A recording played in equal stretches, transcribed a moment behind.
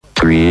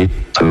3,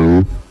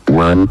 2,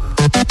 1.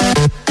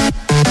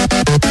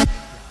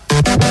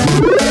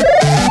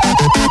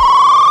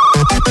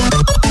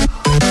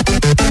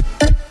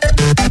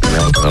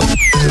 Welcome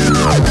to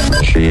Love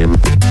Machine.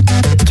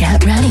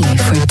 Get ready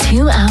for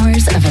 2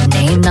 hours of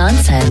inane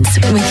nonsense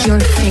with your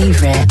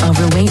favorite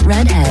overweight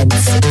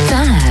redheads,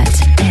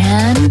 Fat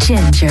and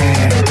Ginger.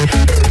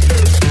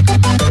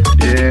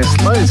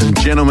 Yes, ladies and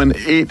gentlemen,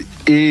 it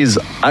is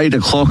 8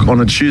 o'clock on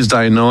a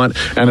Tuesday night,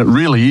 and it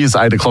really is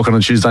 8 o'clock on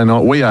a Tuesday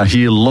night. We are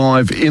here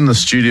live in the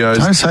studios.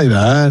 Don't say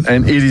that.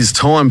 And it is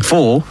time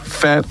for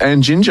Fat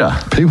and Ginger.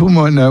 People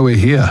might know we're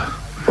here.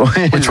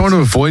 We're trying to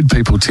avoid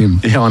people, Tim.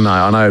 Yeah,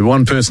 I know.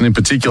 One person in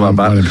particular,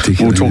 but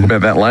we'll talk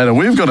about that later.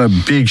 We've got a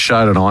big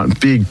show tonight.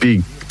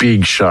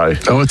 Big show.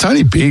 Oh, it's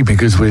only big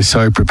because we're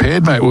so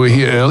prepared, mate. We were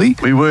here early.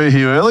 We were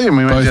here early, and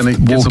we went down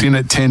and walked in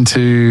at 10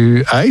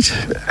 to 8.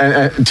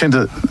 And 10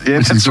 to, yeah,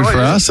 which is good for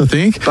us, I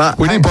think. But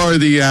we did borrow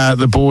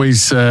the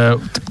boys'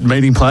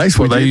 meeting place,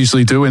 what they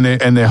usually do, and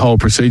their whole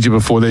procedure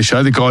before their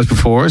show. The guys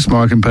before us,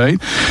 Mike and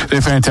Pete, they're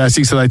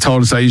fantastic. So they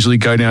told us they usually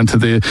go down to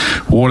the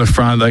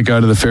waterfront, they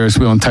go to the Ferris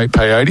wheel and take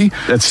peyote.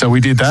 So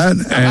we did that,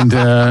 and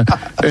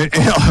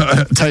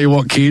I'll tell you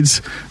what,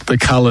 kids, the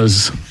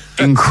colours.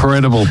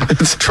 Incredible.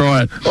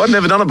 Try it. I'd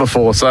never done it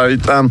before, so I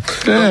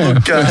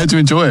had to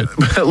enjoy it.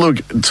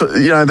 Look,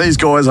 these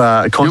guys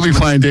are you'll be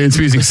playing dance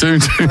music soon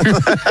too.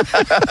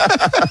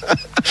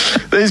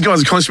 These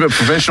guys are consummate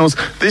professionals.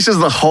 This is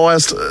the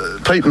highest,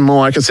 Pete and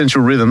Mike,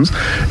 Essential Rhythms,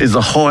 is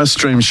the highest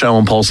stream show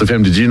on Pulse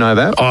FM. Did you know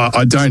that?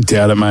 I don't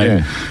doubt it, mate.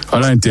 Yeah.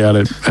 I don't doubt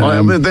it.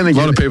 But then again,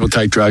 a lot of people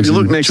take drugs you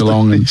look in next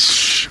Geelong.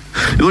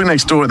 You look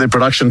next door at their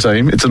production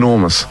team, it's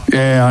enormous.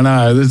 Yeah, I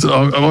know.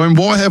 I mean,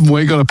 why haven't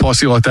we got a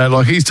posse like that?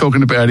 Like, he's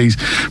talking about his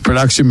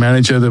production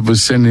manager that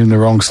was sending the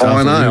wrong stuff.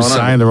 I know.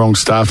 Saying the wrong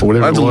stuff or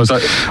whatever it was.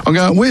 I'm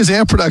going, where's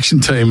our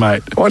production team,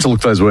 mate? I had to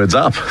look those words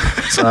up.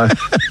 So,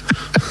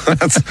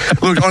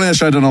 look, on our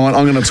show tonight,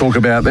 I'm going to talk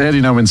about how do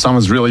you know when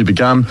summer's really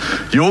begun.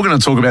 You're going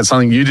to talk about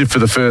something you did for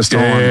the first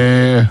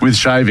time with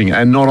shaving,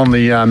 and not on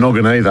the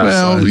noggin either.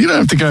 Well, you don't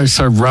have to go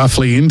so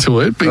roughly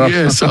into it, but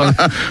yes, I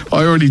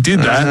already did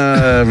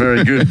that.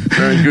 Very good,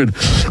 very good.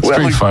 It's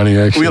pretty funny,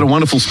 actually. We got a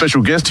wonderful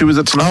special guest. Who is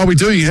it tonight? Oh, we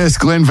do, yes,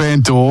 Glenn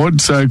Van Dord.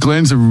 So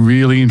Glenn's a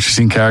really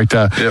interesting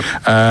character.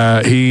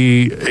 Yep.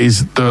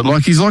 He's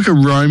like a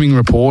roaming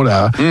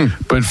reporter,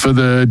 but for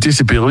the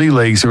disability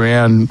leagues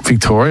around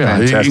Victoria.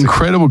 Fantastic.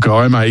 Incredible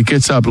guy, mate. He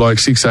gets up like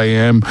 6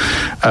 a.m,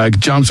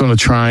 jumps on a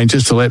train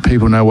just to let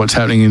people know what's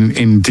happening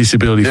in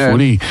disability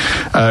footy.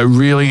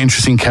 Really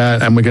interesting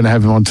cat, and we're going to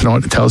have him on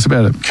tonight to tell us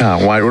about it.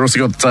 Can't wait. We've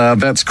also got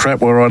That's Crap,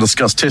 where I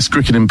discuss Test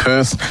cricket in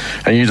Perth,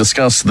 and you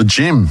discuss the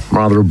gym.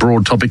 Rather a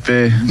broad topic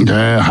there.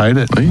 Yeah, I hate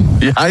it.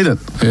 You hate it?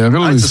 Yeah, I've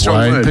got to lose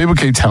weight. People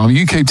keep telling me.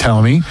 You keep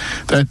telling me.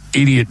 That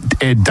idiot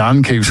Ed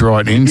Dunn keeps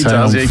writing in saying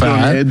I'm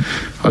fat.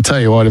 I'll tell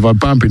you what, if I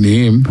bump into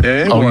him,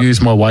 I'll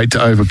use my weight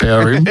to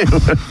overpower him.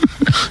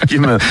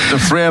 Give him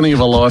the frowning of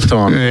a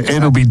lifetime. Yeah,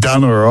 Ed will be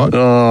done all right.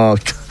 Oh,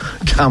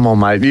 come on,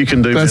 mate. You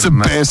can do That's better,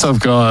 the best I've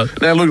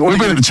got. Now, look, we've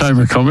been at the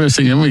Chamber of Commerce,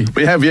 haven't we?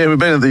 We have, yeah. We've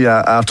been at the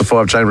After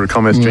 5 Chamber of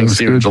Commerce drinks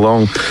here in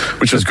Geelong,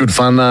 which was good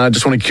fun.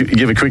 Just want to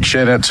give a quick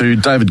shout out to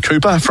David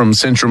Cooper from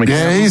Centrum Accountants.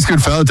 Yeah, he's a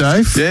good fella,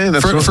 Dave. Yeah,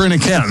 that's right. For an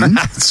accountant.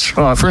 That's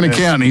right. For an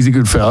accountant, he's a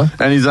good fella.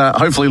 And he's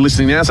hopefully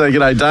listening now, so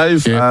g'day,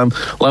 Dave. Yeah.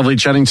 Lovely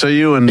chatting to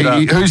you. And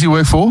who's he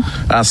work for?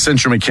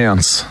 Centrum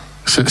Accounts.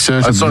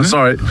 Certain,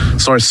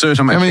 sorry,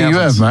 Certum. How many you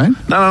have, mate?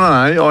 No.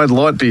 I had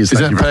light beers. Is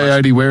that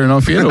peyote wearing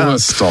off yet? Or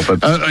Stop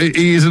it.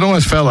 He's a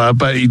nice fella,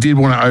 but he did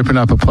want to open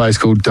up a place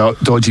called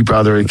Dodgy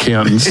Brother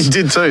Accountants. He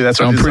did too. That's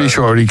what I'm pretty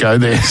sure I already go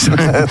there. So.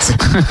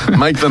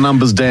 Make the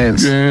numbers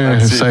dance. Yeah,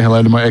 say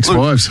hello to my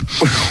ex-wives.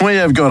 Look, we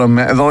have got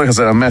like I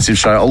said, a massive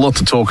show, a lot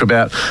to talk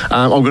about.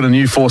 I've got a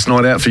new Force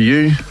night out for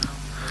you.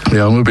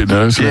 Yeah, I'm a little bit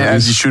nervous. Yeah,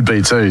 as you should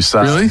be too.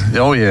 So. Really?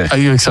 Oh, yeah. Are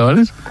you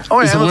excited? Oh,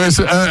 yeah.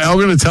 I'm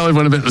going to tell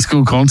everyone about the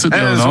school concert the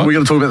other night. We're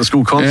going to talk about the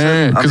school concert.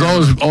 Yeah, because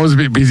I was a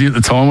bit busy at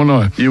the time,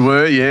 wasn't I? You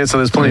were, yeah. So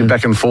there's plenty of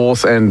back and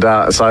forth. And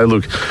so,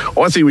 look,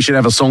 I think we should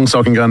have a song so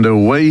I can go and do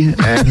a wee,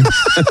 and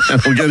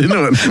we'll get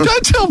into it.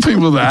 Don't tell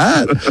people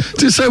that.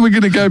 Just say we're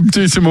going to go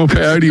do some more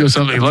peyote or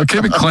something. Like,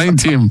 keep it clean,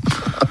 Tim.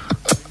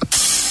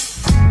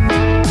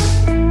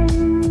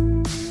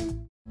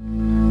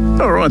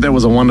 All right, that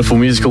was a wonderful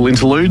musical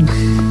interlude.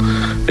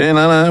 Yeah,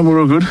 no,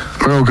 we're all good.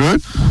 We're all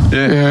good?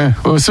 Yeah.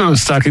 Well, we're sort of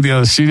stuck in the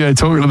other studio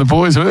talking to the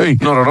boys,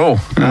 weren't we? Not at all.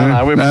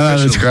 No,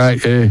 that's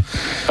great, yeah.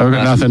 I've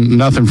got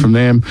nothing from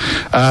them.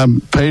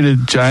 Peter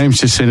James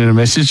just sent in a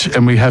message,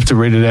 and we have to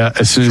read it out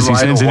as soon as he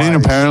sends it in,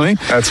 apparently.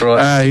 That's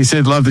right. He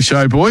said, love the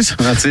show, boys.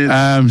 That's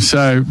it.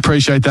 So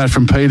appreciate that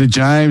from Peter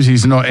James.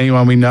 He's not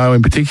anyone we know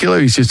in particular.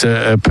 He's just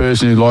a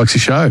person who likes the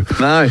show.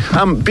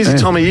 No. Busy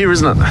time of year,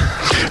 isn't it?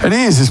 It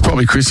is. There's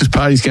probably Christmas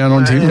parties going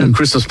on, Tim. And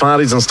Christmas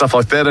parties and stuff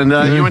like that. And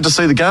you went to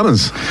see the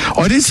Gunners.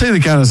 I did see the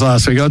Gunners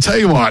last week. I'll tell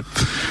you what,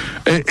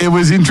 it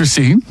was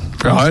interesting,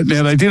 right?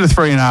 Now, they did a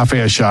 3.5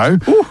 hour show.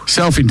 Ooh.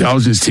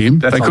 Self-indulgence, Tim.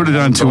 They could have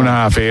done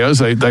 2.5 hours.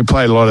 They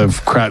played a lot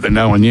of crap that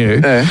no one knew.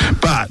 Yeah.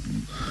 But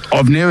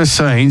I've never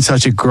seen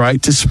such a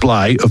great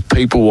display of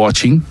people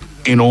watching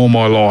in all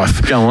my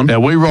life. Go on. Now,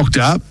 we rocked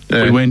up.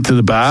 Yeah. We went to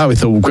the bar. We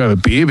thought we'll grab a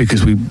beer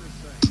because we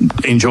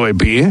enjoy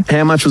beer.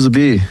 How much was a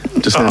beer?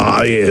 Just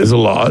Oh, yeah, there's a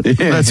lot.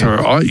 Yeah. That's all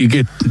right. You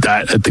get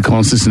that at the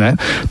concerts and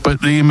that.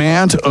 But the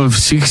amount of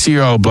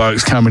 60-year-old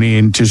blokes coming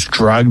in just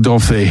drugged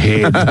off their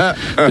head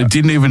that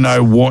didn't even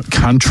know what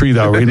country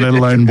they were in, let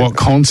alone what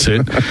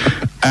concert,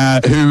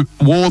 who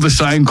wore the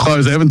same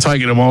clothes. They haven't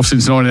taken them off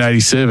since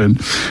 1987.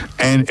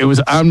 And it was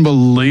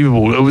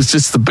unbelievable. It was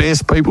just the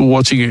best people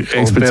watching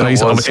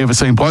expertise I've ever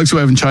seen. Blokes who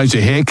haven't changed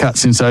their haircut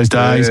since those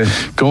days. Yeah.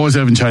 Guys who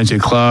haven't changed their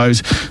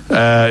clothes.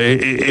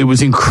 It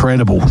was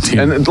incredible,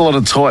 Tim. And a lot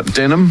of tight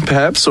denim,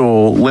 perhaps,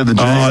 or leather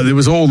jeans. Oh, there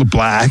was all the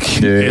black.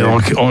 Yeah.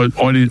 Like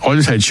I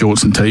just had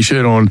shorts and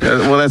t-shirt on.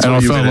 Well, that's and what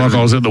I you felt better like do.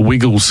 I was at the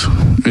Wiggles,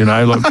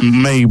 like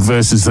me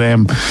versus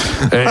them.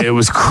 It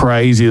was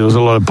crazy. There was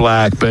a lot of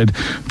black, but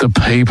the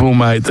people,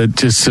 mate, that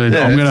just said,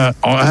 Yeah.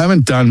 I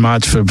haven't done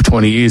much for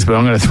 20 years, but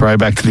I'm going to throw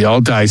back to the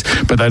old days.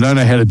 But they don't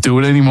know how to do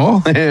it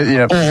anymore.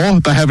 Yeah. Or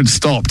they haven't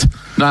stopped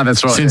No,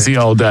 that's right. since the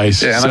old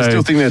days. Yeah, and I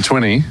still think they're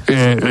 20.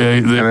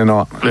 And they're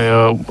not.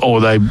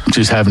 Or they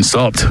just haven't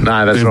stopped.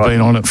 No, that's They've right.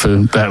 been on it for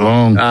that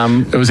long.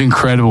 It was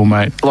incredible,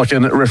 mate. Like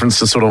in reference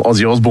to sort of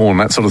Ozzy Osbourne,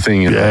 that sort of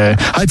thing. Yeah.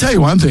 I tell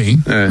you one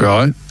thing, Yeah.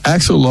 right?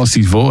 Axl lost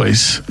his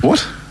voice.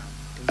 What?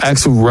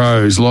 Axl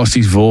Rose lost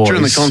his voice.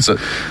 During the concert.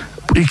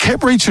 He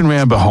kept reaching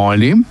around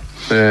behind him.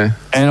 Yeah.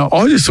 And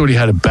I just thought he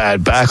had a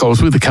bad back. I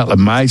was with a couple of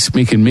mates,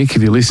 Mick and Mick,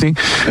 if you're listening.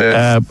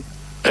 Yeah.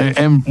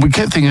 And we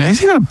kept thinking, has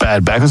he got a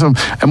bad back or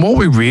something? And what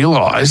we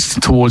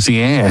realised towards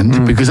the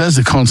end, because as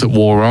the concert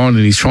wore on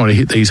and he's trying to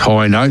hit these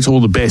high notes,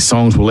 all the best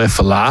songs were left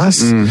for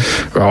last,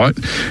 right?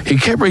 He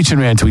kept reaching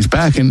around to his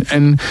back.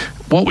 And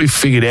what we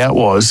figured out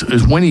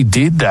is when he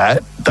did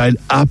that, they'd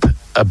up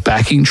a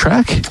backing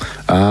track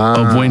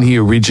of when he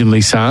originally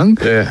sung.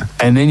 Yeah.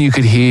 And then you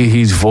could hear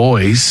his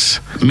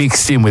voice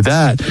mixed in with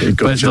that. But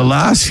gotcha. the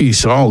last few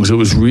songs, it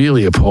was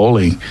really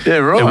appalling. Yeah,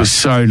 right. It was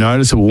so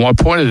noticeable. I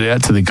pointed it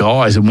out to the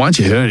guys, and once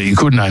you heard it, you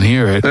couldn't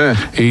unhear it. Yeah.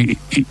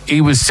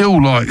 He was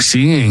still like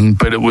singing,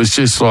 but it was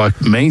just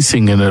like me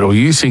singing it or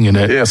you singing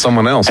it. Yeah,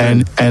 someone else.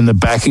 And the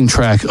backing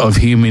track of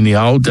him in the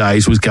old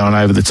days was going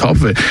over the top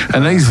of it.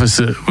 And these were,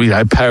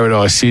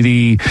 Paradise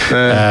City,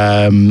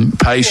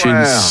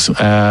 Patience,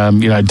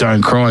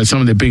 Don't Cry, some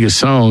of their biggest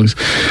songs.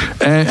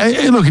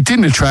 And look, it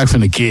didn't detract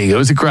from the gig. It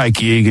was a great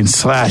gig. And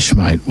Slash,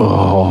 mate,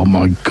 oh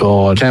my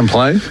God. Can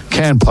play.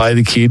 Can play,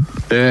 the kid.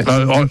 Yeah.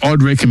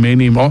 I'd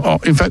recommend him.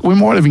 In fact, we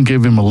might even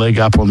give him a leg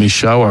up on this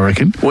show, I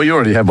reckon. Well, you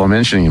already have by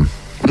mentioning him.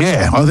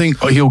 Yeah, I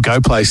think he'll go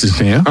places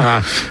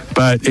now.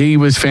 But he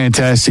was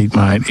fantastic,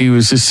 mate. He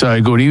was just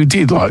so good. He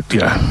did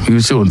he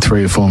was doing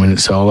 3 or 4 minute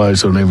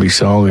solos on every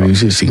song, and he was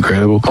just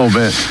incredible. I'll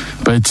bet.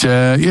 But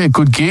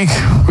good gig.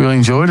 Really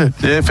enjoyed it.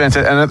 Yeah,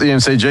 fantastic. And at the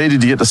MCG,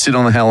 did you get to sit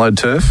on the hallowed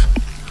turf?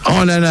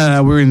 Oh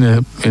no, we're in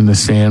the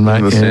stand, mate.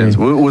 In the stands.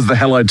 Was the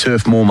hallowed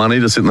turf more money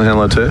to sit in the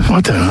hallowed turf?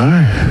 I don't know.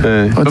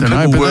 Yeah. I don't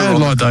know, people but were they had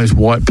on- like those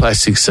white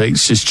plastic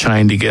seats just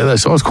chained together,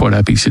 so I was quite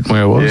happy sitting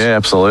where I was. Yeah,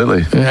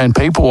 absolutely. And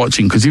people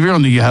watching, because if you're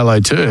on the Hello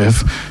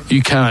Turf,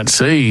 you can't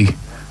see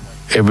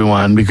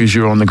everyone because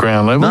you're on the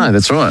ground level. No,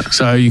 that's right.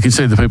 So you can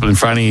see the people in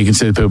front of you, you can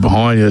see the people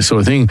behind you, that sort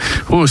of thing.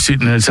 We were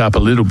sitting us up a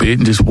little bit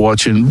and just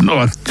watching,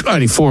 like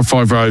only 4 or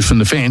 5 rows from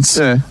the fence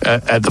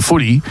at the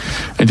footy,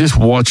 and just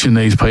watching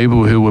these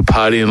people who were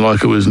partying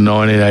like it was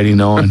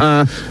 1989.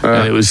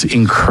 And it was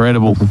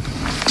incredible.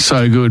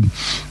 So good.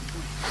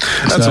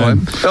 That's all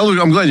right. Oh,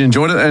 look, I'm glad you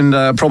enjoyed it,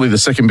 and probably the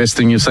second best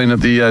thing you've seen at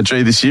the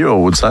G this year, I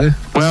would say.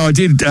 Well, I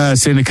did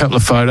send a couple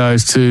of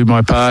photos to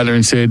my partner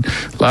and said,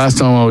 last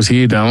time I was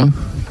here, Dylan,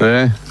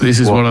 this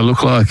is what I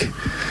look like.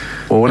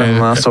 Well, what happened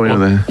last time you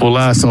were there? Well,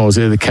 last time I was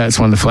there, the Cats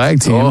won the flag,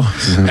 Tim.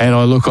 And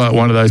I look like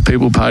one of those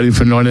people partying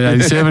from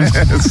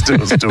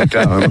 1987. still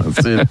going.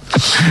 That's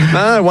it.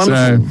 No,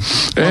 wonderful.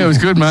 So, it was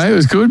good, mate. It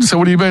was good. So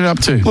what have you been up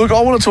to? Look,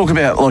 I want to talk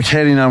about,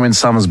 how do you know when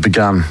summer's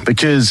begun?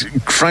 Because,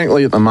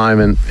 frankly, at the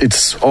moment,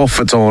 it's off,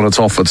 it's on, it's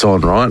off, it's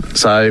on, right?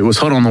 So it was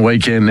hot on the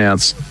weekend, now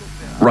it's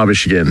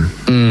rubbish again,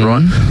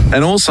 right?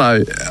 And also,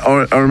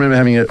 I remember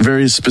having a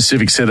very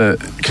specific set of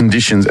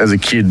conditions as a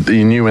kid that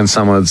you knew when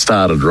summer had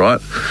started, right?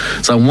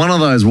 So one of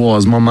those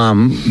was my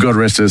mum, God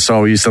rest her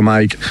soul, used to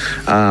make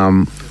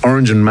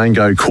orange and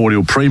mango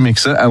cordial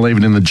pre-mixer and leave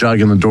it in the jug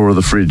in the door of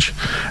the fridge.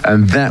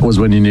 And that was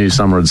when you knew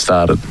summer had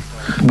started.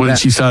 When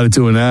she started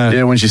doing that.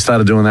 Yeah, when she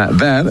started doing that.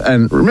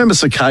 And remember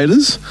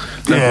cicadas?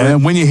 Yeah,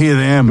 when you hear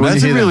them.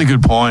 That's a really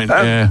good point,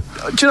 yeah.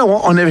 Do you know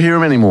what? I never hear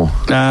them anymore.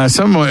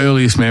 Some of my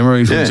earliest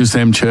memories were just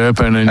them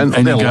chirping and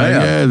you they're go,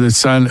 loud. the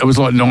sun, it was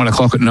like 9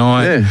 o'clock at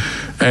night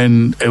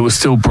and it was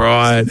still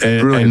bright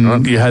and Brilliant,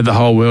 right? you had the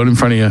whole world in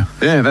front of you.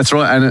 Yeah, that's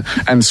right.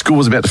 And school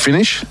was about to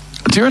finish.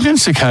 Do you reckon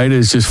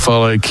cicadas just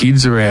follow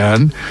kids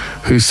around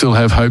who still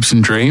have hopes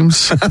and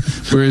dreams?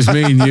 Whereas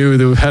me and you,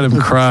 we've had them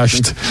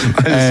crushed,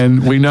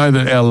 and we know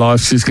that our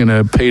life's just going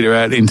to peter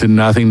out into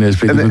nothingness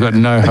because we've got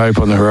no hope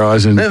on the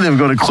horizon. Then they've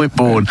got a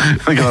clipboard.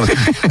 They've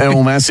got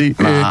El Massey.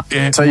 Nah.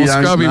 So we'll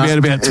scrub him out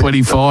about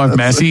 25,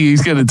 Massey.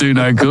 He's going to do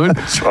no good.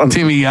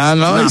 Timmy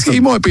Young, he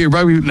might be a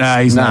rugby.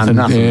 No, he's nothing.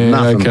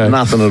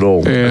 Nothing at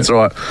all. Yeah. That's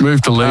right.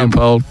 Move to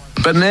Leopold.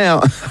 But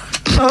now,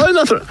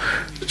 nothing.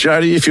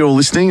 Jody, if you're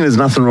listening, there's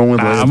nothing wrong with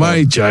that. I'm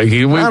only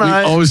joking.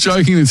 I was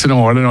joking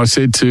tonight, and I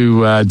said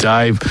to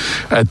Dave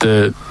at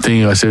the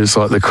thing, I said it's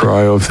like the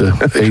crow of the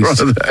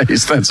east. Of the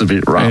east. That's a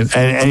bit rough.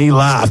 And he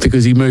laughed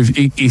because he moved.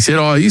 He said,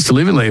 I used to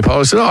live in Leopold.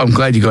 I said, I'm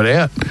glad you got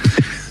out.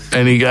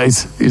 And he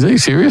goes, is he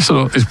serious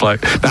or not, this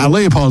bloke? No,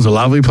 Leopold's a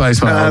lovely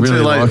place, mate. I really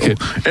like it.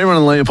 Everyone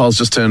in Leopold's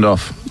just turned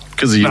off.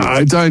 Because of you.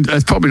 No, don't.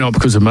 It's probably not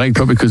because of me.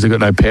 Probably because they've got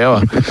no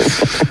power,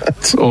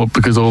 or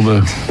because all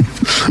the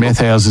meth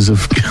houses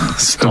have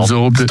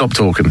absorbed it. Stop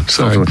talking.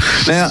 Sorry.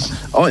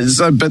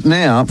 But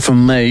now for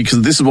me,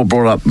 because this is what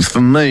brought up for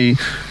me,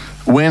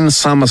 when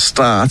summer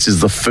starts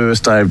is the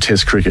first day of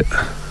Test cricket.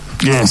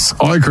 Yes,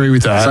 I agree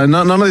with that. So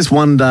none of this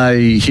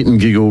one-day hit and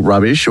giggle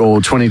rubbish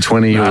or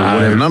 2020 or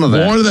whatever, none of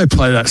that. Why do they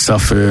play that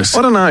stuff first?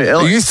 I don't know.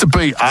 It used to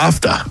be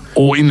after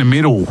or in the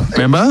middle,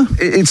 remember?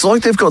 It's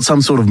like they've got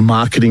some sort of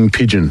marketing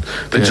pigeon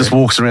that just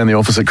walks around the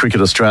office at Cricket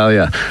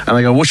Australia and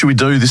they go, what should we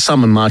do this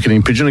summer,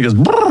 marketing pigeon? And he goes,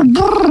 brr,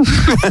 brr.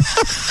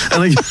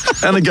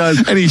 and it goes...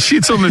 And he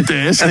shits on the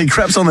desk. And he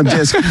craps on the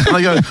desk. And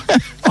they go,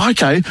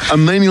 okay, a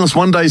meaningless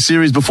one-day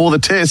series before the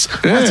test.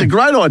 Yeah. That's a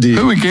great idea.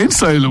 Who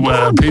against those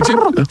pigeon?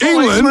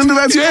 England.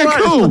 That's great.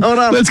 Cool.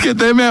 Let's get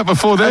them out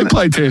before they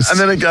play tests. And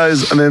then it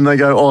goes, and then they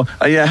go,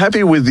 are you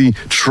happy with the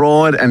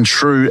tried and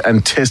true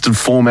and tested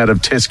format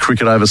of Test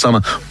cricket over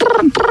summer?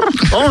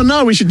 Oh,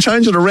 no, we should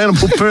change it around and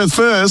put Perth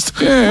first.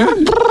 Yeah.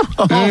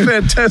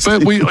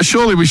 Fantastic. But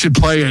surely we should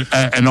play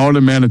an odd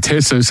amount of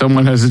tests so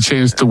someone has a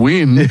chance to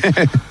win.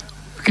 Yeah.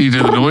 Can you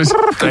do the noise?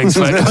 Thanks,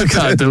 mate. I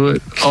can't do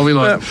it. I'll be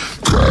like...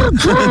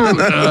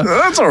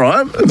 That's all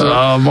right.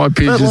 My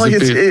pigeon's a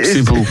bit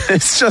simple.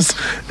 It's just,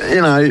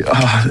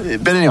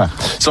 but anyway,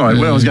 sorry,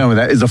 where I was going with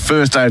that is the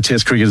first day of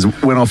Test cricket is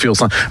when I feel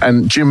something.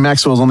 And Jim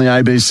Maxwell's on the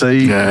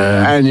ABC,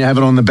 and you have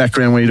it on the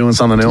background when you're doing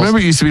something else. Remember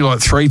it used to be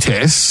like 3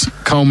 tests,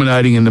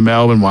 culminating in the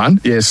Melbourne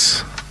one.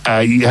 Yes.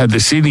 You had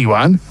the Sydney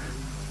one.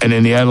 And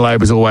then the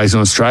Adelaide was always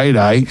on Australia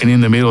Day, and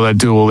in the middle they'd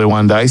do all their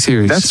one-day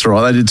series. That's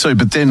right, they did too.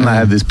 But then they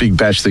had this big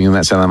bash thing, and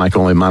that's how they make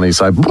all their money.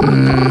 So, but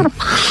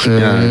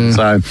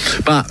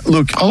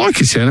look, I like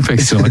your sound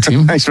effects tonight,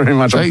 Tim. Thanks very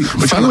much.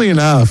 Funnily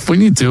enough, when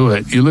you do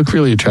it, you look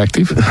really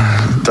attractive.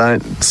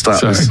 Don't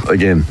start this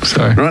again.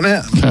 Sorry, right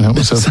now. Can't help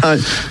myself.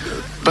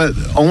 But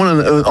I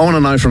want to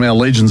know from our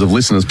legions of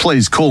listeners.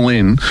 Please call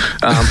in.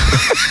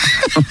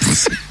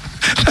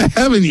 They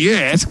haven't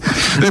yet.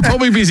 They're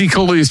probably busy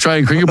calling the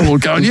Australian Cricket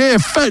Board going,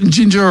 Fat and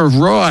Ginger are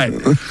right.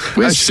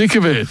 We're sick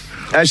of it.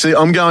 Actually,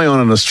 I'm going on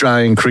an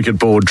Australian Cricket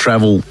Board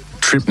travel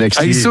trip next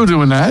year. Are you still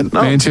doing that,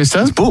 no,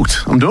 Manchester? It's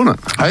booked. I'm doing it.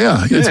 Oh,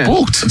 yeah. It's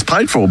booked. It's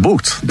paid for,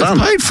 booked. Done.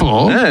 It's paid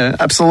for? Yeah,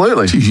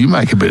 absolutely. Geez, you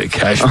make a bit of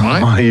cash,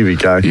 mate. Oh, here we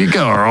go. You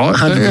go all right.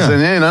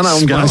 100%.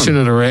 I'm going. Splashing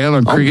it around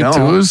on cricket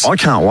tours. I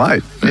can't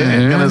wait.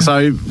 Yeah.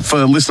 So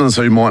for listeners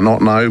who might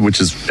not know, which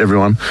is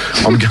everyone,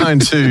 I'm going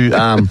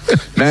to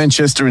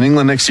Manchester in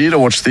England next year to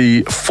watch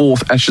the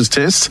 4th Ashes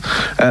Test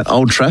at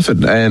Old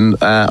Trafford, and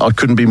I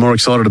couldn't be more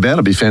excited about it.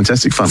 It'll be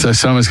fantastic fun. So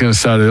summer's going to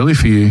start early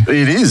for you.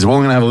 It is. Well,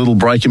 I'm going to have a little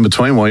break in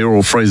between while you're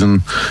all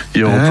freezing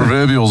your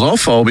proverbials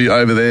off. I'll be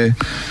over there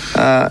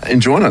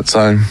enjoying it.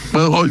 So,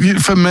 well,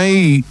 for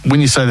me,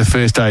 when you say the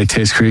first day of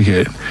Test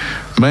cricket,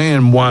 me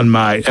and one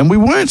mate, and we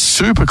weren't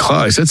super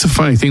close. That's a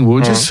funny thing. We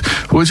were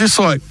just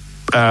like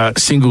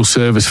single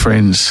service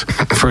friends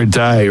for a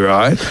day,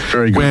 right?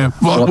 Very good.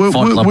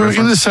 We're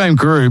in the same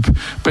group,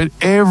 but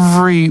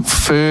every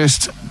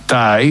first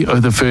day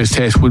of the first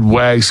test would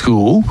wag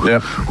school.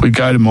 Yep. We'd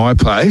go to my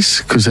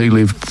place because he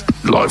lived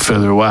like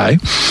further away,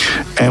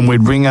 and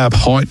we'd ring up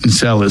Highton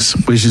Cellars,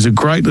 which is a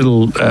great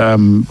little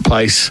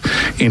place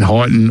in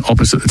Highton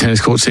opposite the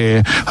tennis courts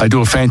there. They do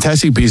a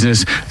fantastic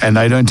business, and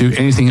they don't do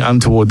anything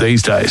untoward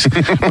these days.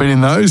 But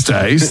in those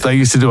days, they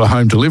used to do a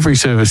home delivery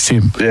service,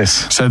 Tim.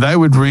 Yes. So they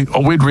would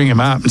we'd ring them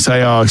up and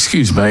say,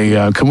 excuse me,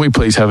 can we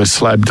please have a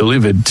slab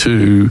delivered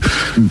to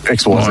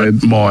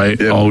XYZ, my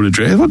old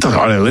address? I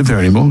don't live there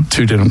anymore.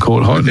 2 Denham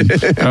Court, Highton.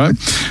 Right?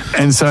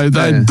 And so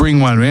they'd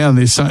bring one round.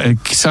 There's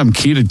some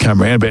kid had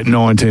come around about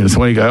 19 or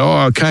 20, go,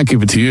 I can't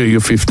give it to you, you're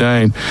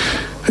 15.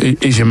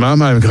 Is your mum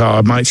home?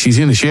 Oh, mate, she's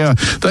in the shower.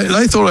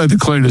 They thought I had the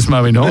cleanest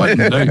mum in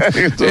Highton.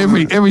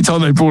 Every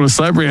time they brought a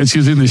slab around, she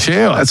was in the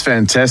shower. That's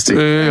fantastic.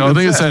 I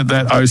think it's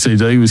that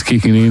OCD was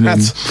kicking in,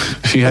 and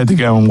she had to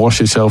go and wash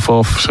herself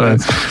off. So,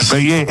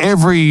 but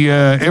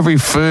every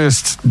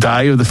first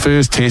day of the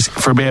first test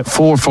for about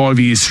 4 or 5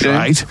 years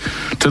straight,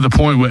 to the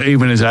point where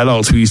even as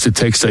adults we used to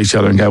text each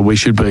other and go, we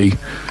should be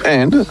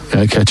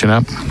catching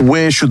up.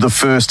 Where should the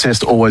first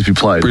test always be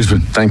played?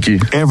 Brisbane. Thank you.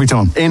 Every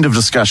time. End of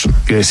discussion.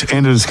 Yes,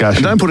 end of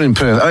discussion. don't put it in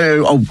Perth.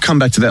 I'll come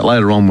back to that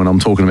later on when I'm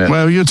talking about.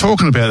 Well, you're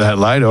talking about that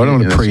later. I don't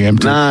want to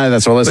preempt it. No,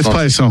 that's all. Let's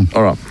play a song.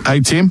 All right. Hey,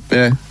 Tim.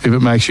 Yeah. If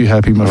it makes you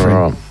happy, my friend.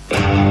 All right.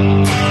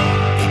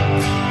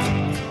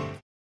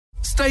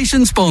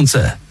 Station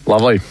sponsor.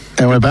 Lovely.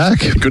 And we're back.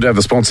 Good to have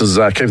the sponsors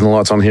keeping the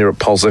lights on here at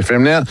Pulse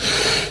FM. Now,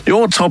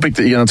 your topic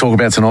that you're going to talk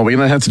about tonight, we're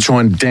going to have to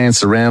try and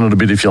dance around it a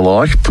bit if you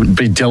like.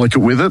 Be delicate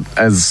with it,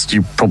 as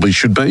you probably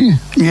should be.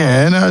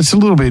 Yeah, no, it's a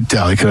little bit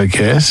delicate, I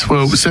guess.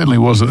 Well, it certainly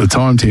was at the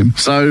time, Tim.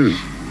 So,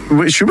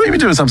 should we be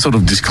doing some sort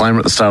of disclaimer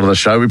at the start of the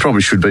show? We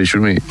probably should be,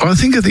 shouldn't we? I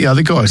think that the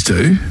other guys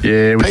do.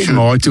 Yeah, we Pete should.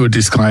 might do a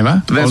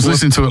disclaimer. I was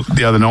listening to it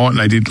the other night and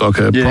they did like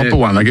a proper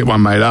one. They get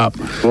one made up.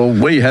 Well,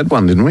 we had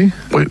one, didn't we?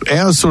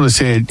 Ours sort of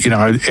said,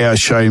 our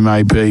show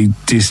may be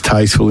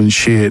distasteful and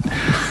shit,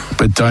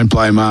 but don't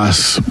blame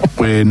us.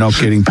 We're not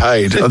getting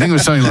paid. I think it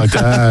was something like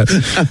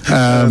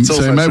that.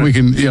 So maybe we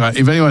can,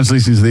 if anyone's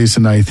listening to this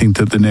and they think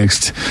that the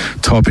next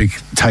topic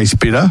tastes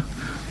bitter,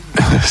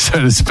 so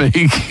to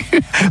speak.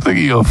 Look at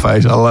your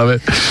face. I love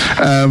it.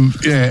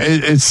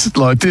 It's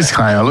like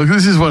disclaimer. Look,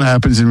 this is what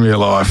happens in real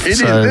life.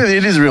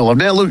 It is real life.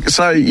 Now, look,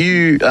 so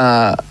you,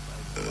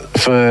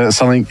 for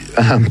something,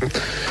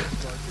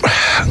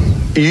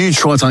 you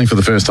tried something for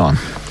the first time.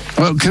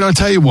 Well, can I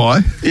tell you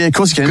why? Yeah, of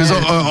course you can. Because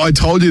I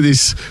told you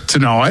this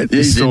tonight,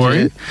 this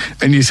story,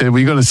 and you said, well,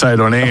 you got to say it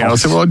on air. I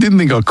said, well, I didn't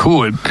think I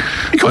could.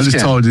 I just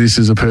told you this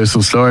as a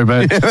personal story.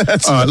 But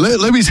all right,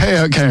 let me tell you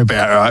how it came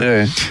about, right?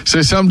 Yeah.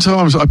 So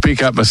sometimes I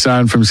pick up my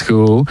son from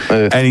school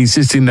and he's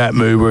just in that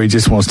mood where he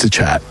just wants to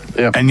chat.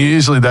 Yep. And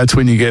usually that's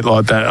when you get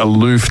like that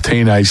aloof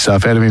teenage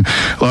stuff out of him.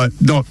 Like,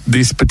 not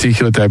this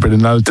particular day, but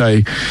another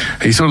day,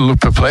 he sort of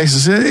looked perplexed. I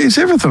said, is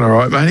everything all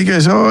right, mate? He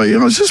goes, I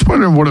was just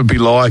wondering what it'd be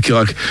like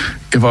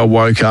if I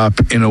woke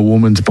up in a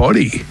woman's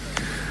body.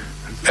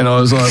 And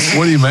I was like,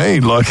 what do you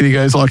mean? And he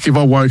goes, if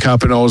I woke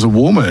up and I was a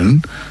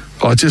woman,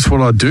 just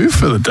what I'd do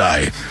for the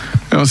day.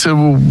 And I said,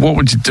 well, what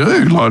would you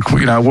do? What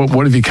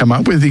have you come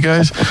up with? He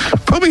goes,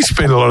 probably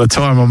spend a lot of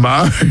time on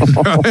my own.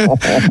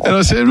 And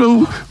I said,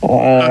 well,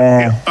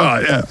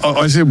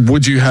 I said,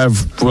 would you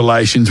have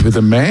relations with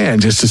a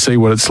man just to see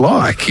what it's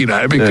like,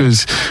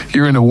 because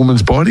you're in a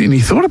woman's body? And he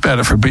thought about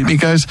it for a bit and he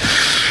goes,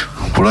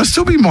 would I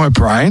still be my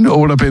brain or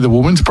would I be the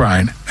woman's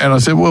brain? And I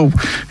said, well,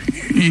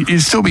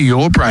 you'd still be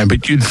your brain,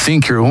 but you'd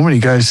think you're a woman. He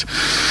goes,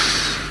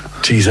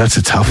 geez, that's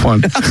a tough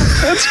one.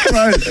 That's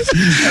great.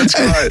 That's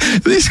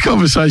great. This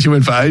conversation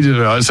went for ages,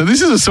 right? So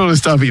this is the sort of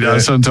stuff he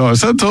does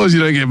sometimes. Sometimes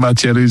you don't get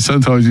much out of him.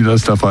 Sometimes he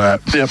does stuff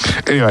like that. Yep.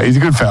 Anyway, he's a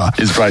good fella.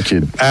 He's a great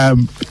kid.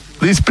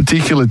 This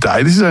particular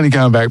day, this is only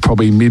going back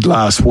probably mid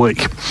last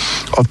week,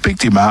 I've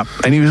picked him up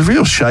and he was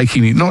real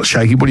shaky. Not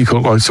shaky, what do you call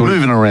it?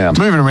 Moving around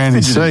in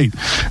his seat.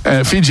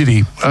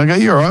 Fidgety. I go,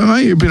 you all right,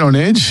 mate? You're a bit on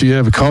edge? You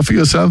have a coffee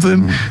or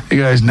something? He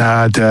goes,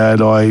 nah,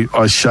 Dad,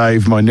 I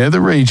shaved my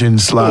nether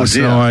regions last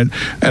night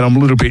and I'm a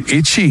little bit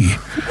itchy.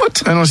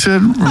 What? And I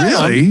said,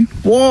 really?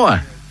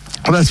 Why?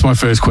 Well, that's my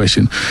first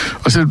question.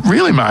 I said,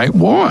 really, mate?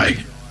 Why?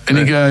 And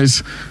he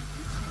goes,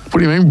 what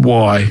do you mean,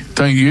 why?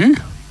 Don't you?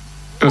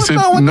 I said,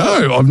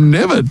 no, I've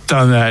never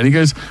done that. And he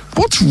goes,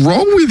 what's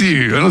wrong with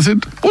you? And I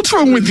said, what's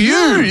wrong with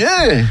you?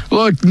 Yeah.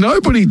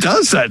 Nobody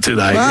does that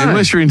today,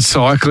 unless you're in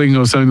cycling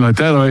or something like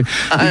that.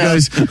 He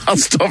goes, I'll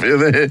stop you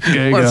there.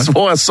 Yeah,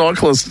 why are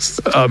cyclists?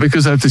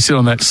 Because they have to sit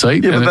on that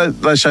seat. Yeah, but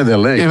they show their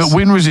legs. Yeah, but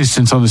wind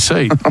resistance on the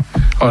seat. I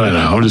don't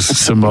know. I'm just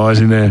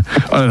surmising there.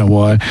 I don't know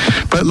why.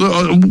 But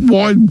look,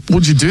 why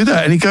would you do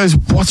that? And he goes,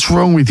 what's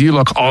wrong with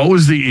you? I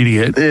was the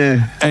idiot.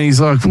 Yeah. And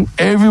he's like, well,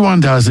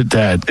 everyone does it,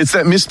 Dad. It's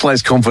that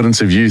misplaced confidence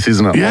of youth,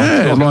 isn't it?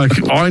 Yeah,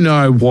 I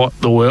know what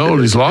the world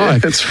is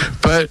like.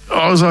 But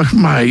I was like,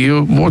 mate,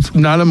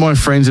 none of my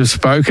friends have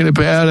spoken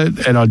about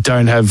it, and I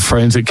don't have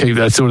friends that keep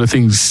that sort of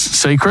thing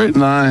secret.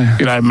 No.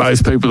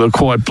 Most people are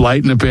quite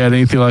blatant about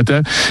anything like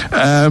that.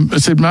 I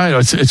said, mate,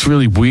 it's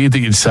really weird that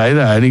you'd say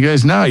that. And he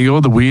goes, no,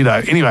 you're the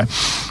weirdo. Anyway,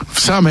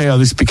 somehow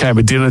this became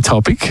a dinner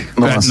topic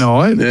that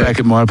night back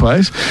at my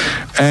place.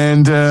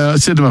 And I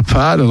said to my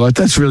partner,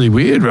 that's really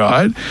weird,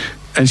 right?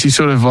 And she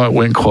sort of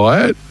went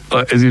quiet,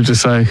 as if to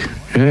say,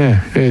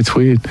 yeah, it's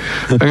weird.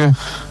 I go,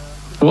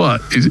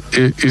 what?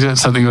 Is that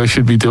something I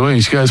should be doing?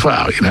 She goes,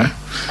 well,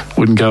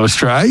 wouldn't go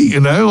astray,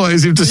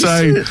 as if to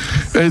say,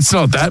 it's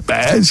not that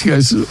bad. She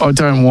goes, I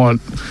don't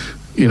want,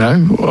 I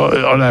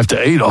don't have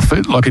to eat off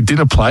it, like a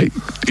dinner plate.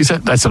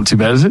 That's not too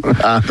bad, is it?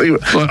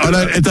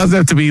 It doesn't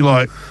have to be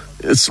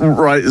it's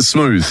right, it's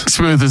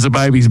smooth as a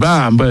baby's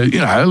bum, but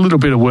a little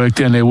bit of work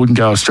down there wouldn't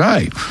go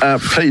astray.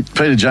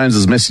 Peter James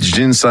has messaged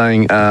in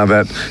saying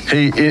that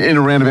he, in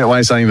a roundabout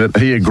way, saying that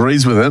he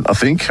agrees with it. I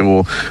think,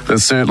 or that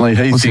certainly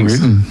he thinks.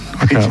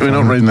 We're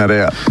not reading that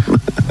out.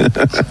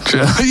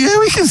 Yeah,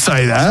 we can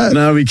say that.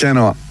 No, we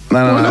cannot.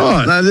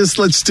 No. Just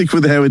let's stick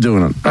with how we're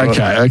doing it.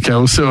 Okay.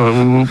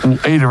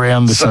 We'll eat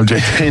around the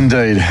subject.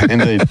 Indeed.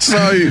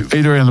 So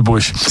eat around the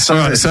bush.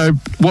 So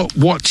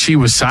what she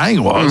was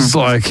saying was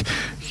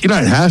you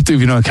don't have to if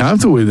you're not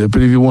comfortable with it,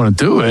 but if you want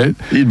to do it,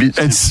 it'd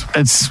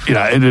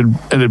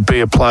be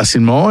a plus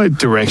in my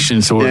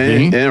direction sort of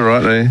thing. Yeah, right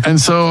there. And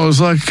so I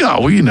was like,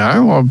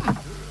 I'm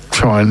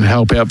try and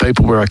help out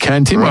people where I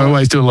can, Tim. Right. I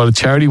always do a lot of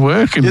charity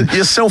work. And,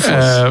 You're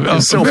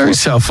selfless. I'm very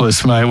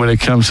selfless, mate, when it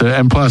comes to...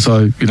 And plus,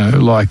 I,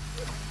 like...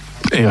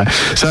 Anyway,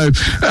 so...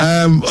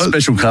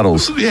 Special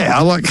cuddles. Yeah,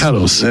 I like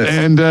cuddles. Yeah.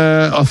 And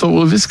I thought,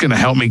 well, if this is going to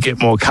help me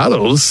get more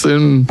cuddles,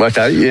 then...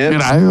 Okay, yeah.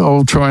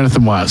 I'll try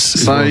anything once.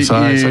 So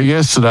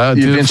yesterday I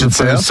did it for the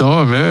first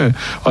time. Yeah,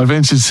 I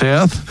ventured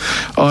south.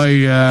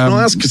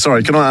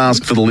 Can I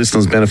ask for the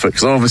listeners' benefit?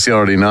 Because obviously I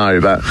already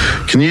know, but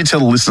can you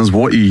tell the listeners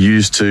what you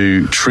use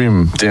to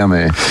trim down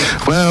there?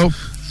 Well,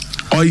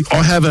 I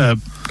have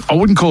I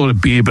wouldn't call it a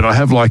beard, but I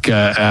have like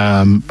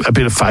a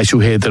bit of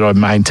facial hair that I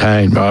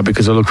maintain, right?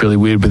 Because I look really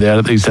weird without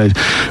it these days.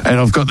 And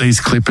I've got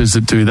these clippers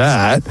that do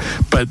that,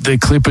 but the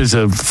clippers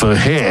are for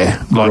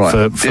hair,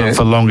 like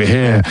for longer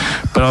hair.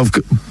 But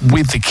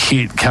with the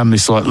kit come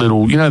this like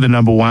little, the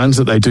number ones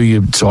that they do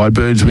your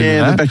sideburns with.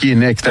 Yeah, the back of your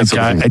neck. That's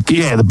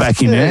the back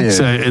of your neck. Yeah.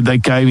 So they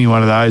gave me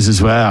one of those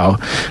as well,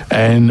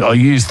 and I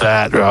used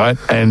that, right?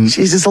 And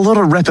jeez, there's a lot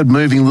of rapid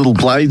moving little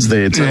blades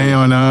there too. Yeah,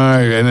 I know,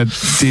 and it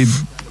did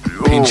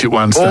pinch at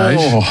one stage.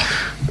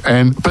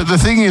 But the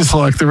thing is,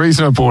 like, the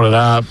reason I brought it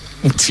up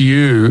to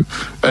you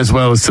as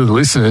well as to the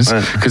listeners,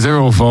 because they're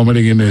all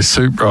vomiting in their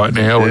soup right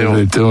now, whatever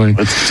they're doing,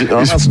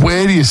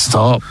 where do you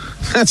stop?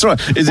 That's right.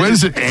 Where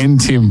does it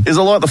end, Tim? Is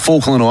it like the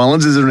Falkland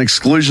Islands? Is there an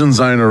exclusion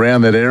zone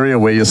around that area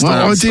where you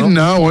start? Well, I didn't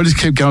know. I just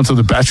kept going till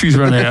the batteries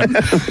run out.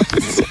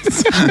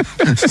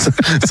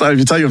 So if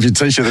you take off your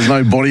T-shirt, there's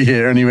no body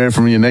hair anywhere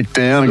from your neck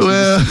down.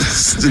 Well,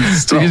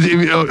 I've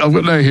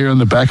got no hair on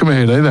the back of my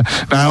head either.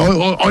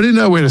 No, I didn't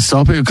know where to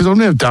stop it because I've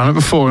never done it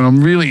before, and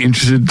I'm really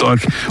interested.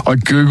 Like, I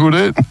Googled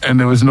it, and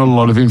there was not a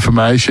lot of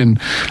information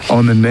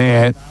on the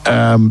net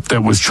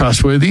that was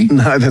trustworthy.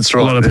 No, that's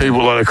right. A lot of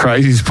people, a lot of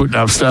crazies putting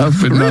up stuff,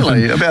 but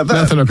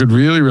nothing I could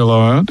really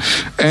rely on.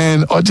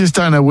 And I just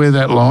don't know where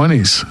that line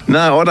is.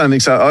 No, I don't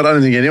think so. I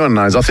don't think anyone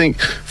knows. I think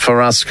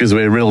for us, because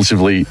we're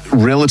relatively.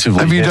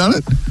 Have you done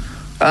it?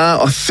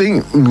 I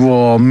think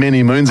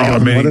many moons ago.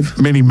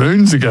 Many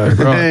moons ago.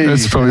 Right,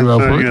 that's probably well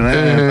put.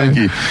 Thank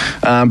you.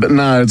 But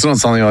no, it's not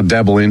something I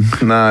dabble in.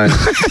 No.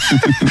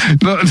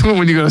 Not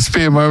when you got a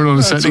spare moment on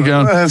a Saturday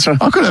going, that's right.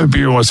 I could have a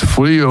beer and watch a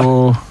footy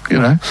or,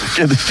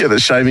 Get the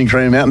shaving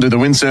cream out and do the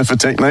windsurfer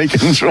technique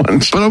and try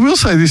and... But I will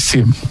say this,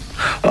 Tim.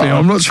 Now,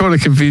 I'm not trying to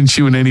convince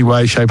you in any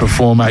way, shape or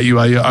form, mate. You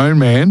are your own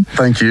man.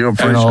 Thank you. I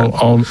appreciate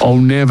it. I'll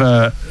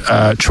never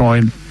try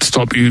and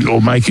stop you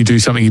or make you do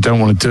something you don't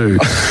want to do.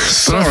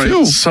 Sorry.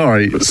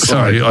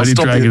 I did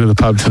drag you to the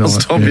pub tonight. I'll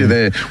stop you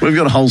there. We've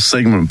got a whole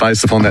segment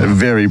based upon that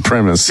very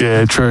premise.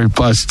 Yeah, true.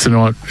 Plus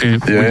tonight, we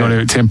got here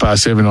at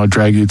 7:10. I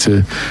drag you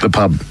to the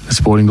pub, the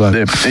Sporting Globe.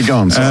 Yeah, go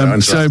on.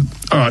 Sorry,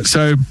 all right.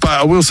 But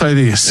I will say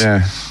this.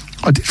 Yeah,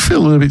 I did feel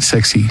a little bit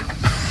sexy.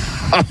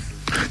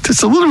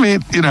 Just a little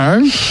bit, a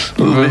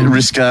little bit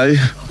risque.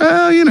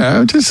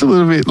 Well, just a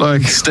little bit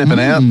like stepping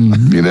out.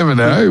 You never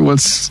know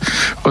what's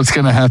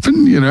going to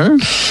happen.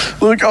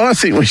 Look, I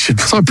think we should.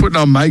 It's like putting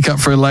on makeup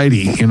for a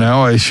lady.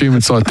 I assume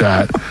it's like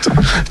that.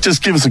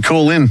 Just give us a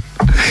call in,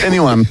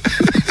 anyone.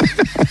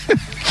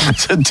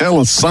 To tell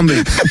us something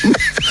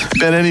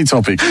about any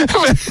topic.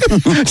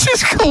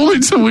 Just call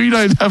in so we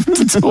don't have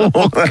to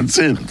talk. That's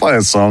it. Play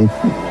a song.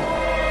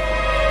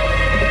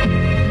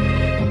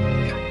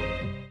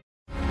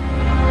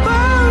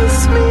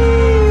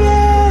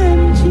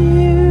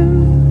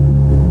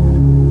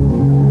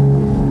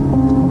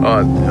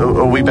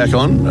 Are we back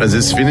on? Is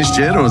this finished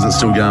yet, or is it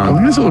still going? I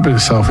think there's a little bit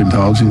of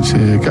self-indulgence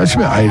here. It goes for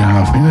about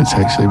 8.5 minutes,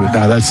 actually, but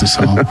no, that's the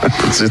song.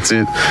 That's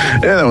it.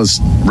 Yeah, that was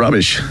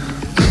rubbish.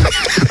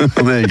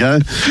 There you go.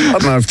 I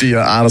don't know if the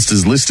artist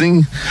is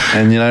listening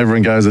and,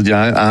 everyone goes,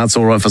 art's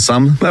all right for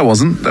some. That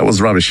wasn't. That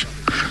was rubbish.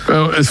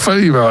 Well, it's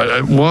funny,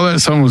 right? While that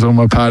song was on,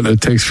 my partner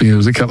texted me. There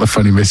was a couple of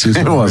funny messages.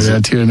 It was.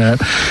 Out here and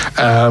that.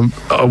 I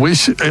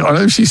don't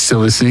know if she's still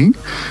listening,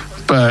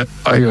 but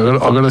I got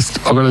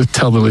to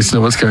tell the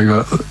listener what's going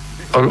on.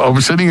 I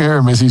was sending her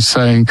a message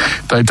saying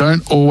they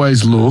don't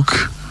always look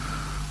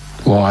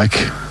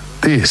like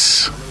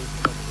this,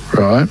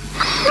 right?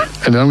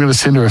 And I'm going to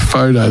send her a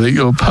photo that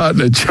your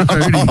partner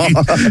Jody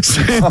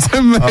sent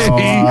to me.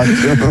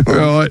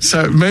 Right,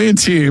 so me and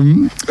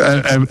Tim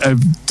are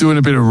doing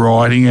a bit of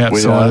riding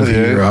outside of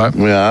here, right?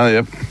 We are,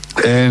 yep.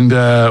 And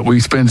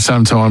we spend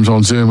sometimes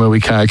on Zoom where we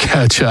can't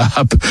catch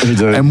up. We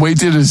do. And we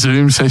did a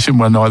Zoom session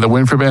one night that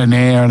went for about an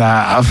hour and a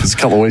half. It's a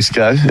couple of weeks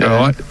ago. Yeah.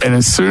 Right? And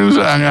as soon as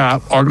I hung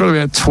up, I got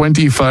about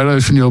 20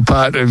 photos from your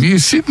partner of you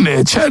sitting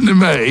there chatting to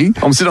me.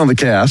 I'm sitting on the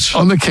couch.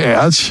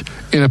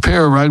 In a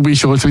pair of rugby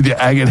shorts with your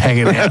agate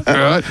hanging out,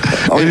 right?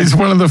 It is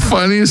one of the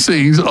funniest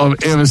things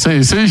I've ever seen.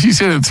 As soon as she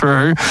sent it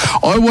through,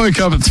 I woke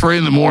up at 3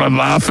 a.m.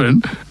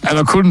 laughing, and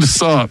I couldn't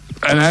stop.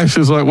 And Ash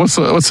was like, what's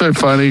so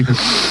funny?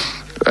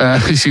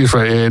 She was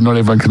right, yeah, not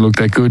everyone can look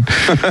that good.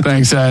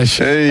 Thanks, Ash.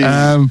 Hey.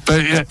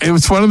 But yeah, it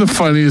was one of the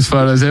funniest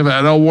photos ever,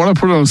 and I want to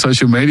put it on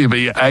social media, but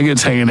your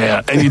agate hanging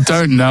out, and you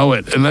don't know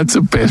it, and that's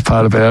the best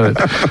part about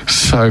it.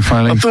 So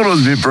funny. I thought it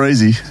was a bit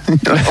breezy.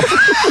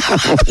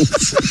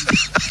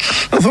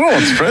 I thought,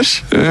 it's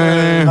fresh.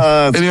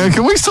 Anyway,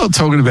 can we start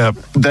talking about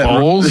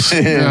balls?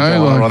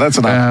 Right, that's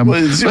enough.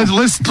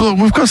 Let's look,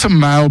 we've got some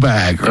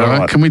mailbag,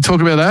 right? Can we talk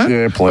about that?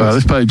 Yeah, please. All right,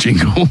 let's play a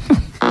jingle.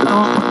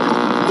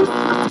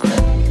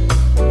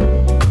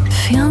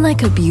 Feel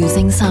like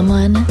abusing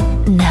someone?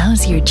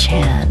 Now's your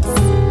chance.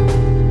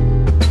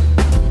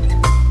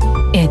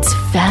 It's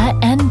Fat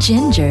and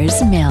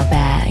Ginger's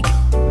mailbag.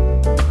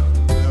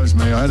 That was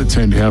me. I had to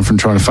turn down from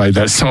trying to fade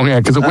that song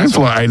out because it went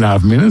for like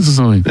 8.5 minutes or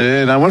something.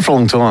 Yeah, no, it went for a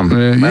long time.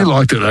 Yeah, you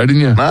liked it though,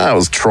 didn't you? No, it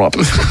was trop.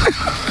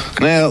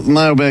 Now,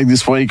 mailbag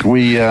this week,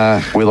 we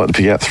like to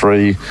pick out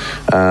 3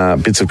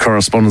 bits of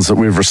correspondence that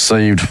we've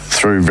received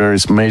through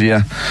various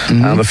media.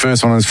 The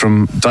first one is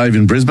from Dave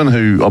in Brisbane,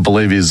 who I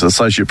believe is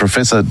Associate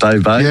Professor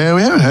Dave Bay. Yeah,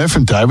 we haven't heard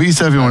from Dave. We used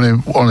to have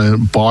him on a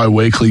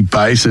bi-weekly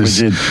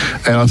basis. We did.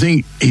 And I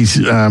think he's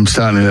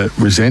starting to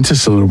resent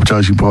us a little,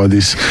 judging by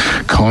this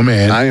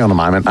comment. Hang on a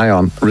moment. Hang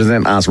on.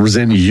 Resent us.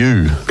 Resent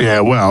you.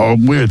 Yeah, well,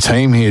 we're a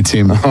team here,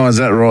 Tim. Oh, is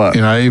that right?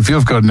 You know, if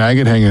you've got an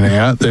agate hanging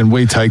out, then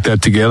we take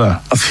that together.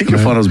 I think you'll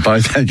find it was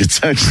both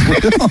agates, actually.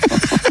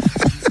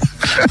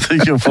 I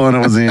think you'll find it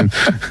was the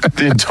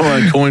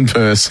entire coin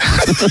purse.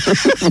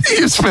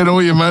 You spent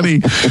all your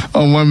money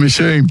on one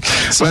machine.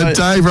 But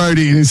Dave wrote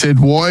in and said,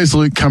 why is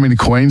Luke coming to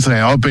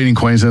Queensland? I've been in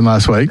Queensland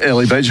last week.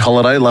 Early Beach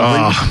holiday, lovely.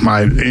 Oh,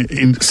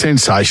 mate,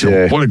 sensational.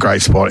 Yeah. What a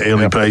great spot,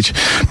 Early Beach.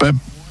 But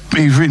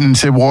he's written and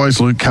said, why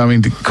is Luke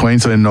coming to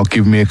Queensland and not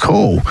giving me a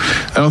call?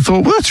 And I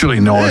thought, well, that's really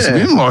nice of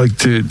him, like,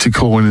 to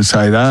call in and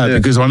say that,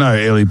 because I know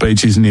Early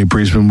Beach is near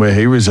Brisbane where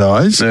he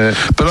resides,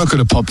 but I could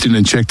have popped in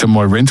and checked on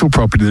my rental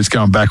property that's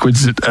going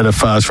backwards at a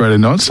fast rate of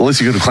knots. Well, at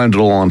least you could have claimed it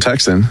all on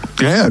tax then.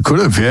 Yeah, I could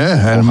have,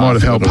 and it might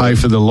have helped pay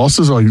for the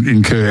losses I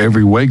incur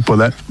every week by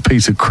that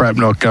piece of crap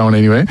not going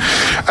anywhere.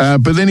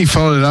 But then he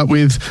followed it up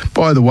with,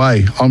 by the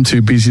way, I'm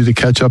too busy to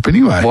catch up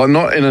anyway. Well,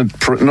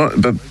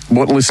 but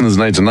what listeners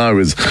need to know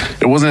is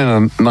it wasn't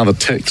in another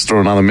text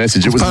or another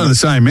message. It was part of the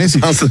same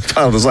message. Part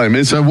of the same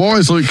message. So why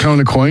is Luke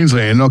coming to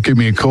Queensland and not giving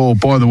me a call?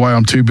 By the way,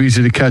 I'm too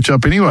busy to catch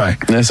up anyway.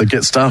 Yeah, so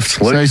get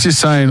stuffed, Luke. So he's just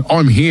saying,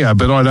 I'm here,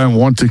 but I don't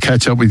want to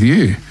catch up with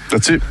you.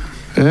 That's it.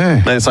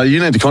 Yeah. Now, so you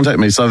need to contact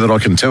me so that I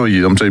can tell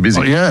you I'm too busy.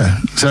 Oh, yeah.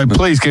 So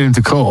please get him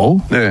to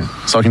call. Yeah.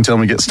 So I can tell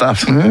him to get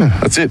stuffed. Yeah.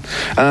 That's it.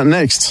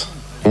 Next,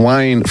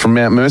 Wayne from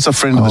Mount Mercer,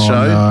 friend of the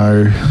show.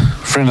 No.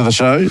 Friend of the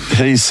show.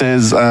 He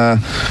says,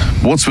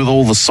 what's with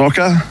all the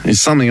soccer?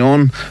 Is something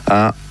on?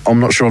 I'm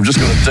not sure. I've just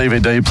got a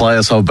DVD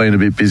player, so I've been a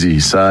bit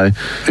busy. So,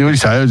 What do you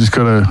say? I just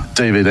got a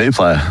DVD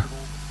player.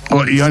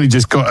 Well, you only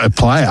just got a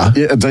player?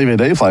 Yeah, a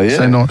DVD player, yeah.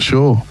 So not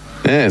sure.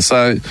 Yeah,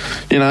 so,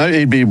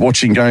 he'd be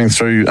going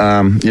through,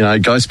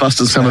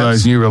 Ghostbusters. Some of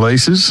those new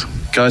releases.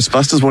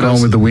 Ghostbusters, what Gone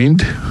else? with the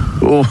Wind.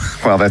 Oh,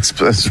 well, that's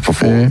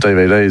before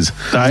DVDs.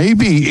 No,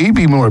 he'd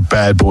be more a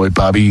Bad Boy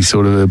Bubby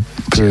sort of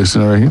a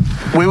person, I reckon.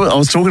 I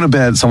was talking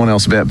about someone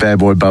else about Bad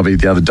Boy Bubby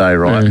the other day,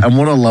 right? Yeah. And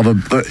what I love,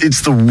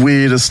 it's the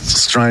weirdest,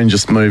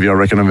 strangest movie I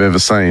reckon I've ever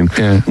seen.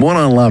 Yeah. What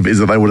I love is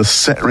that they would have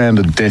sat around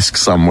a desk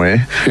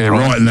somewhere. Yeah,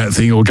 writing that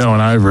thing or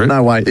going over it.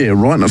 No, wait,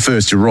 writing it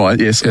first, you're right,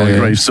 yes, I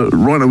agree. So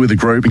writing it with a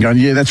group and going,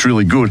 yeah, that's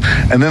really good.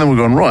 And then we're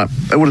going, right,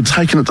 they would have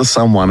taken it to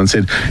someone and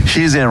said,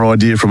 here's our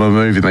idea from a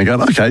movie. And they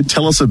go, okay,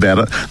 tell us about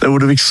it. They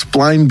would have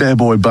explained Bad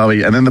Boy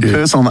Bubby, and then the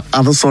person on the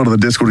other side of the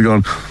desk would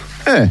have gone,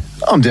 yeah,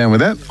 I'm down with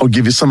that. I'll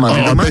give you some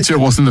money. I bet you it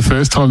wasn't the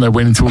first time they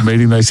went into a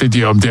meeting they said,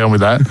 yeah, I'm down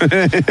with that.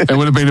 It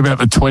would have been about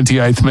the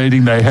 28th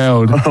meeting they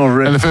held. Oh,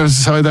 really? And the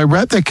first, so they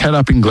wrap their cat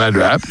up in Glad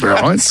wrap,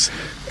 right?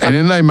 And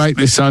then they make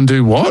their son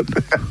do what?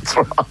 That's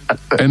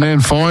right. And then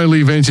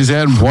finally ventures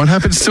out, and what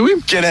happens to him?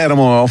 Get out of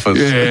my office.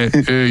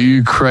 Yeah,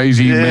 you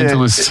crazy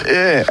mentalist.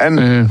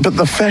 Yeah, but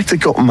the fact it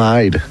got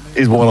made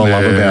is what I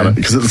love about it,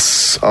 because it's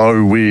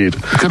so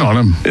weird. Good on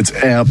him. It's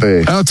out there.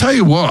 And I'll tell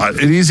you what,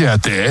 it is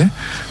out there,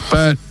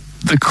 but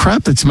the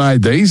crap that's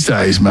made these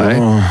days, mate,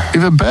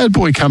 if a bad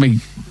boy coming...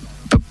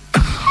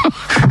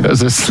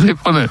 There's a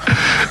slip on it.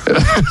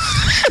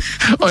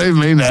 I didn't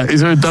mean that.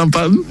 Is there a dump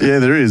button? Yeah,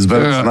 there is, but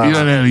you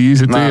don't know how to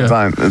use it, do you? No,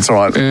 don't. It's all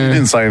right. You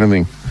didn't say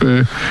anything.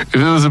 If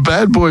there was a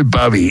bad boy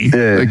Bubby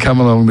that come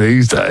along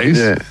these days,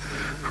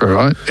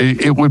 right,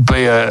 it would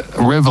be a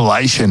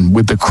revelation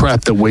with the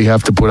crap that we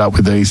have to put up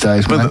with these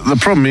days. But the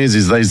problem is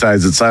these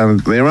days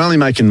they're only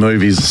making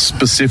movies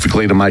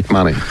specifically to make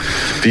money.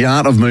 The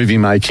art of movie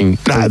making.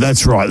 No,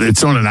 that's right.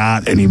 It's not an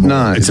art anymore.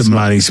 No, it's a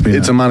money spinner.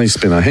 It's a money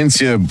spinner.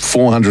 Hence your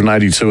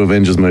 482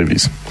 Avengers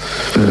movies.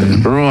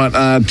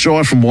 Right,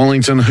 Jai from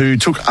Wellington, who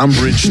took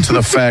umbrage to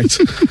the fact.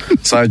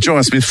 So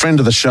Jai Smith, friend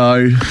of the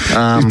show.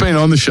 He's been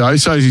on the show.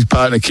 So is his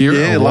partner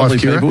Kira. Yeah, lovely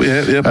people.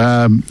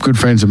 Yeah, good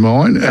friends of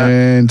mine,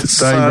 and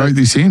they wrote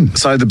this in.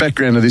 So the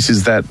background of this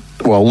is that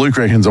well, Luke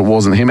reckons it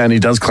wasn't him, and he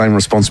does claim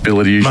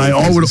responsibility. Mate,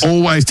 I would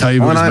always tell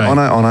you it was me. I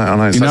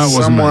know. You So know it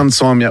wasn't someone me.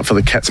 signed me up for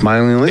the Cats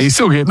mailing list. Are you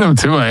still getting them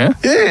too, are you?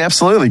 Yeah,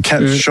 absolutely.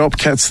 Cats shop,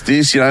 Cats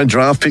this,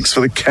 draft picks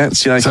for the Cats.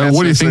 So Cats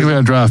what do you think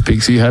about draft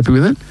picks? Are you happy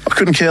with it? I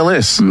couldn't care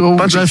less. Well,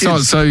 Bunch of that's not,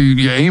 kids. so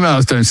your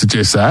emails don't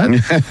suggest that.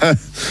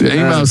 The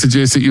emails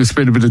suggest that you'll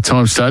spend a bit of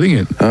time studying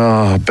it.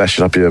 Oh, bash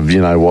it up,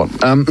 you know what.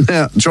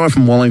 Now, Joy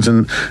from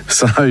Wellington,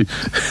 so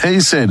he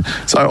said,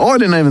 so I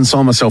didn't even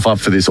sign myself up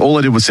for this. All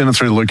I did was send it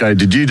through to Luke, hey,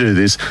 did you do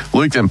this?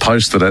 Luke then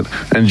posted it,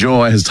 and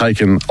Joy has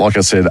taken, like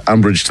I said,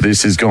 umbrage to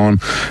this. He's gone,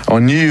 I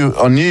knew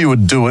you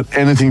would do it,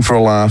 anything for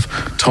a laugh.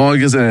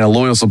 Tigers and our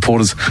loyal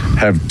supporters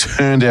have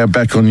turned our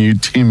back on you,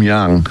 Tim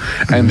Young.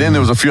 And then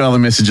there was a few other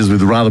messages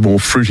with rather more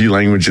fruity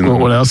language in them.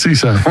 What else did he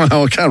say?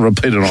 Well, I can't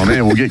repeat it on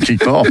air. We'll get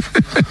kicked off.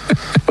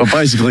 But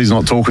basically, he's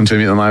not talking to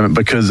me at the moment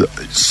because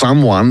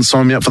someone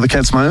signed me up for the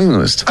Cats mailing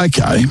list.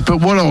 Okay,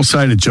 but what I'll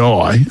say to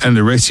Jai and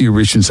the rest of your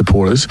Richmond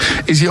supporters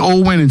is you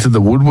all went into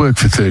the woodwork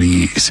for 30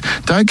 years.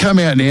 Don't come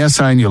out now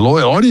saying you're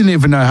loyal. I didn't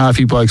even know half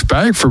you blokes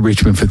bagged for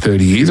Richmond for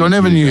 30 years. I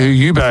never knew who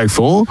you bagged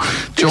for.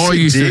 Jai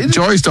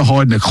used to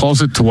hide in a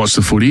closet to watch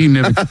the footy. He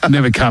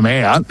never come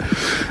out.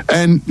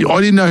 And I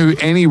didn't know who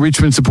any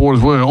Richmond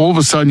supporters were. All of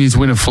a sudden, you just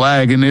win a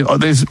flag and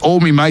there's all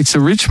me mates are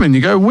Richmond.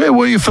 You go, where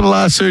were you for the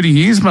last 30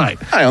 years,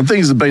 mate? Hey, on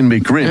things have been a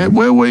bit grim. Yeah,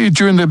 where were you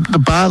during the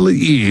Bartlett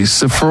years,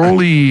 the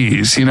Frawley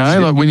years,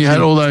 like when you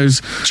had all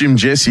those... Jim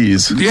Jesse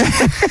years. Yeah.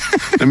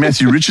 The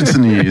Matthew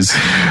Richardson years.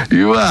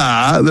 You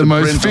are the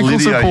most Brent fickle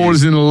Validio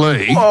supporters in the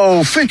league.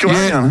 Oh, fickle.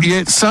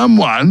 Yet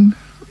someone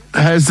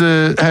has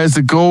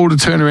the gall to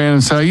turn around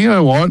and say, you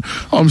know what,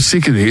 I'm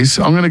sick of this.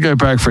 I'm going to go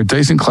back for a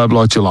decent club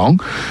like Geelong.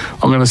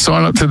 I'm going to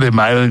sign up to their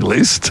mailing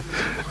list.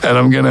 And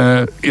I'm going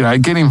to,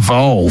 get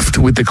involved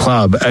with the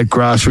club at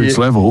grassroots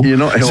level. You're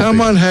not helping.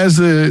 Someone has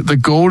the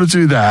gall to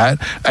do that,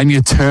 and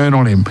you turn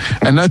on him.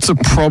 And that's a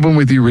problem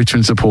with you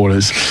Richmond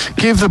supporters.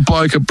 Give the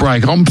bloke a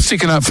break. I'm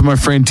sticking up for my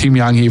friend Tim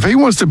Young here. If he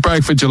wants to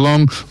break for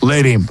Geelong,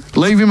 let him.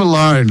 Leave him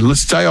alone.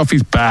 Let's stay off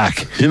his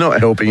back. You're not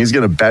helping. He's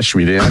going to bash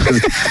me down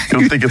because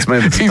he'll think it's me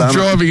that's He's done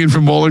driving in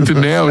from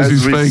Wellington now as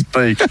we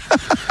speak.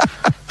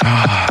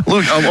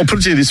 Look, I'll put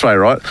it to you this way,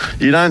 right?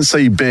 You don't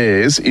see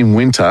bears in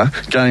winter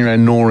going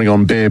around gnawing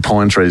on bare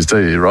pine trees, do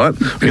you, right?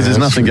 Because there's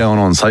nothing going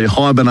on. So you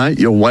hibernate,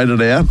 you're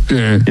waited out.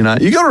 Yeah.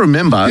 You got to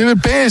remember. Yeah,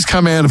 but bears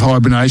come out of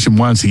hibernation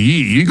once a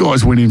year. You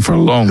guys went in for a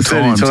long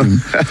time. You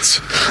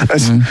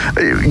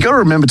got to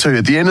remember too,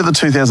 at the end of the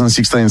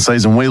 2016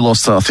 season, we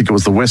lost, I think it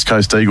was the West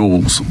Coast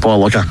Eagles by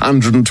like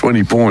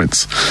 120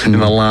 points in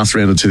the last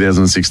round of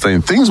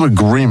 2016. Things were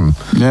grim.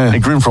 Yeah.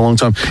 And grim for a long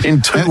time.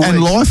 And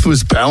life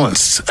was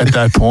balanced at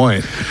that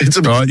point.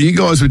 Right, you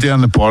guys were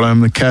down the bottom,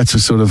 the Cats are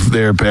sort of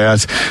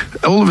thereabouts.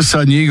 All of a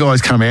sudden, you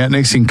guys come out,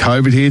 next thing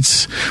COVID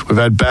hits, we've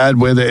had bad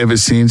weather ever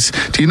since.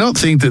 Do you not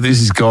think that this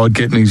is God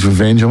getting his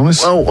revenge on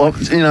us? Well,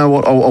 you know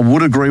what, I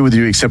would agree with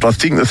you, except I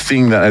think the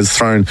thing that has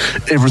thrown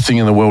everything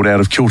in the world out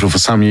of kilter for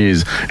some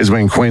years is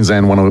when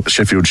Queensland won a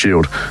Sheffield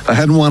Shield. They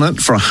hadn't won it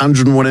for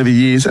 100 and whatever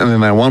years, and then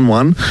they won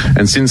one,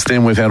 and since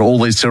then we've had all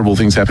these terrible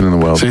things happen in the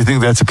world. So you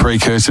think that's a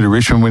precursor to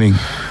Richmond winning?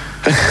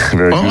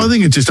 I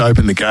think it just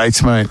opened the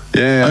gates, mate.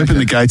 Yeah, opened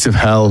the gates of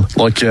hell.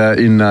 Like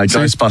in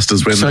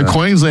Ghostbusters. When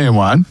Queensland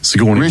won,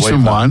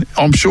 Richmond won.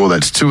 I'm sure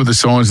that's two of the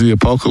signs of the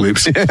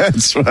apocalypse. Yeah,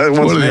 that's right.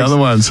 What are the other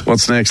ones?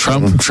 What's next?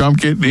 Trump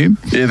getting in?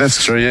 Yeah,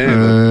 that's true,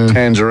 yeah.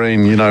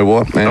 Tangerine, you know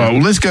what, man. All right,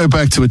 well, let's go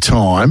back to a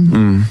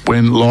time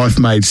when life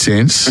made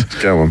sense.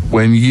 Go on.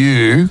 When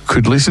you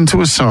could listen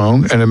to a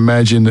song and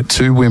imagine that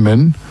two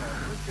women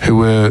who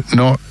were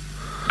not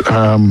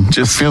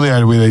just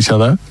affiliated with each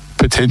other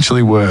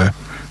potentially were.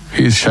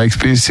 Here's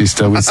Shakespeare's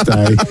Sister with Stay.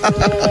 If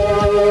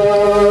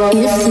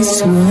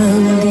this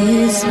world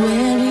is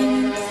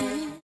wearing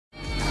thin.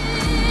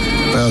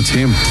 Well,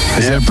 Tim,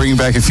 does that bring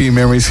back a few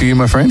memories for you,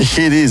 my friend?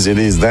 It is.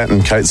 That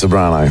and Kate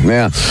Sobrano.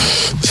 Now,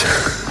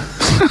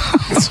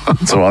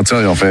 so I'll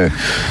tell you off air.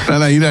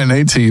 No, you don't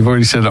need to. You've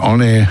already said it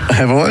on air.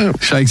 Have I?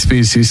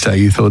 Shakespeare's Sister,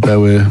 you thought they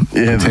were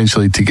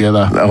potentially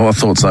together. Oh, I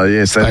thought so,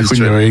 yes. That back is when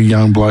true. you were a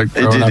young bloke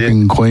growing up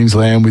in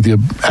Queensland with your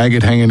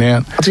agate hanging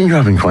out. I didn't grow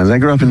up in Queensland. I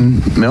grew up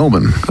in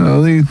Melbourne.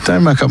 Oh,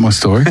 don't muck up my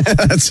story.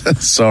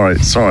 Sorry.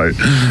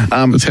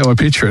 That's how I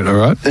picture it, all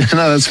right?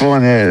 No, that's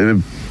fine, yeah.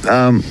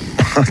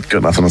 I've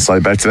got nothing to say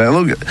back to that.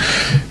 Look,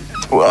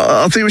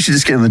 well, I think we should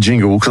just get in the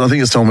jingle because I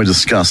think it's time we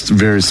discussed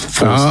various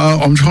forces.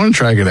 I'm trying to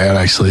drag it out,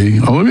 actually.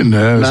 I'm a little bit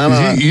nervous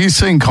because you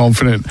seem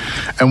confident.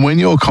 And when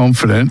you're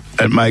confident,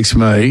 it makes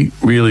me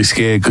really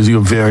scared because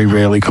you're very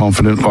rarely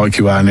confident like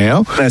you are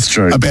now. That's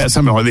true. About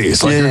something like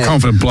this. Like you're a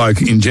confident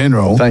bloke in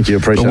general. Thank you,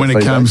 appreciate it. But when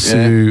it comes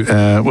to,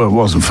 well, it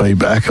wasn't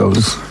feedback. I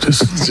was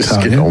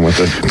just get on with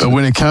it. But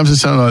when it comes to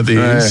something like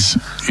this,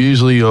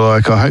 usually you're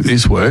like, I hope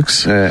this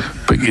works. Yeah.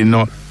 But you're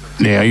not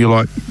now. You're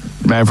like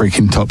Maverick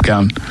in Top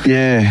Gun.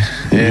 Yeah.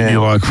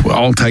 You're like, well,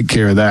 I'll take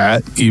care of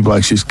that. You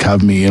blokes just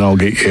cover me and I'll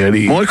get you out of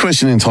here. My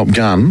question in Top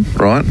Gun,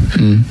 right,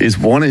 is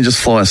why don't you just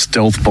fly a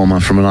stealth bomber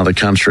from another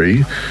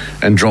country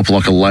and drop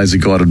like a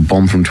laser-guided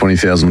bomb from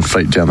 20,000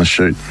 feet down the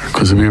chute.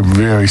 Because it'd be a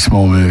very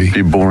small movie. It'd be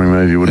a boring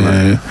movie, wouldn't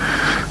it?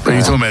 But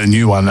you're talking about the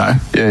new one, though.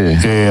 Yeah.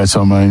 Yeah, that's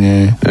what I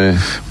mean,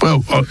 Yeah.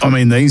 Well, I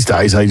mean, these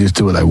days, they just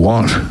do what they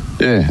want.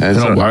 Yeah. They're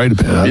not worried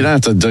about it. You don't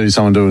have to do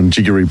someone doing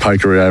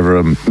jiggery-pokery over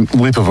a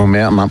lip of a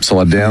mountain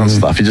upside down and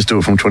stuff. You just do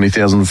it from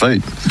 20,000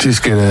 feet.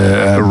 Just get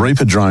A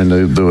Reaper drone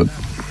to do it.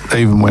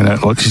 even when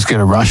it, like, just get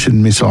a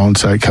Russian missile and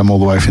say come all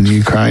the way from the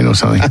Ukraine or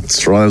something.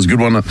 That's right, that was a good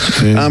one.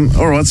 Yeah.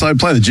 All right, so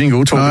play the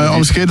jingle.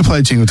 I'm scared to play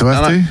a jingle. Do I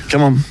have to?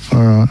 Come on.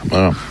 All right.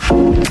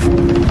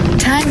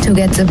 Time to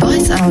get the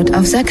boys out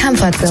of their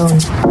comfort zone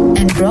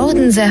and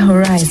broaden their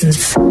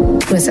horizons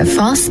with a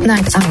fast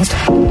night out.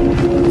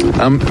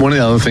 One of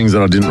the other things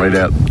that I didn't read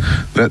out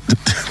that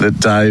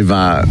Dave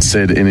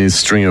said in his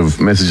string of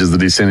messages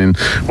that he sent in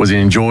was he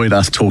enjoyed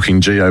us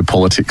talking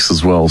geopolitics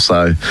as well.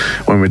 So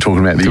when we're talking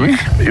about I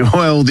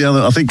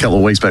think a couple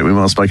of weeks back we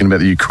might have spoken about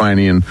the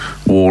Ukrainian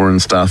war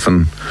and stuff.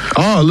 And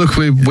look,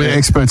 we're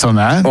experts on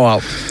that.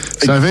 Well,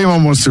 so if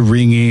anyone wants to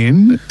ring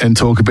in and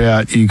talk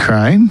about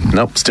Ukraine,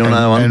 still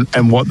no one,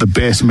 and what the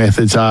best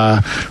methods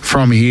are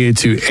from here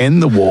to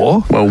end the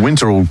war. Well,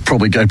 winter will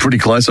probably go pretty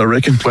close, I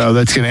reckon. Well,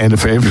 that's going to end it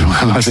for everyone,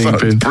 I think.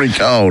 It's pretty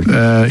cold.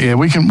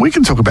 We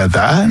can talk about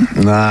that.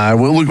 No,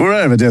 well, look, we're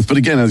over death. But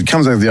again, it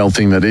comes out of the old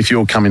thing that if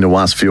you're coming to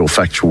us for your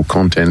factual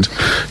content,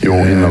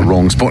 you're in the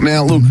wrong spot.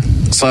 Now, look,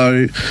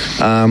 so we've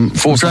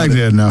dragged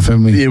it out enough,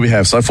 haven't we? Yeah, we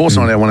have. So Force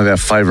Night Out, one of our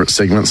favourite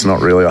segments.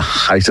 Not really. I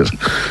hate it.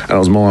 And it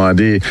was my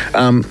idea.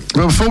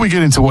 Well, before we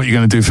get into what you're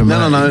going to do for me.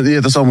 No. Yeah,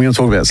 that's what we're going to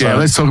talk about. So,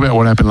 let's talk about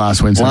what happened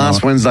last Wednesday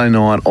night. Wednesday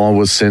night, I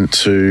was sent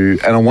to,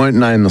 and I won't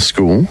name the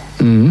school,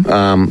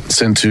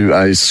 sent to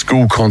a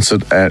school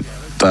concert at,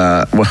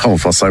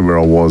 if I say where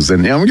I was,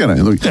 then I'm going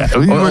to look. Yeah,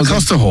 you were at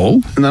Costa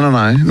Hall. No.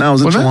 I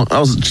was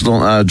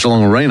at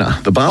Geelong Arena,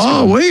 the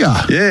basketball. Oh, were you?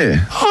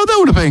 Yeah. Oh, that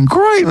would have been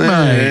great, mate.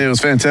 Yeah, it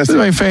was fantastic. It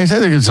would have been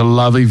fantastic. It's a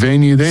lovely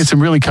venue there.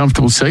 Some really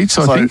comfortable seats,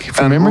 I think,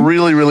 from memory.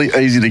 Really, really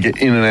easy to get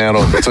in and out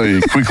of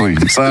too quickly.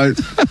 So,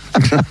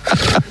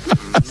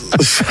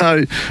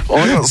 I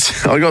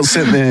got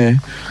sent there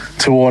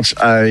to watch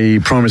a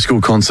primary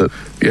school concert.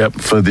 Yep.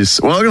 For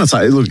this, well, I'm going to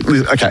say, look,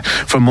 okay,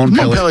 for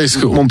Montpellier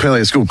School.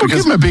 Montpellier School. Well,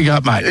 give them a big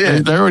up, mate. Yeah.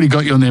 They already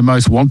got you on their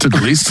most wanted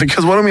list.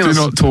 Because what I'm going to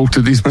not talk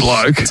to this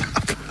bloke.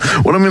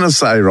 What I'm going to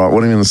say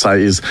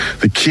is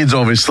the kids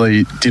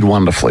obviously did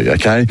wonderfully,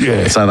 okay?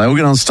 Yeah. So they all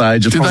get on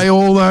stage. Did they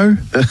all, though?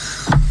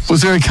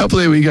 Was there a couple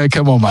there where you go,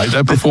 come on, mate,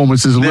 that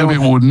performance is a little bit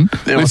wooden.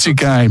 What's your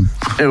game?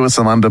 There were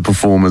some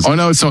underperformers. I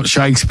know it's not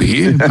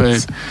Shakespeare,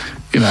 but...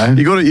 You know,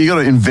 you got to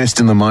invest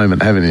in the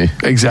moment, haven't you?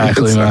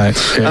 Exactly, mate.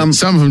 Yeah.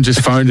 Some of them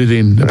just phoned it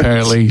in.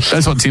 Apparently,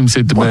 that's what Tim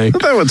said to me.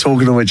 They were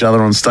talking to each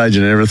other on stage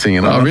and everything.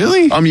 And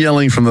really? I'm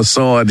yelling from the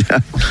side.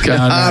 Your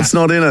heart's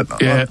not in it.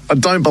 Yeah. I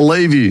don't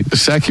believe you.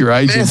 Sack your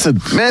agent.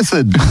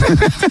 Method.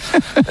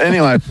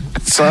 Anyway,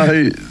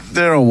 so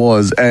there I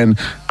was, and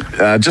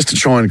just to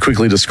try and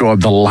quickly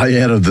describe the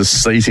layout of the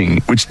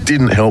seating, which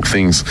didn't help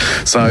things.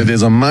 So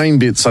there's a main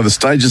bit, so the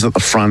stage is at the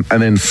front,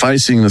 and then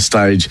facing the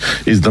stage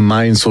is the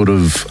main sort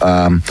of,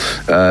 row,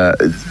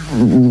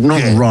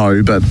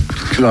 but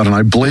I don't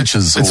know,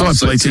 bleachers. It's like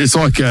bleachers. It's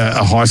like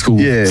a high school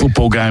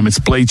football game. It's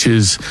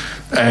bleachers,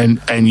 and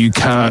you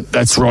can't,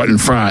 that's right in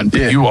front,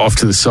 but you're off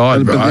to the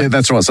side, right? Yeah,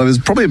 that's right. So there's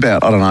probably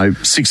about,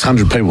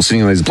 600 people sitting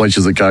in these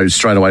bleachers that go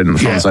straight away to the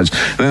front of the stage.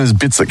 And then there's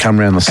bits that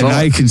come around the side. And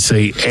they can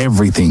see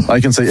everything.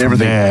 They can see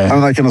everything.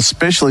 And they can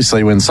especially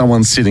see when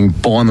someone's sitting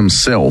by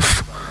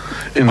themselves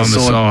in the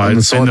side,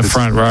 in the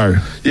front row.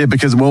 Yeah,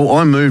 because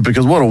I moved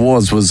because what it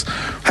was.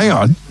 Hang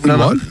on,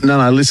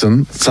 no,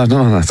 listen. So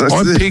no. I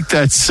picked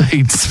that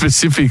seat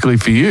specifically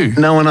for you.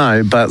 No, I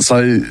know, but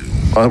so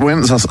I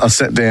went. I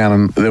sat down,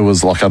 and there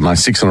was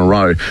 6 in a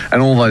row,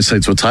 and all those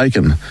seats were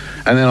taken.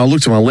 And then I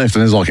looked to my left,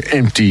 and there's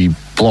empty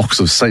blocks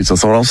of seats. I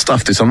thought, I'll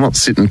stuff this. I'm not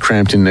sitting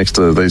cramped in next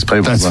to these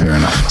people. That's fair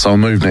enough. So I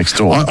moved next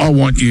door. I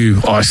want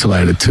you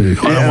isolated too.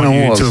 I don't want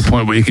you to a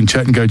point where you can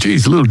chat and go,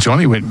 geez, little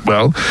Johnny went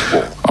well.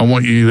 I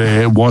want you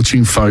there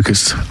watching,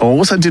 focused. I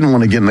also didn't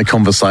want to get in the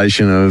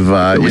conversation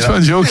of... which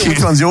one's your kid?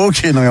 Which one's your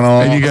kid?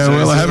 And you go,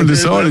 well, I haven't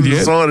decided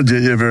yet.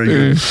 Yeah, very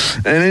good.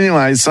 And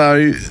anyway,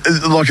 so,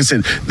 like I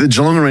said, the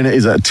Geelong Arena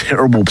is a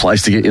terrible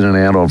place to get in and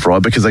out of,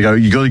 right? Because they go,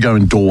 you got to go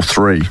in door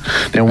 3.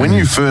 Now, when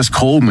you first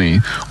called me,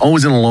 I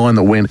was in a line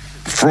that went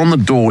from the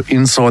door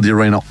inside the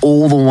arena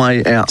all the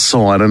way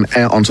outside and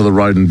out onto the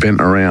road and bent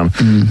around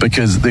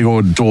because they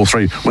go door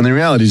 3. When the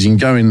reality is you can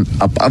go in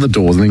up other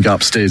doors and then go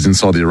upstairs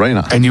inside the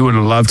arena. And you would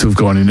have loved to have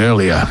gone in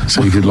earlier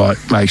so you could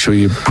make sure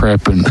you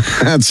prep and...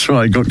 That's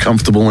right, got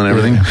comfortable and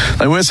everything. Yeah.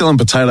 They were selling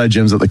potato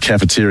gems at the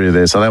cafeteria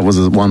there, so that was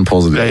one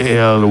positive.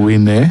 Yeah, a little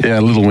win there. Yeah,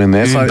 a little win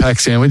there. You didn't pack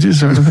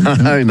sandwiches or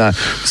anything? No.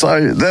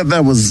 So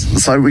that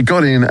was... So we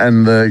got in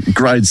and the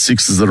grade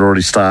 6s that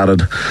already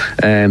started,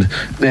 and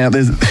now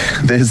there's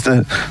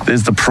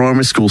the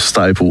primary school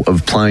staple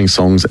of playing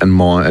songs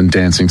and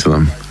dancing to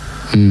them.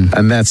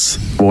 And that's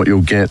what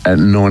you'll get at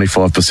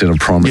 95% of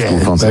primary school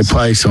concerts. They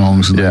play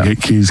songs and they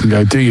get kids and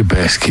go, do your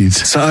best,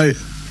 kids. So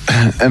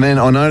And then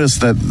I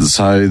noticed that,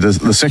 so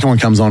the second one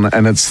comes on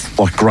and it's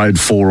like grade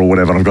 4 or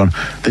whatever. And I've gone,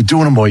 they're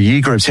doing them by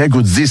year groups. How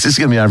good's this? This is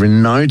going to be over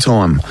in no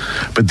time.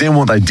 But then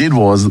what they did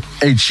was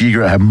each year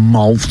group had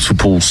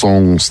multiple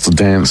songs to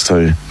dance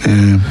to.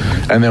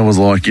 Yeah. And there was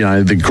like, you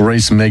know, the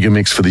Grease mega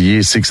mix for the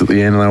year 6 at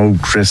the end, and they all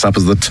dress up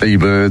as the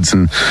T-Birds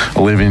and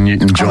Olivia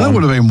Newton-John. Oh, that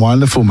would have been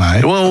wonderful,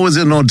 mate. Well, was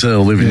it not to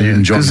Olivia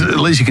Newton-John? Because at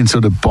least you can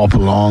sort of bop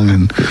along,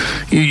 and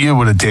you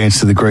would have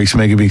danced to the Grease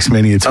mega mix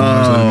many a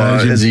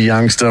times. Oh, as a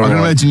youngster. I can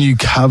imagine you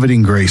covered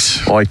in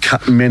grease. I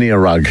cut many a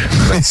rug,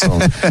 that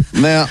song.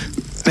 Now,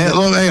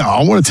 look, hang on,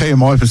 I want to tell you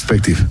my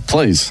perspective.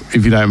 Please.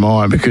 If you don't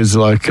mind, because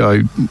like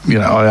I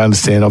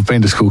understand, I've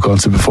been to school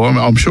concert before.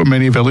 I'm sure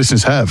many of our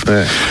listeners have.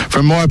 Yeah.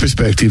 From my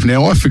perspective,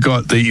 now I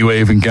forgot that you were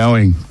even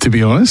going, to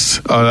be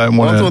honest. I don't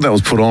want to... I thought that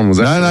was put on, was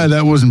that? No,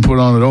 that wasn't put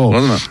on at all.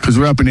 Wasn't it? Because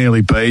we're up in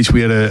Airlie Beach,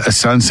 we had a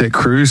sunset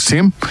cruise,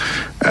 Tim,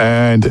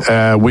 and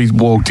we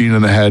walked in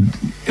and they had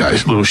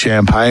this little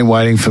champagne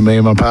waiting for me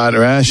and my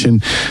partner Ash,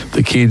 and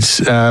the kids,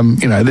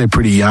 they're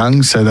pretty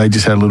young, so they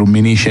just had a little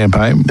mini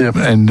champagne. Yep.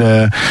 And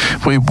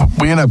we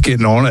ended up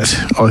getting on it,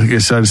 I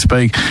guess, so to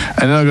speak.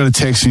 And then I got a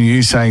text from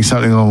you saying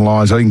something along the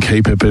lines, I didn't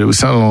keep it, but it was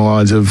something along the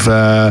lines of,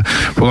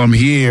 well, I'm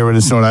here and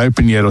it's not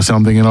open yet or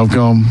something. And I've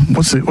gone,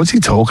 what's he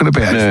talking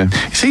about? Yeah.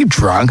 Is he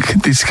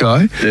drunk, this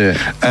guy?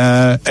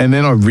 Yeah. And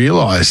then I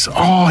realised,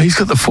 he's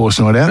got the Force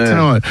Night Out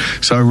tonight.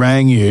 So I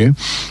rang you.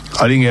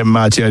 I didn't get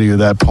much out of you at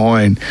that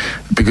point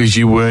because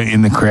you weren't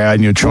in the crowd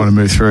and you're trying to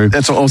move through.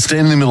 That's what, I was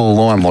standing in the middle of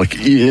the line, like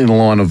in the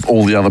line of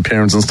all the other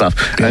parents and stuff.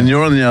 Yeah. And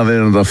you're on the other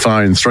end of the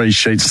phone, 3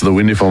 sheets to the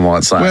wind, if I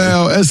might say.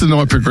 Well, as the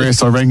night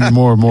progressed, I rang you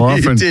more and more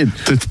often. You did.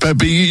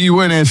 But you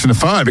weren't answering the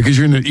phone because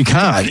you're in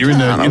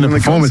the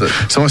performance.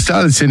 So I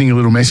started sending you a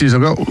little message.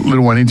 I've got a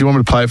little one in. Do you want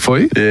me to play it for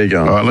you? Yeah,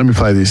 go on. All right, let me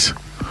play this.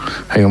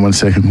 Hang on 1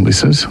 second,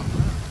 listeners.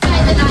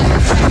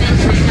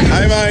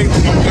 Hey mate,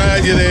 I'm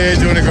glad you're there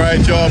doing a great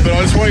job, but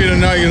I just want you to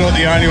know you're not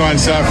the only one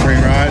suffering,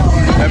 right?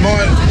 It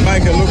might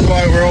make it look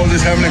like we're all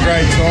just having a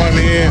great time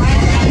here,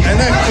 and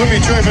that could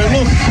be true, but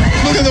look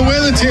at the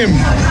weather, Tim.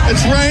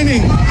 It's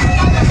raining.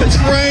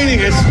 It's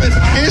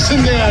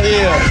pissing down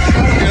here.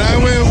 You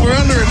know, we're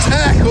under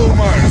attack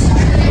almost.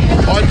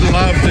 I'd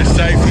love the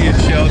safety and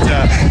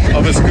shelter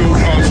of a school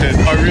concert.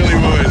 I really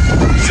would.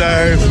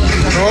 So,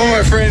 for all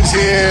my friends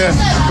here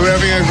who are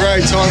having a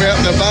great time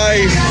out in the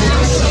bay,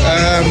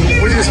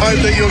 we just hope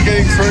that you're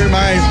getting through,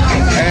 mate,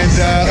 and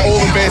all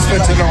the best for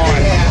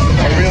tonight.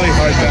 I really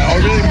hope that. I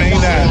really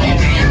mean that.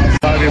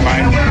 Love you,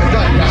 mate.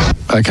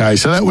 Okay,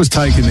 so that was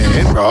taken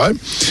there, right?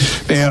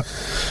 Now,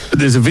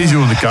 there's a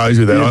visual that goes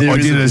with that. Yeah, I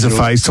did it as a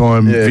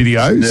FaceTime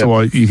video, so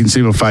you can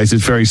see my face.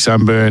 It's very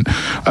sunburnt.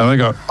 I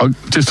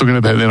just looking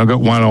at that then, I got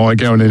one eye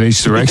going in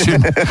each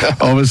direction.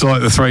 I was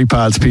like the 3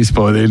 parts pissed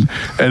by then,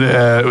 and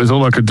it was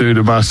all I could do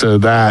to muster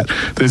that.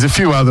 There's a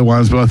few other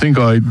ones, but I think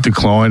I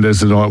declined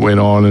as the night went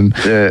on, and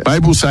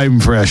maybe we'll save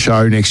them for our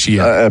show next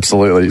year.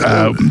 Absolutely.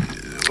 Are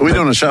we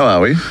doing a show,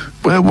 are we?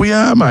 Well, we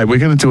are, mate. We're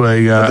going to do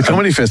the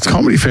Comedy Festival.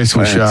 Comedy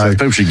Festival show. So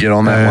people should get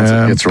on that once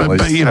it gets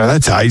released. But,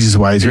 that's ages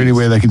away. Is there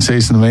anywhere they can see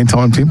us in the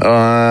meantime, Tim?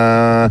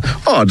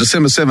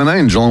 December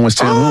 17, Geelong West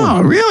Town Hall.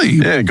 Oh, really?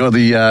 Yeah, got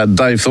the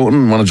Dave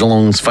Thornton, one of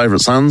Geelong's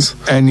favourite sons.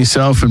 And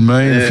yourself and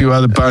me and a few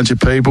other bunch of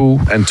people.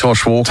 And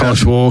Tosh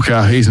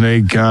Walker. He's an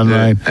egg gun,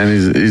 mate.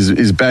 And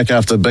he's back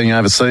after being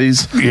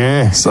overseas.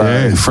 Yeah,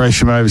 fresh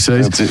from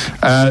overseas. That's it.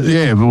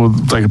 Well,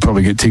 they could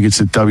probably get tickets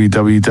at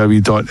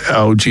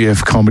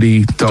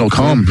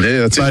www.lgfcomedy.com.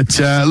 Yeah, that's it.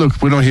 But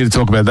look, we're not here to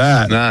talk about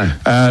that. No.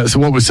 So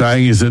what we're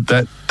saying is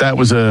that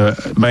was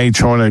me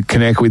trying to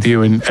connect with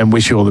you and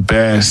wish you all the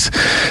best.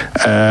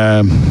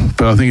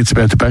 But I think it's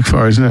about to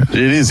backfire, isn't it?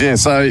 It is, yeah.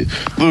 So,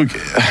 look,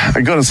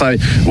 I got to say,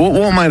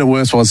 what made it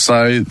worse was,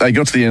 so they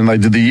got to the end, they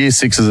did the year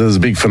 6s as a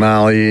big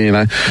finale, you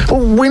know.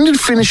 Well, when did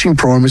finishing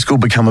primary school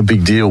become a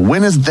big deal?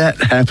 When has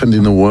that happened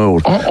in the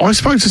world? I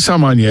spoke to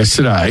someone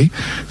yesterday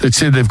that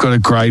said they've got a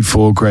grade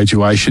 4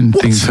 graduation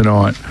thing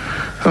tonight.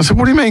 I said,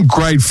 what do you mean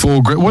grade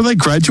 4? What are they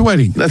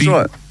graduating? That's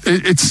right.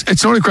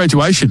 It's not a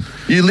graduation.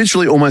 You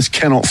literally almost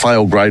cannot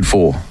fail grade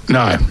 4.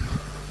 No.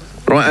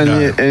 Right,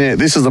 and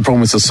this is the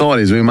problem with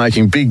society, is we're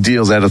making big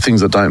deals out of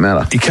things that don't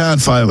matter. You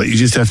can't fail it. You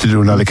just have to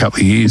do another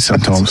couple of years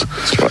sometimes.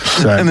 That's right.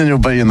 So, and then you'll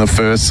be in the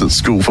first at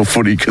school for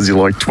footy because you're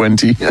like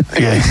 20.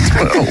 Yeah.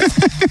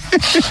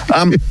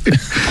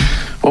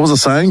 What was I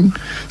saying?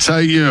 So,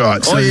 you're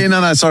right. So,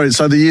 sorry.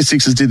 So the year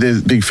 6s did their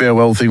big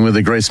farewell thing with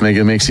the Grease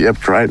Mega Mix. Yep,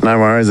 great, no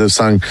worries. They've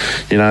sung,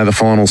 the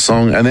final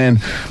song. And then,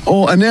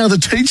 and now the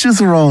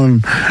teachers are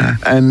on.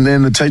 And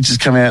then the teachers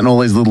come out and all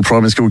these little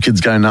primary school kids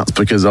go nuts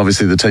because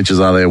obviously the teachers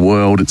are their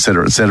world, et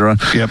cetera, et cetera.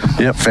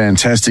 Yep,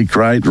 fantastic,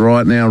 great.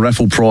 Right now,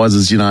 raffle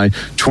prizes,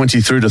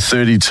 20 through to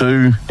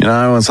 32,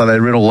 and so they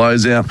read all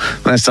those out.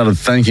 They started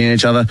thanking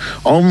each other.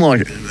 I'm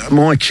like,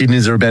 my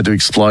kidneys are about to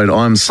explode.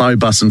 I'm so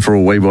bussing for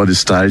a wee by this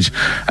stage.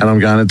 And I'm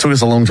going, it took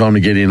us a long time to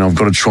get in. I've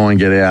got to try and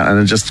get out. And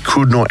it just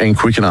could not end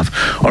quick enough.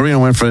 I reckon I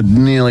went for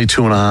nearly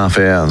 2.5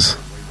 hours.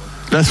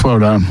 That's well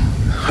done.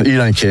 You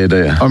don't care,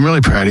 do you? I'm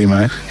really proud of you,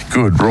 mate.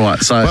 Good, right.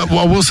 So, but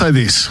I will say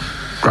this,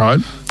 right?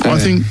 Yeah. I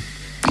think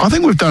I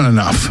think we've done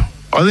enough.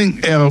 I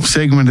think our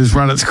segment has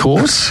run its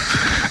course,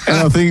 and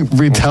I think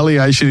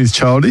retaliation is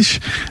childish,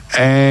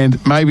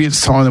 and maybe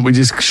it's time that we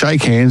just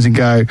shake hands and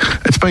go,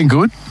 it's been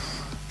good.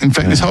 In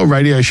fact, this whole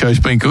radio show's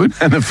been good.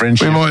 And the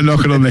friendship. We might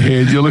knock it on the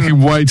head. You're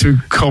looking way too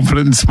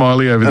confident and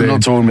smiley over there. I'm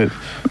not talking about...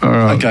 All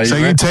right. Okay, so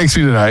you texted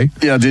me today.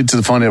 Yeah, I did,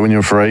 to find out when you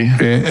were free.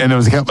 Yeah, and there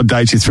was a couple of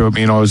dates you threw at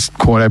me, and I was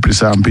quite happy to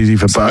say I'm busy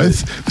for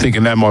both,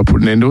 thinking that might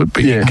put an end to it,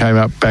 but you came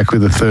up back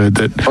with a third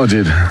that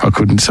I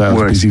couldn't say I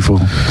was busy for.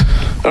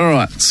 All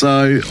right,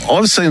 so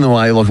I've seen the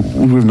way, like,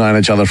 we've known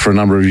each other for a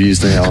number of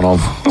years now, and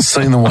I've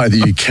seen the way that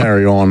you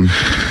carry on,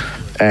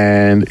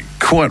 and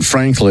quite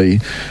frankly,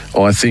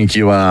 I think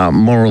you are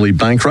morally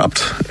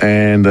bankrupt,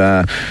 and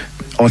I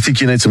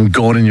think you need some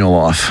God in your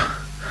life.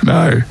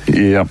 No.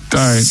 Yep.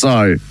 Don't.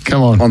 So,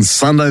 come on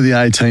Sunday the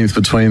 18th,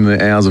 between the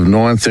hours of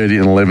 9:30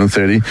 and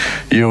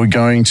 11:30, you are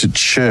going to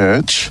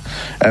church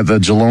at the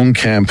Geelong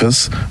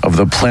campus of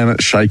the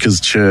Planet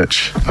Shakers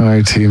Church. Oh,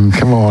 Tim,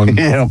 come on.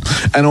 Yeah.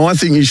 And I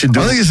think you should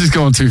do I think this has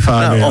gone too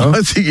far now.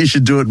 I think you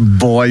should do it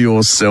by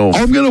yourself.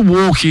 I'm going to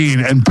walk in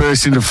and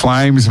burst into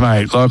flames,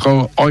 mate. Like,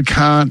 I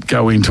can't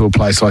go into a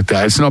place like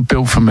that. It's not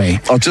built for me.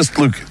 I'll just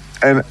look...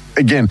 And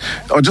again,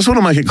 I just want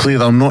to make it clear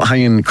that I'm not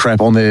hanging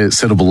crap on their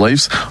set of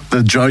beliefs.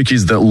 The joke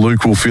is that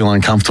Luke will feel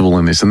uncomfortable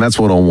in this, and that's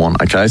what I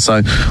want, okay?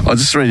 So I'll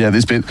just read out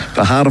this bit.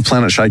 The heart of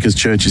Planet Shakers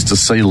Church is to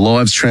see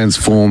lives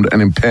transformed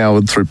and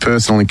empowered through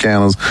personal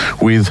encounters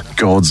with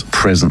God's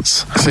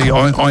presence. See,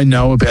 I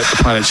know about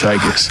the Planet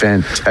Shakers.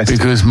 Fantastic.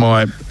 Because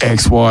my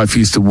ex-wife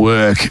used to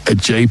work at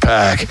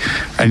GPAC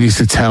and used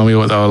to tell me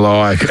what they were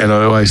like, and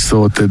I always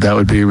thought that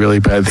would be a really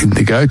bad thing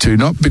to go to.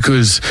 Not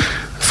because...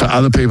 for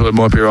other people it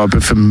might be right,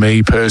 but for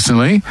me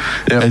personally,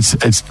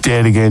 it's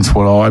dead against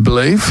what I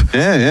believe.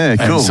 Yeah,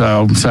 cool. And so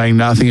I'm saying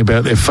nothing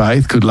about their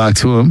faith. Good luck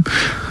to them,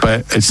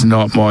 but it's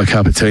not my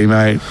cup of tea,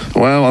 mate.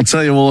 Well, I'll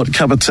tell you what,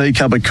 cup of tea,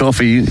 cup of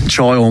coffee,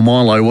 chai or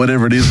Milo,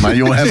 whatever it is, mate,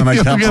 you're having a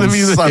cup on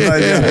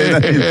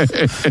Sunday.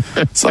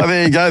 So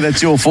there you go,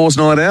 that's your forced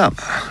night out,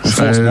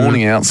 forced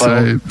morning out.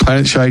 So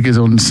Planet Shakers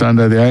on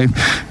Sunday the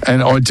 8th,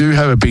 and I do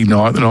have a big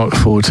night the night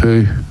before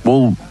too.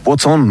 Well,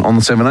 what's on the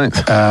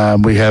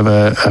 17th? We have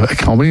a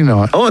comedy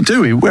night. Oh,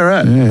 do we? Where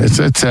at? Yeah, it's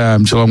at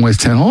Geelong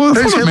West Town Hall.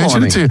 Who's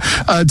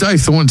headlining?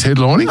 Dave Thorne's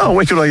headlining. Oh,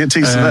 where could I get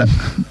tickets to that?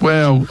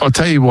 Well, I'll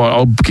tell you what,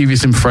 I'll give you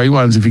some free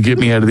ones if you get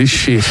me out of this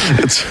shit.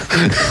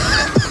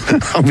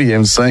 I'll be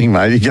emceeing,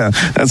 mate. You go,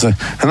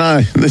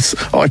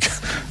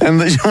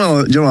 and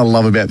you know what I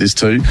love about this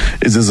too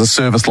is there's a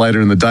service later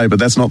in the day, but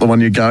that's not the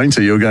one you're going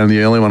to. You're going to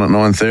the early one at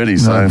 9:30.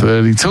 So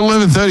 9:30 till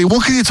 11:30.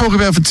 What can you talk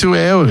about for 2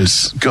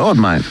 hours? God,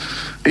 mate.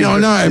 I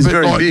know,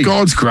 but like,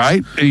 God's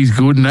great. He's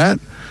good in that.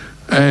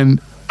 And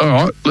all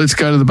right, let's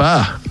go to the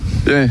bar.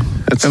 Yeah,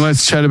 and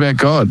let's chat about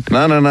God.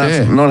 No, yeah.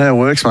 It's not how it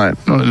works, mate.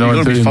 You've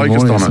got to be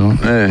focused on it.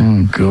 Yeah.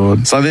 Oh,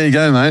 God. So there you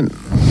go, mate.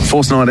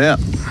 Forced night out.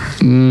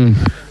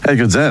 How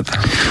good's that?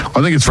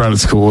 I think it's run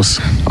its course.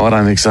 I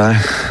don't think so.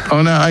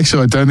 Oh, no,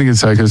 actually, I don't think it's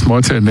so, because it's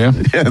my turn now.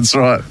 Yeah, that's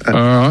right. All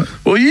right.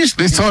 Well,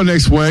 this time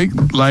next week,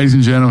 ladies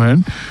and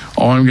gentlemen,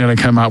 I'm going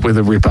to come up with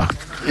a ripper.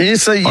 I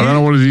don't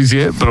know what it is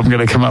yet, but I'm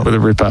going to come up with a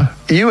ripper.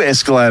 You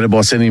escalated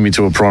by sending me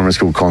to a primary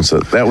school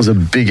concert. That was a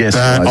big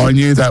escalation. I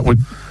knew that would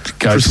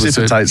go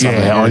precipitate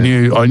something. Yeah,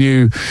 I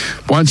knew.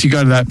 Once you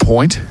go to that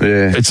point,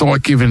 it's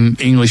like giving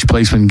English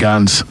policemen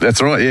guns.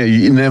 That's right. Yeah,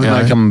 you never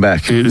know coming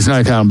back. There's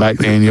no coming back.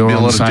 Then you're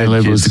on the same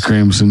level as the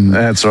Crims, and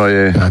that's right.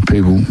 Yeah,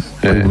 people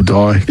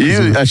die.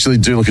 You actually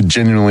do look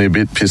genuinely a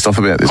bit pissed off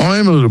about this. I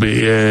am a little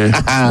bit. Yeah.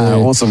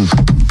 Awesome.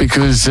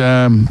 Because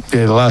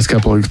the last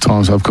couple of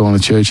times I've gone to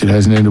church, it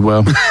hasn't ended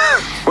well.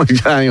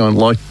 Hang on,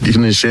 like, you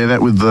can share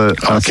that with the...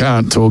 I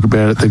can't talk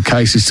about it. The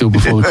case is still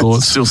before the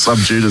courts. Still sub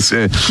judice,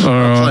 yeah. All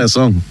right. Play a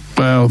song.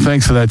 Well,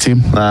 thanks for that,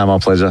 Tim. Nah, my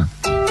pleasure.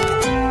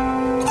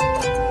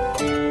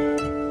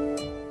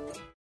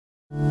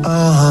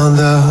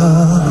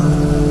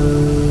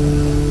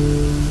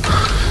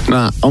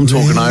 Nah, I'm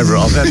talking over it.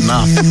 I've had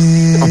enough.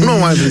 I'm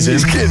not waiting for this.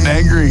 He's getting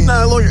angry.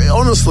 No, look,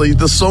 honestly,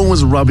 the song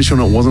was rubbish when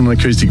it wasn't an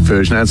acoustic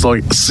version. It's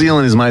like Seal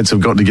and his mates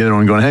have got together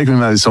and gone, how can we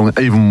make this song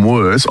even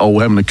worse? Oh,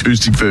 we'll have an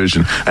acoustic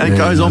version. And it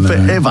goes on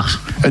forever.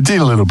 It did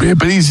a little bit,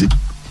 but he's...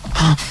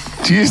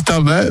 Did you just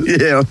dub that?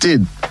 Yeah, I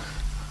did.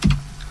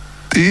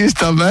 Did you just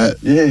dub that?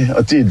 Yeah,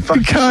 I did.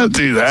 You can't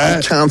do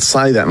that. You can't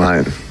say that,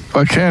 mate.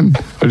 I can.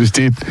 I just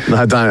did.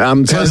 No, don't. How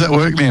does that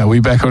work now? Are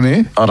we back on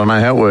air? I don't know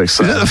how it works.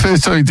 Is that the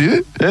first time you did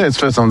it? Yeah, it's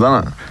the first time I've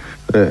done it.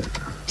 Yeah.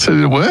 So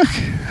did it work?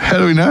 How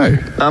do we know?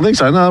 No, I think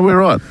so. No, we're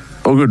right.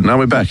 All good. No,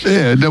 we're back.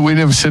 Yeah, no, we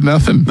never said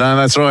nothing. No,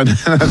 that's right.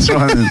 That's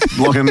right.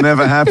 Like it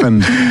never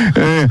happened.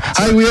 Yeah.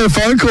 Hey, we had a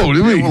phone call,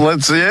 didn't we? Well,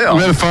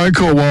 we had a phone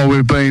call while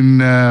we've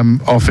been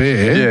off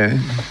air.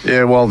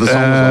 Yeah, while the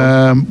song was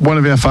on. One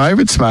of our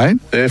favourites,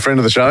 mate. Yeah, friend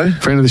of the show.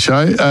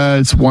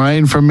 It's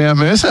Wayne from Mount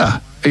Mercer.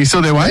 Are you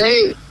still there,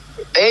 Wayne?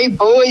 Hey,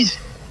 boys.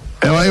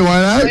 How are you,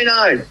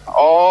 Wayne?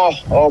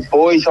 Oh,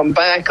 boys, I'm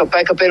back. I'm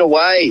back a bit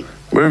away.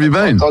 Where have you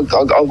been?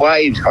 I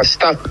waved. I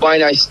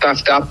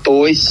stuffed up,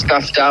 boys.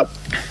 Stuffed up.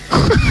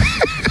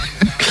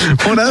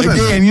 What happened?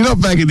 Again, you're not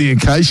back at the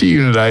Acacia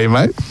unit, are you,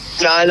 mate?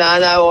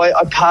 No. I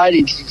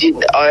partied.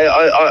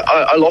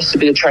 I lost a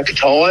bit of track of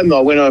time. I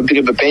went on a bit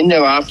of a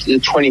bender after the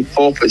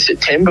 24th of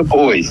September,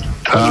 boys.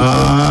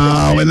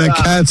 When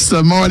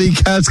the mighty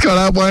Cats got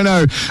up,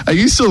 Wayno. Are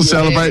you still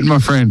celebrating, my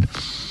friend?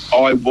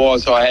 I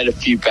was. I had a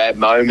few bad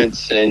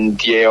moments, and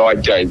I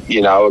got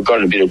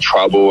in a bit of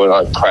trouble, and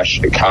I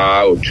crashed a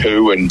car or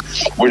two, and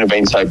wouldn't have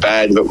been so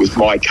bad if it was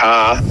my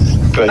car.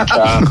 But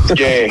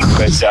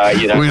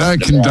we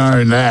don't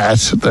condone that.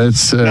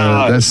 That's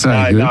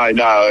no good.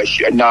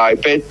 No.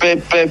 But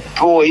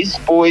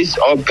boys,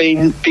 I've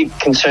been a bit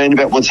concerned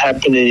about what's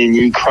happening in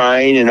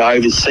Ukraine and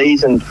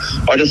overseas, and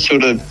I just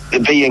sort of the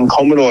BN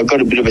Commodore. I got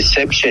a bit of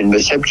reception, and I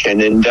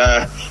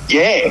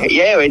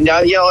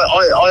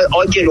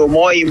get all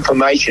my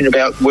information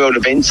about world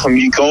events from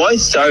you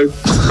guys. So,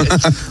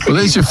 well,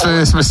 there's your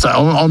first mistake.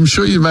 I'm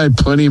sure you've made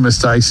plenty of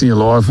mistakes in your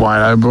life,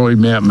 Wayne. Probably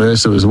Mount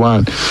Mercer was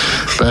one,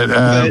 but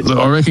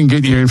I reckon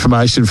getting your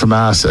information from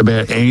us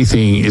about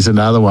anything is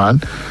another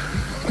one.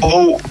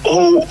 I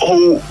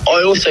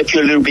also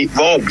feel a little bit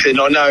robbed, and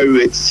I know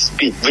it's a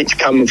bit rich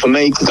coming from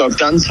me because I've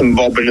done some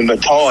robbing in my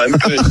time,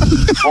 but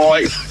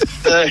I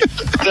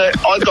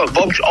got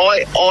robbed.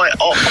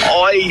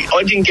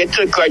 I didn't get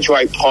to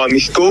graduate primary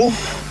school.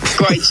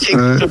 Grade 6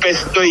 was the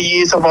best 3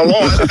 years of my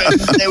life, and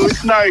there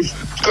was no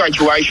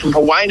graduation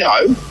for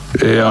Wayno.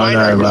 Yeah, I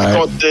know, mate.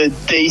 Got the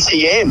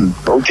DCM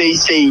or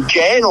DC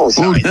Jan or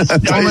something.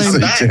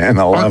 DC Jan,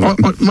 I love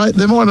it. Mate,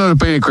 there might not have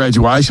been a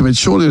graduation, but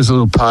surely there was a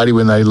little party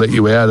when they let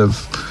you out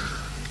of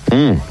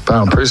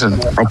Barwon Prison.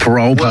 A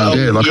parole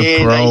party. A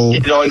parole. They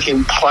said I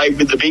can play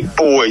with the big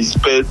boys,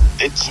 but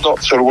it's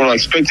not sort of what I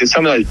expected.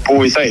 Some of those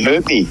boys, they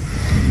hurt me.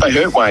 They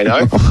hurt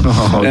Wayno.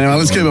 Anyway,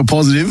 let's keep it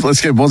positive.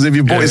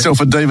 You bought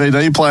yourself a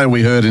DVD player,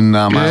 we heard in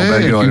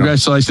mailbag earlier.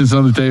 Congratulations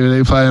on the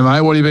DVD player,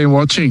 mate. What have you been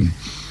watching?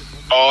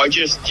 Oh,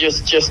 just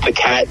the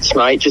Cats,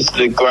 mate. Just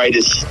the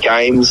greatest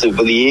games of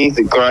the year.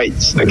 The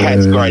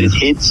Cats' greatest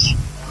hits.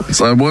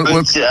 So,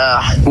 what's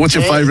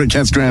your favourite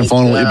Cats grand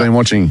final that you've been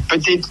watching?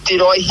 But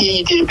did I hear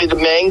you did a bit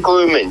of man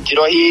grooming? Did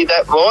I hear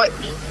that right?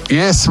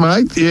 Yes,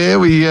 mate. Yeah,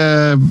 we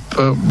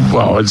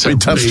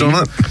touched on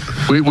it.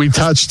 We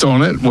touched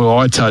on it. Well,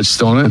 I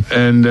touched on it,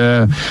 and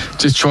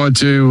just tried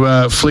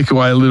to flick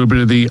away a little bit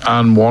of the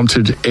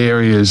unwanted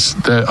areas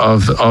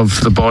of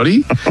the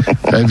body.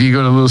 Have you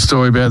got a little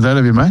story about that?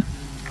 Have you, mate?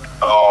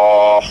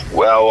 Oh,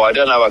 well, I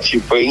don't know what you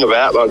bring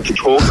about, but I can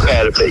talk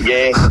about it, but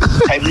yeah.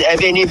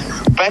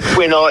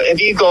 Have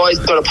you guys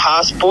got a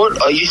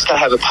passport? I used to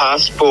have a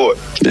passport.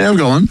 Yeah, I've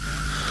got one.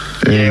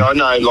 Yeah, I'm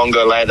no longer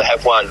allowed to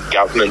have one,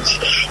 government.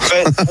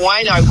 But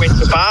Wayno went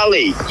to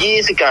Bali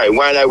years ago.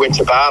 Wayno went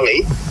to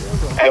Bali,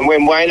 and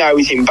when Wayno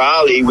was in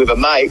Bali with a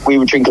mate, we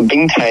were drinking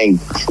Bintang,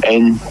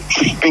 and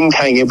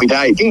Bintang every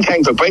day.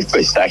 Bintang for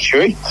breakfast,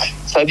 actually.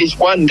 So this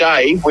one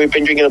day, we've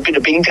been drinking a bit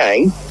of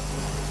Bintang,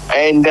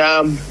 and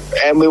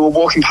we were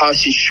walking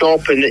past this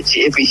shop, and it's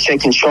every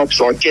second shop's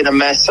like, get a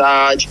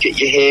massage, get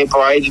your hair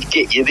braided,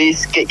 get you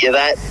this, get you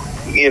that,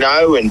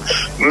 and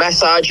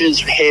massages,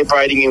 hair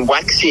braiding and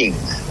waxing.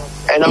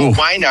 And old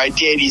Wayno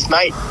dared his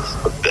mate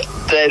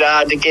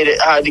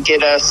to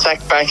get a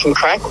sack back and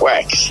crack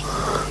wax.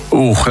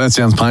 Oh, that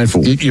sounds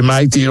painful. Your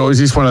mate did, or is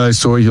this one of those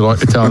stories you like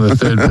to tell in the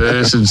third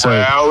person? So,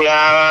 no.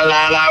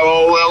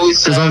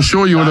 Because I'm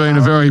sure you would have been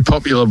a very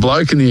popular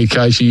bloke in the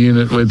Acacia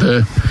unit with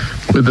the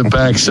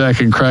back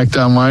sack and crack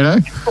done,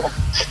 Wayno.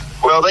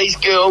 Well, these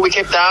girls, we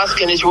kept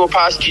asking as we were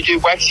past, do you do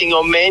waxing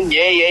on men?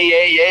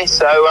 Yeah.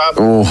 So,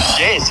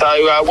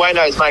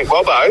 Wayno's mate,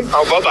 Robbo.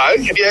 Oh, Robbo.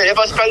 Have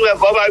I spoken about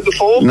Robbo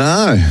before?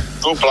 No.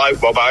 Good bloke,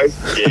 Robbo.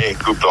 Yeah,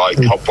 good bloke.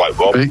 Top bloke,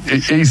 Rob.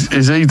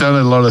 Has he done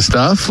a lot of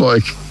stuff?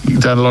 Like,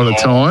 done a lot of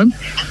time?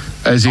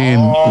 As in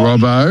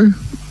Robbo?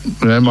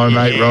 My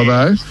mate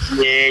Robbo?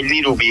 Yeah, a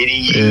little bit.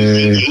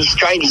 He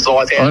straightened his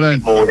life out a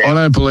bit more now. I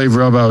don't believe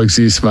Robbo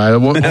exists, mate.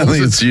 What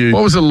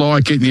was it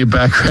like getting your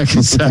back crack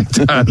and sack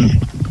done?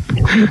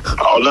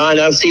 Oh,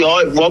 no. See,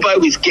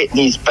 Robbo was getting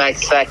his back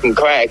sack and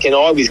crack, and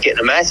I was getting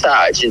a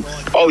massage, and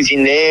I was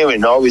in there,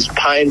 and I was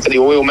paying for the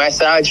oil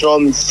massage, and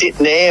I'm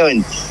sitting there,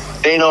 and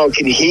then I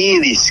can hear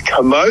this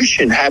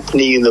commotion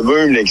happening in the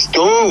room next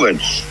door, and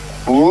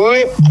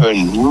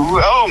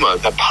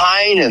the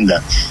pain and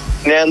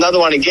now another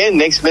one again.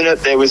 Next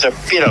minute there was a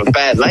bit of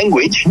bad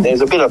language.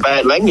 There's a bit of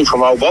bad language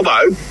from old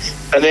Robbo.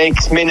 And the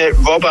next minute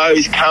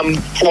Robbo's come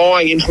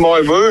flying into my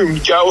room.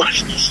 Joe,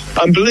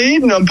 I'm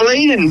bleeding.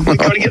 We've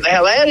got to get the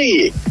hell out of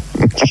here.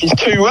 It's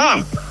too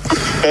rough.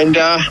 And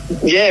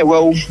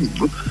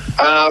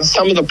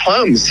some of the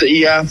plums,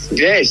 he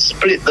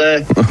split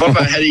the.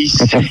 Robbo had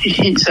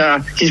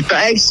his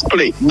bag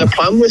split, and the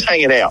plum was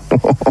hanging out.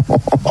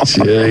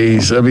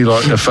 Jeez, that'd be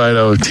like a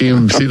photo of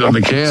Tim sitting on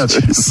the couch.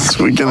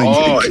 We're going to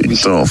get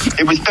kicked off.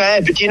 It was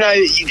bad, but you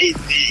think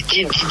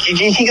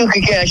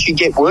it could actually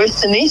get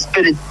worse than this?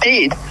 But it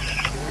did,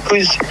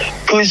 because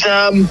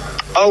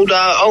old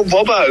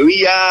Robbo,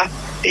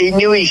 he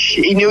knew he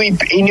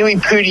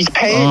pooed his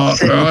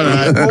pants. Oh,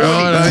 right. We're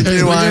going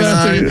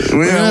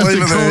to have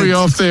to call you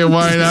off there,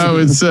 Wayno.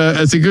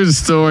 It's a good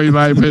story,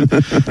 mate, but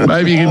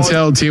maybe you can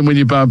tell Tim when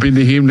you bump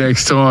into him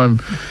next time.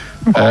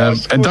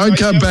 And don't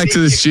come back to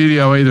the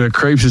studio either. It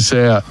creeps us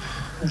out.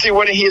 Do you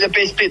want to hear the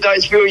best bit, though?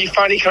 It's really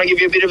funny. Can I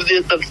give you a bit of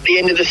the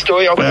end of the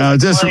story? Well,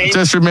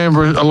 just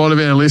remember, a lot of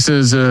our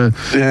listeners are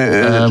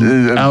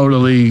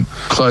elderly,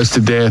 close to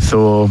death,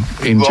 or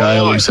in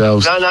jail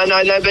themselves. No,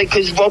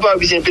 because Robbo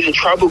was in a bit of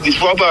trouble because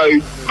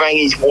Robbo rang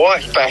his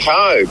wife back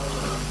home.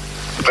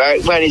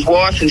 Rang his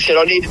wife and said,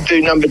 I need to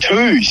do number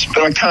 2s,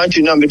 but I can't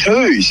do number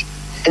 2s.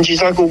 And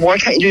she's like, well, why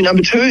can't you do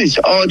number 2s?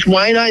 Oh, it's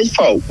Wayno's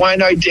fault.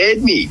 Wayno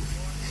dared me.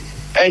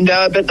 And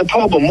but the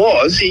problem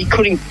was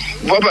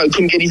Robbo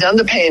couldn't get his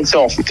underpants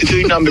off to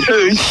do number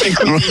 2s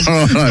because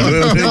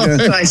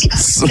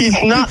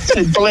his nuts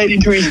had bled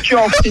into his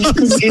jocks and he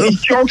couldn't get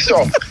his jocks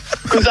off.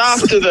 Because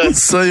after the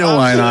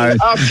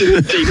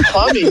deep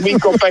plumbing, we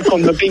got back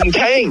on the Bing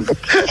Tang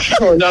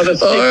for another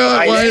 6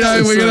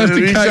 Wayno, we're going to have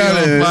to cut you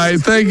off,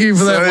 mate. Thank you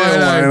for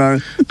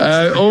that,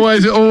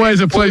 Wayno. Always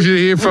a pleasure to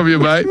hear from you,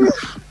 mate.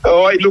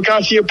 All right, look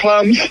after your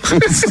plums. Say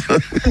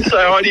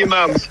hi to your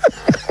mums.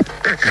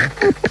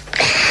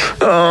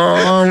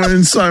 Oh, I'm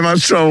in so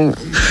much trouble.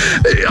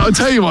 I'll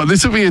tell you what,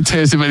 this will be a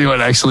test if anyone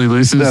actually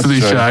listens to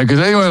this show, because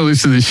anyone who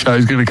listens to this show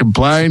is going to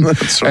complain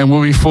and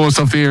we'll be forced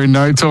off the air in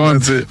no time.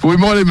 We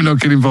might even not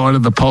get invited to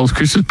the Pulse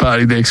Christmas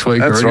party next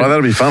week. That's right,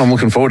 that'll be fun. I'm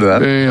looking forward to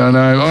that. Yeah, I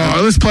know. All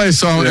right, let's play a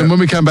song, and when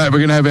we come back,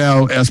 we're going to have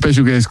our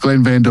special guest,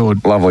 Glenn Van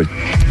Dord. Lovely.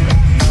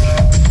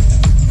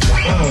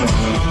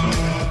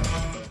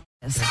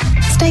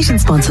 Station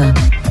sponsor.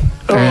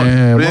 What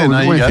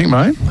do you think,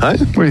 mate? Hey?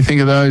 What do you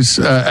think of those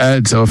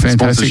ads? Oh,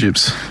 fantastic.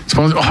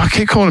 Sponsorships. I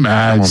keep calling them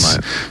ads. Come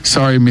on, mate.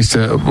 Sorry,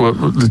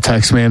 Mr. The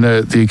tax man,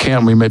 the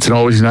accountant we met tonight.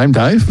 What was his name?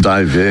 Dave?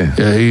 Dave, yeah.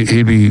 Yeah,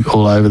 he'd be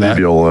all over that.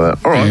 He'd be all over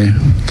that. All right.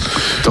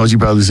 Yeah. Dodgy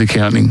Brothers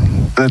Accounting.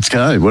 Let's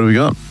go. What do we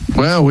got?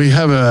 Well, we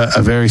have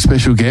a very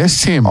special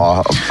guest, Tim.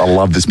 Oh, I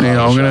love this part.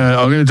 Now, I'm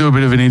going to do a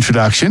bit of an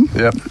introduction.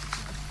 Yep.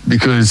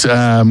 Because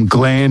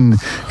Glenn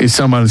is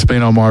someone that's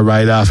been on my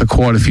radar for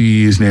quite a few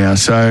years now.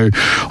 So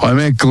I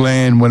met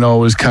Glenn when I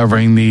was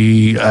covering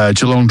the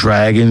Geelong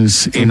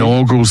Dragons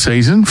inaugural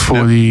season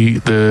for the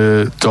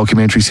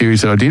documentary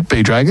series that I did,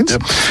 B Dragons,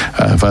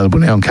 available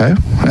now on KO.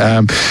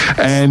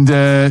 And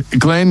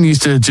Glenn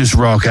used to just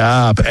rock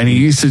up, and he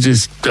used to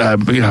just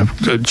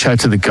chat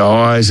to the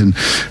guys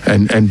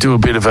and do a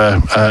bit of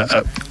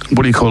a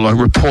what do you call it, like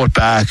report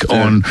back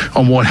on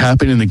what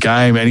happened in the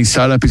game. And he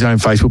started up his own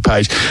Facebook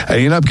page, and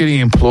he ended up getting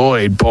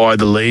employed by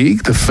the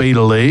league, the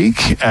Feeder League,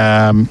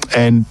 and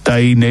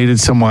they needed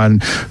someone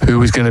who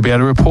was going to be able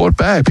to report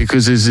back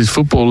because there's this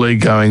football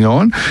league going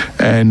on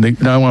and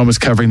no one was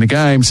covering the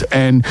games,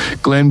 and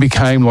Glenn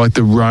became like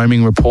the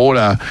roaming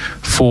reporter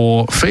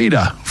for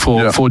Feeder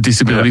for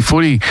disability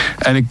footy,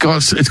 and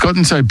it's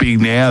gotten so big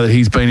now that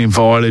he's been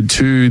invited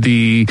to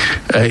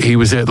he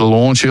was at the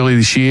launch earlier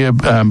this year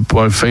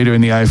by Feeder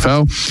in the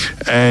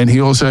AFL, and he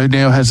also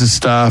now has a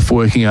staff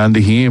working under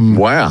him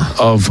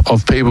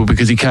of people,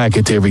 because he can't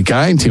get to every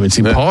game, Tim. It's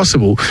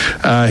impossible.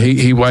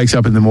 He wakes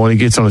up in the morning,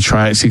 gets on a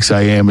train at 6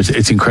 a.m.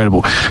 It's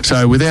incredible.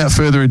 So without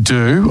further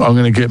ado, I'm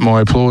going to get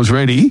my applause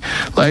ready.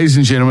 Ladies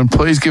and gentlemen,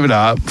 please give it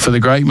up for the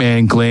great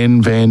man,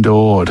 Glenn Van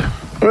Dord.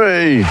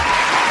 Hey.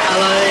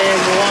 Hello,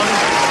 everyone.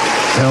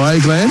 How are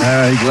you, Glenn?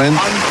 Hey, Glenn.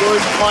 I'm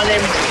good. My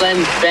name's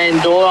Glenn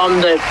Van Dord.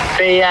 I'm the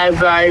Feeder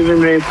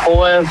Raven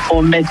reporter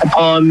for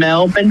Metropolitan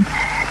Melbourne,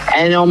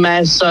 and I'm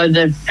also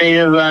the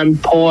Feeder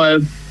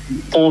reporter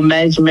for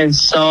management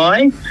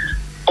side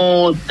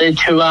for the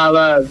 2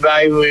 other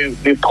Raven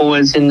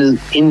reporters in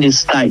the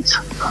States.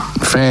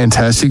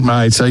 Fantastic,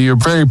 mate. So you're a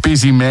very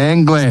busy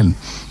man, Glenn.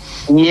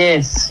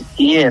 Yes.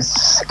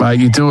 Mate,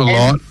 you do a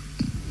lot.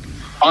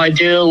 I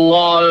do a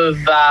lot of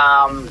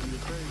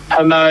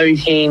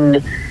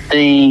promoting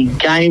the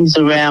games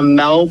around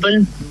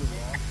Melbourne,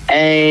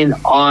 and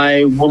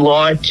I would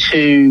like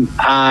to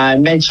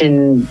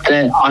mention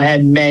that I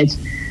had met.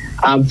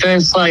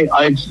 Firstly,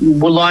 I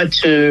would like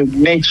to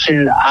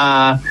mention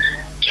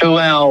two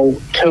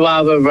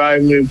other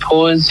road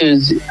reporters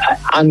who's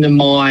under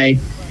my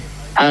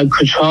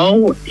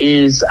control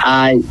is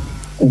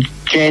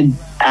Jed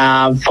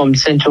from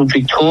Central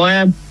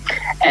Victoria,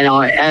 and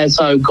I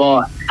also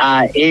got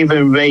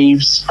Evan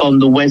Reeves from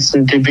the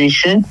Western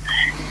Division.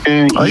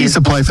 He used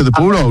to play for the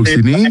Bulldogs,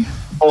 didn't he?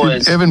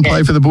 Did Evan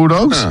play for the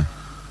Bulldogs?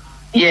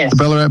 Yes. The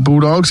Ballarat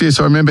Bulldogs? Yes,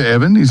 I remember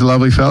Evan. He's a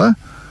lovely fella.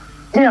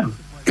 Yeah.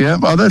 Yeah,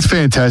 oh, that's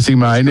fantastic,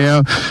 mate.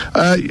 Now,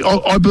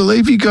 I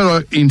believe you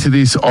got into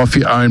this off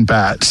your own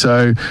bat.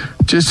 So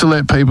just to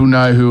let people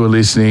know who are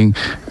listening,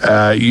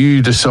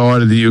 you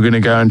decided that you were going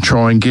to go and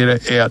try and get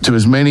it out to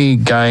as many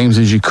games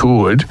as you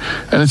could.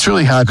 And it's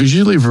really hard because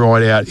you live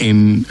right out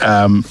in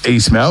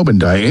East Melbourne,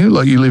 don't you?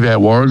 Like you live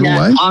out Warragul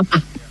way?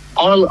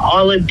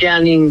 I live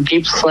down in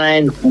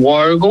Gippsland,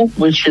 Warragul,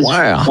 which is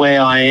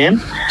where I am.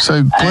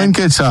 So Glenn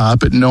gets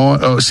up at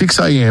 6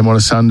 a.m. on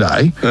a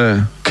Sunday,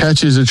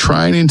 catches a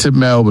train into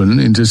Melbourne,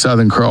 into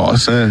Southern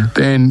Cross,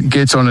 then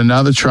gets on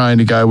another train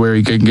to go where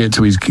he can get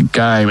to his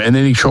game, and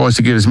then he tries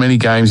to get as many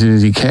games in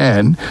as he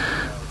can.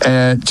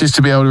 just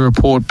to be able to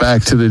report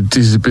back to the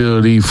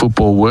disability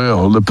football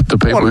world, the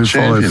people who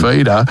follow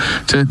Feeder,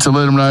 to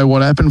let them know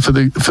what happened for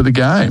the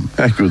game.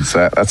 How good's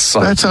that?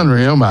 That's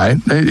unreal, mate.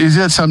 Is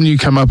that something you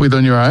come up with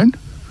on your own?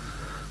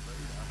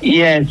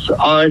 Yes,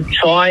 I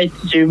try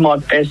to do my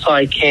best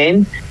I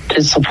can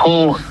to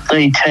support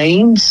the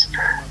teams.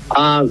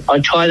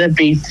 I try to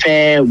be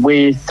fair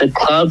with the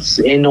clubs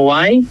in a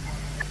way.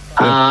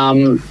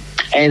 Yeah.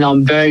 And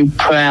I'm very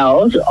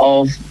proud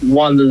of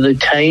one of the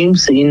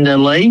teams in the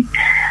league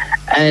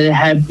and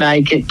have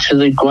made it to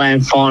the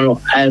grand final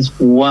as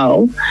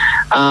well.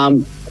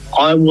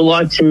 I would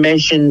like to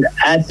mention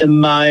at the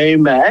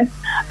moment,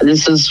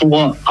 this is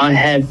what I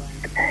have.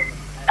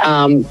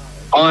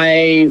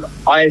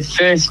 I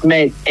first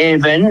met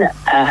Evan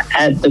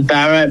at the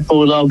Ballarat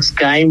Bulldogs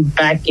game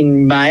back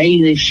in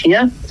May this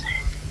year.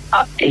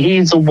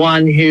 He's the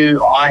one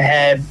who I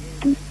have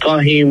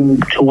got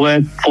him to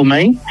work for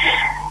me.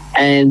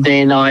 And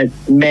then I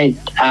met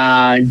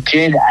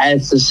Jed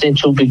at the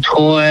Central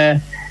Victoria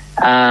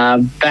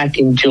back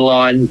in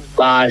July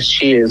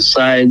last year.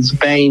 So it's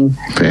been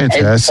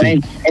fantastic.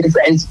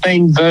 It's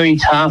been very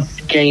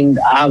tough getting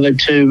the other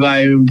two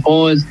voting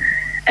boards.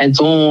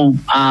 It's all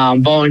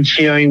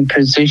volunteering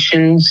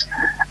positions.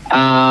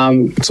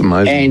 It's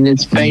amazing. And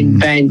it's been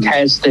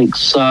fantastic.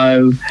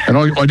 So, and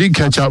I did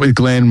catch up with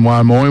Glenn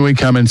one morning. We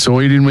come and saw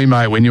you, didn't we,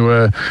 mate, when you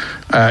were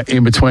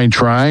in between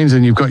trains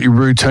and you've got your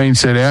routine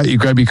set out. You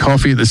grab your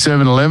coffee at the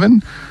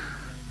 7-Eleven.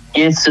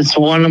 Yes, it's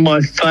one of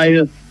my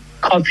favourite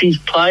coffee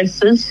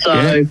places.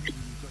 So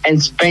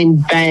it's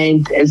been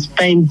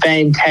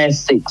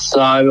fantastic.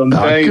 So I'm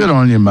very good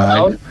on you,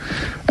 mate.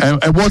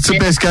 And what's the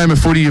best game of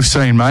footy you've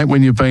seen, mate,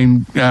 when you've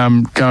been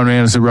going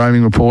around as a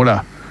roaming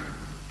reporter?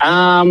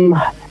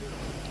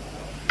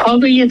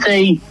 Probably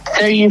the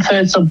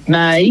 31st of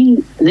May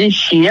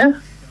this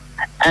year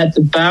at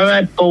the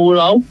Ballarat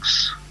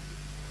Bulldogs,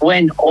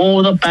 when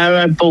all the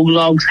Ballarat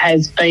Bulldogs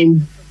has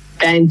been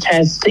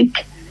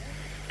fantastic.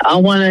 I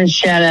want to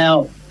shout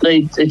out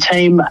the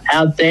team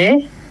out there,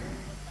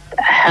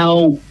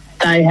 how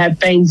they have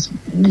been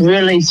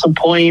really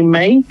supporting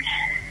me.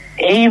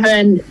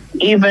 Even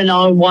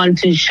I want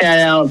to shout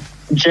out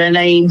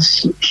Janine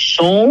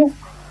Shaw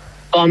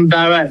from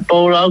Ballarat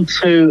Bulldogs,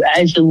 who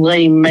actually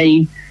let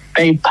me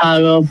be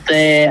part of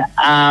their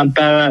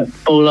Ballarat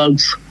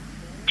Bulldogs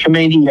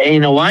committee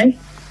in a way.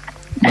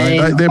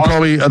 Mate, they're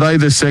probably, are they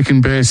the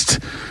second best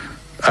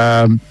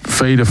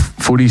feeder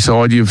footy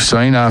side you've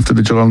seen after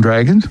the Geelong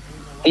Dragons?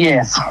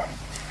 Yes.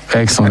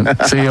 Excellent.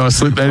 See how I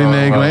slipped that in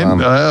there,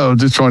 Glenn?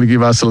 Just trying to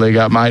give us a leg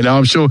up, mate. No,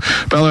 I'm sure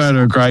Ballarat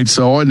are a great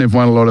side and they've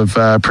won a lot of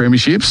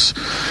premierships.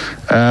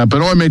 But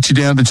I met you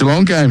down at the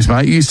Geelong games,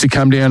 mate. You used to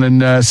come down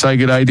and say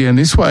good day down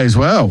this way as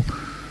well.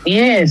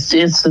 Yes,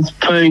 it's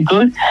pretty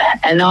good.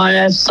 And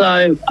I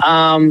also,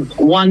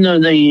 one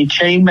of the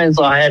achievements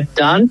I have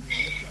done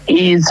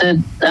is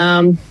that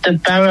the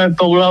Ballarat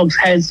Bulldogs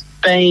has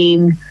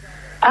been,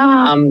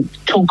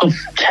 took a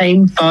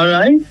team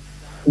photo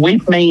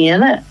with me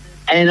in it.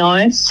 And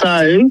I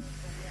also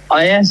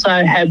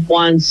have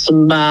won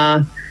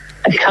a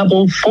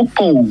couple of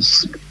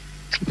footballs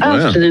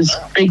after this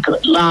big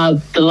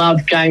the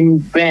love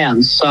game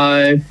round.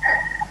 So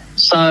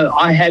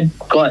I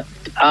have got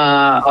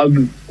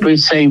I've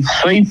received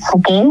 3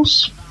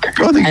 footballs.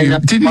 I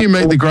think didn't you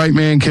meet the great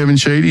man Kevin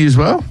Sheedy as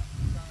well?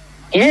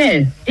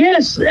 Yeah,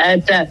 yes,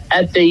 at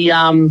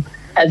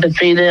the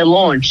Feeder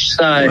launch.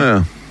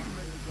 So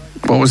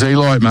what was he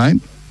like,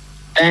 mate?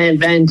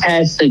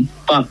 Fantastic.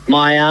 But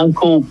my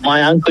uncle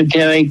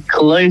Jerry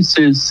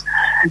Calusis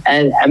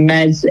and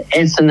Mads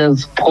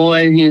Essener's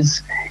boy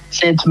has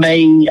said to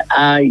me,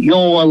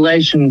 "You're a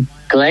legend,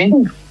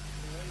 Glenn."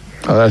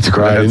 Oh, that's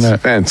great, isn't it?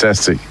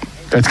 Fantastic.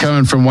 That's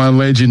coming from one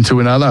legend to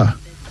another.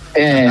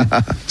 Yeah.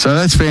 So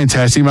that's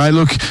fantastic, mate.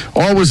 Look,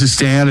 I was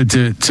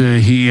astounded to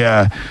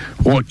hear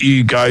what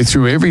you go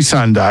through every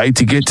Sunday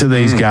to get to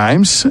these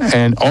games,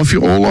 and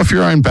all off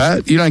your own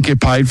bat. You don't get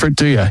paid for it,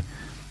 do you?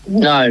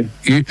 No.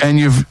 And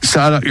you've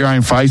started up your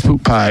own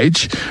Facebook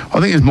page. I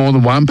think there's more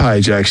than one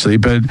page, actually.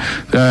 But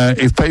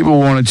if people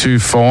wanted to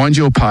find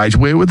your page,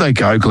 where would they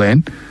go,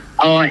 Glenn?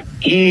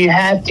 You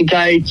have to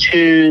go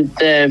to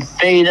the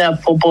Feeder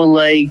Football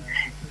League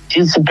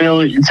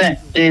disability.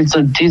 There's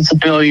a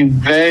disability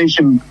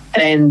version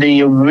than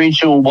the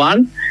original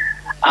one.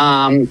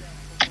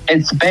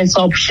 It's the best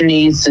option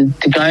is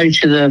to go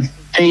to the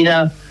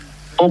Feeder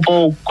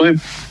Football Group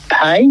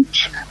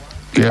page.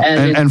 Yeah,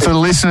 and for the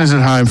listeners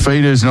at home,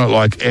 Feeder is not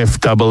like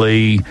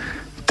FEEDR.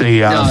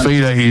 No.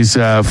 Feeder is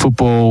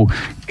Football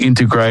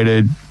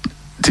Integrated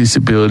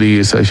Disability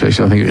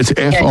Association. I think it's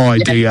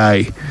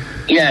FIDA.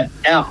 Yeah,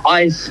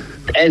 it's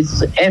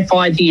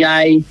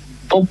FIDA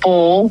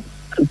Football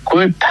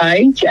Group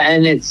page,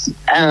 and it's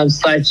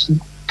such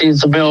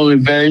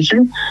disability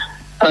version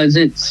because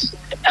it's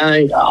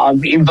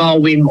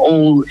involving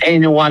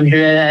anyone who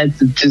has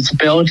a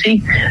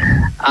disability.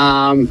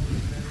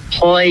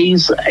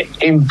 Please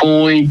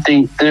avoid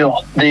the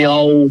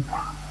old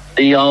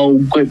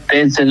group.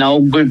 There's an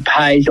old group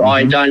page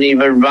I don't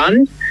even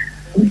run.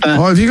 But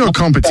have you got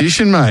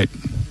competition, mate?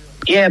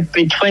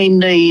 between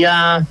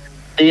the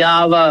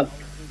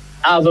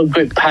other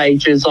group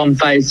pages on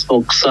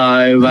Facebook.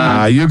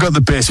 So you've got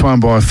the best one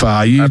by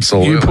far.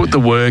 Absolutely. You put the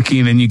work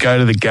in and you go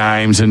to the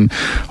games, and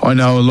I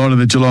know a lot of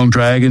the Geelong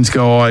Dragons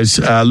guys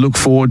look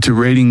forward to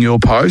reading your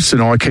posts,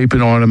 and I keep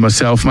an eye on them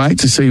myself, mate,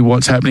 to see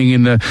what's happening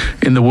in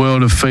the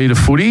world of feeder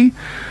footy.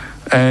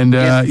 And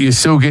you're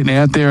still getting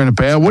out there and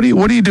about. What do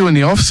you do in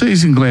the off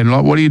season, Glenn?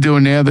 Like, what are you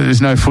doing now that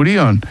there's no footy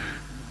on?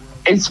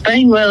 It's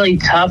been really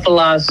tough.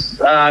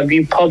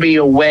 You're probably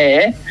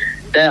aware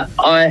that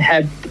I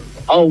have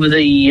over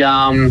the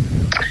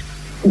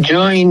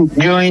during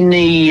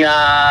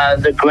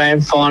the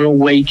grand final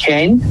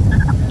weekend,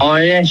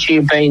 I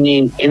actually been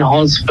in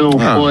hospital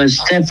for a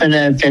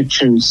staphylococcus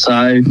infection.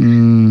 So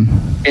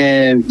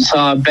so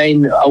I've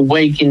been a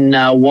week in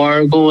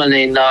Warragul, and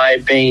then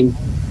I've been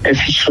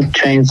officially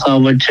transferred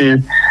over to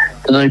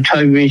the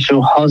Latrobe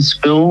Regional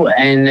Hospital,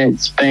 and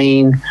it's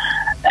been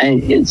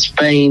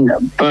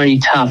very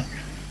tough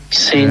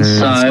since.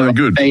 So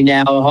I've been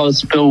out of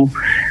hospital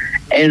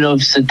end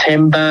of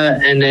September,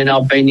 and then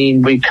I've been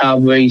in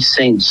recovery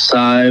since.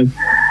 So,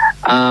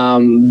 but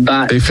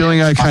are you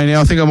feeling okay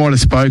now? I think I might have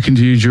spoken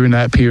to you during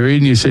that period,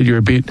 and you said you're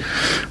a bit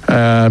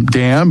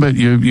down, but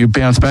you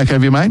bounced back,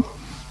 have you, mate?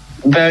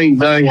 Very,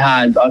 very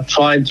hard. I've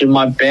tried to do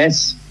my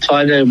best.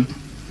 Try to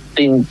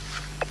think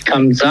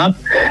comes up,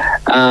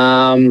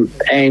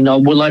 and I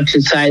would like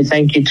to say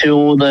thank you to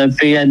all the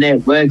VIA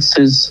networks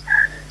who's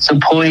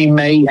supporting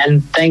me,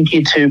 and thank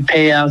you to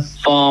Pierre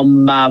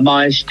from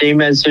Myers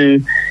Demons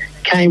who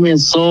came and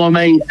saw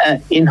me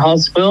in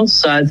hospital.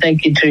 So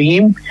thank you to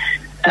him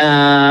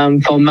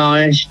for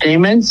Myers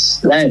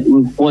Demons. That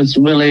was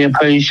really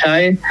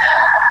appreciated.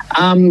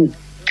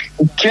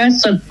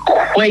 Just a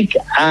quick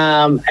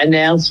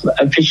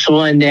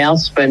official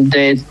announcement.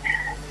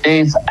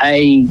 There's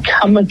a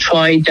Come and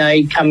Try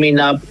Day coming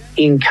up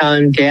in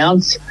Cullen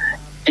Downs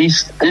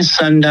this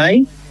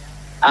Sunday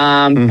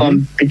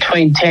from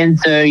between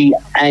 10:30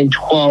 and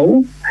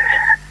 12.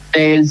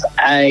 There's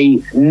a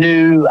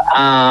new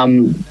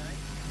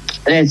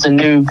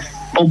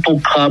football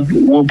club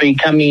will be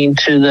coming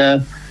into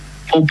the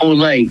football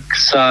league.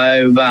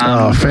 So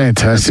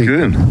fantastic!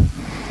 Good.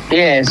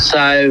 Yeah.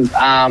 So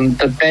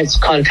the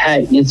best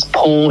contact is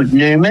Paul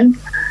Newman.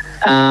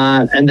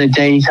 And the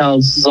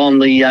details is on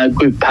the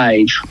group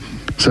page.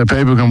 So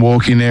people can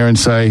walk in there and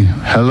say,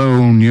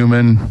 hello,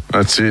 Newman.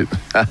 That's it.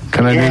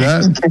 Can I do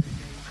that?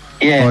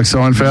 Yeah. Like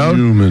Seinfeld?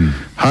 Newman.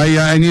 Hey,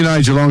 and you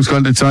know Geelong's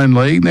got its own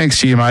league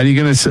next year, mate. Are you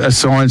going to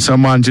assign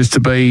someone just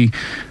to be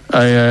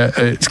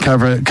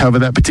cover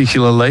that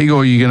particular league,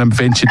 or are you going to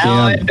venture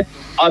down?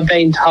 I've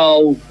been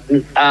told,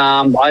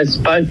 I've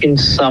spoken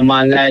to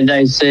someone, and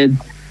they said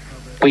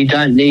we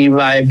don't need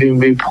raving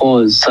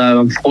reporters. So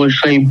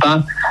unfortunately,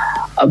 but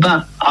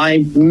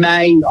I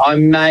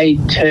may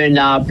turn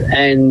up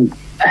and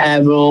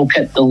have a look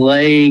at the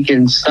league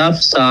and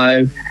stuff.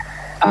 So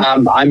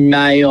I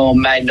may or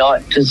may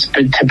not. Just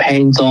it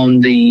depends on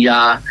the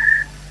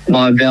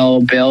my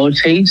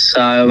availability.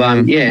 So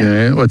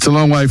yeah. Well, it's a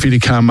long way for you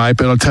to come, mate.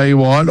 But I'll tell you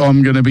what,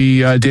 I'm going to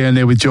be down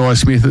there with Jai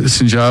Smith at the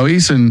St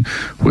Joey's, and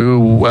we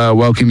will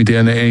welcome you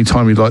down there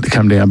anytime you'd like to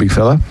come down, big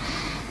fella.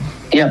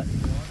 Yep.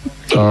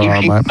 All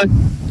right, mate.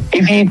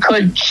 If you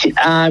could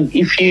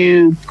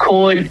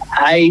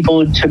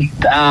able to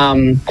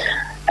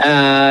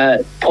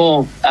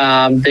put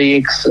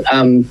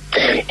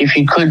if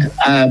you could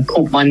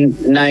put my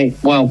name,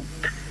 well,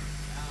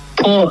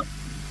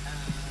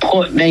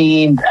 put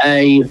me in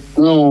a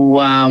little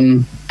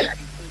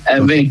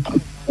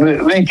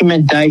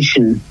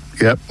recommendation.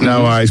 Yep,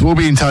 no worries. We'll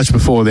be in touch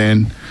before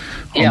then,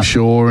 I'm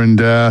sure. And,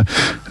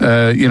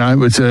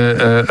 it's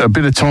a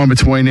bit of time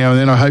between now and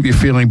then. I hope you're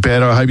feeling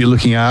better. I hope you're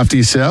looking after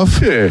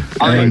yourself. Yeah.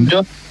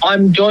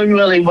 I'm doing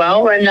really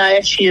well, and I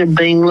actually have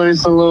been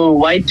losing a little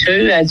weight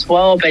too as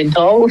well, I've been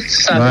told.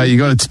 So. No, you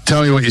got to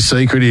tell me what your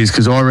secret is,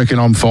 because I reckon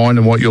I'm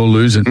finding what you're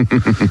losing.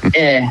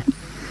 Yeah.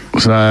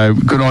 So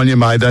good on you,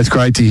 mate. That's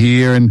great to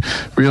hear, and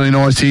really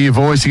nice to hear your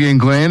voice again,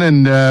 Glenn.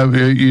 And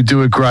you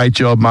do a great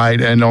job,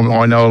 mate. And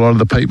I know a lot of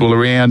the people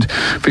around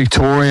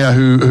Victoria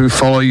who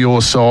follow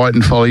your site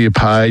and follow your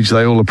page,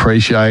 they all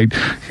appreciate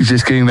you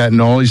just getting that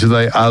knowledge that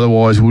they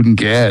otherwise wouldn't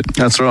get.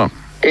 That's right.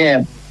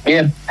 Yeah.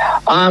 Yeah,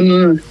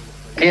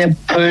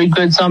 very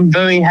good. So I'm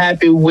very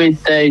happy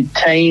with the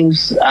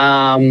teams.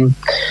 I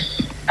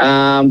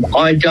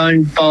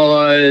don't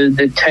follow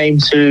the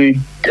teams who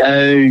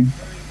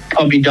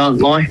probably don't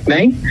like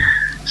me,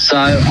 so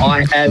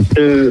I have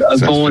to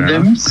avoid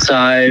them. So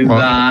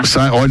I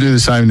do the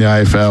same in the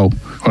AFL.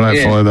 I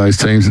don't follow those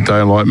teams that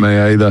don't like me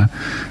either.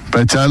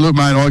 But look,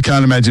 mate, I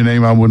can't imagine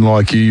anyone wouldn't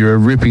like you. You're a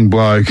ripping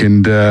bloke,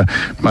 and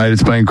mate,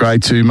 it's been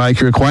great to make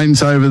your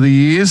acquaintance over the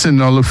years,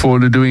 and I look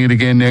forward to doing it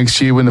again next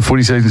year when the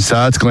footy season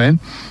starts, Glenn.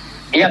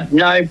 Yep,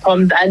 no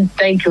problem. And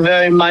thank you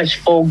very much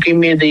for giving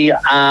me the.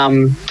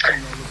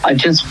 I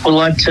just would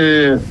like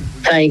to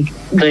thank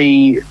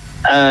the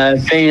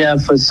FIDA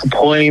for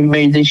supporting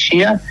me this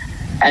year,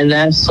 and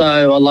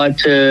also I'd like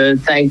to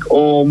thank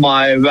all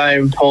my road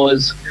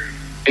employers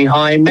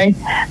behind me.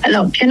 And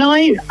look, can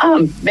I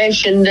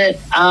mention that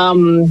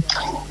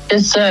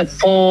just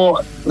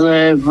for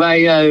the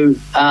radio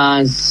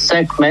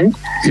segment,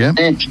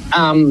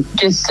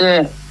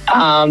 that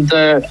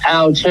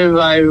our two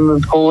radio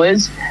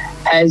reporters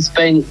has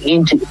been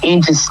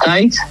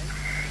interstate.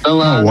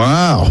 Oh,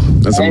 wow.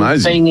 That's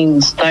amazing. Been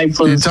interstate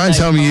for don't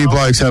tell me you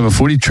blokes have a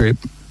footy trip.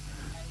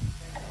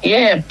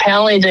 Yeah,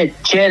 apparently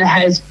that Jed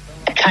has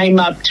came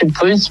up to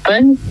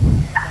Brisbane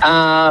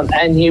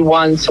and he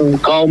won some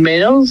gold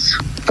medals.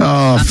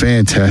 Oh,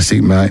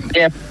 fantastic, mate.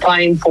 Yeah,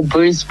 playing for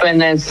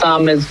Brisbane, and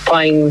some is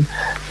playing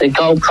the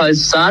Gold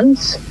Coast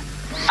Suns.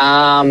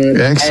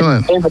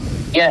 Excellent.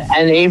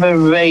 And Eva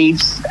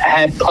Reeves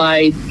had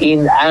played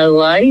in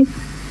Adelaide,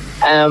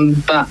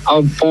 but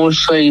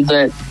unfortunately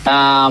that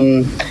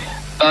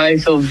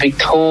both of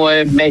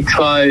Victoria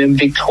Metro and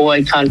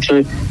Victoria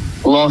Country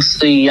lost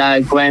the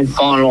grand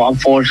final,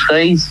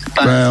 unfortunately.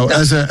 But well,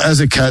 as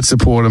a Cat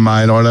supporter,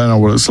 mate, I don't know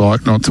what it's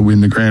like not to win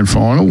the grand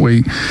final.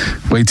 We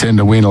tend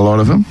to win a lot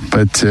of them,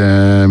 but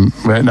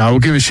no, we'll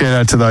give a shout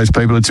out to those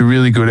people. It's a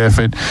really good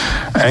effort.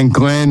 And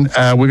Glenn,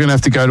 we're going to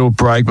have to go to a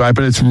break, mate,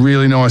 but it's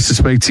really nice to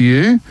speak to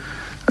you.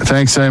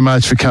 Thanks so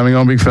much for coming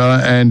on, big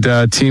fella. And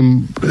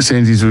Tim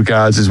sends his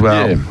regards as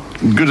well. Yeah,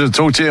 good to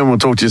talk to you, and we'll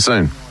talk to you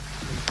soon.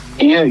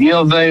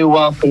 You're very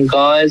welcome,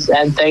 guys,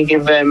 and thank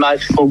you very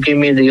much for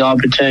giving me the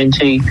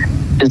opportunity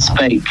to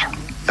speak.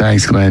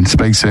 Thanks, Glenn.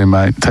 Speak soon,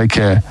 mate. Take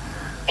care.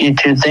 You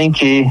too.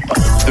 Thank you.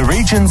 The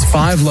region's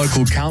 5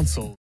 local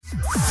councils.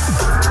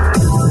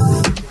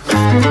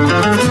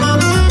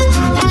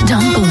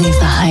 Don't believe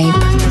the hype.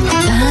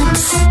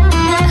 That's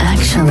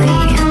actually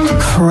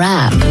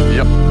crap.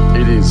 Yep,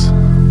 it is.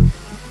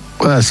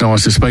 Well, that's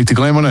nice to speak to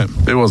Glenn, wasn't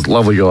it? It was,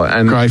 lovely guy.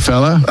 And great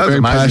fella,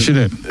 very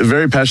passionate.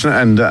 Very passionate,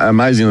 and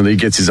amazing that he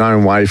gets his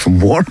own way from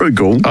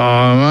Warragul.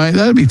 Oh, mate,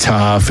 that'd be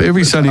tough.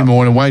 Every Sunday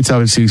morning, wakes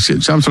up at 6,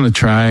 jumps on a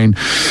train,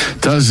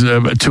 does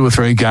 2 or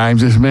 3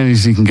 games, as many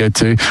as he can get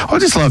to. I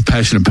just love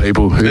passionate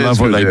people who love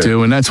what they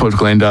do, and that's what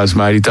Glenn does,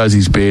 mate. He does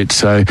his bit.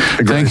 So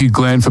thank you,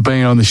 Glenn, for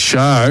being on the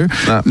show.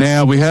 No.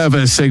 Now, we have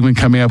a segment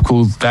coming up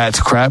called That's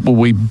Crap, where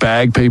we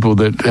bag people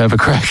that have a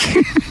crack.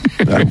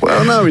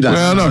 Well, no, we don't.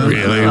 Well, not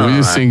really. We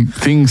just think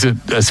things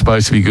that are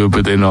supposed to be good,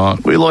 but they're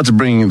not. We like to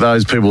bring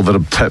those people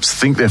that perhaps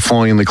think they're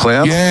flying in the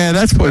clouds. Yeah,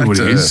 that's what it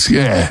is.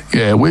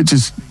 Yeah. We're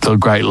just the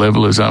great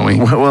levelers, aren't we?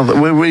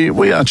 Well,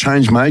 we are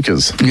change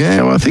makers.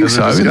 Yeah, well, I think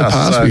so. In the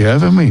past we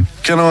have, haven't we?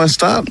 Can I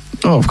start?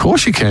 Oh, of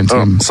course you can,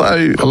 Tim.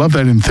 I love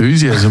that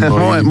enthusiasm.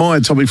 My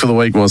topic for the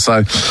week was,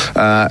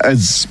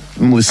 as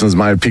listeners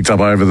may have picked up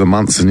over the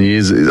months and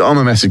years, I'm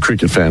a massive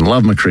cricket fan.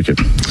 Love my cricket.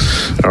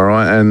 All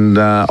right, and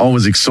I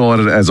was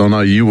excited, as I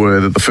know you were,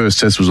 that the first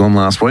test was on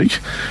last week.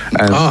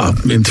 And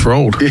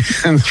enthralled. Yeah,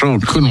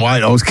 enthralled. Couldn't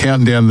wait. I was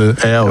counting down the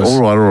hours.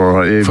 All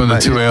right. Yeah, from the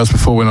 2 hours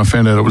before when I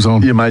found out it was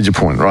on. You made your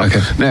point, right?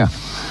 Okay. Now,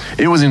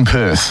 it was in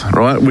Perth,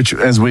 right? Which,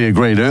 as we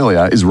agreed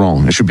earlier, is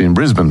wrong. It should be in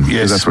Brisbane.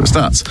 Yes. That's where it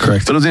starts.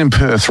 Correct. But it was in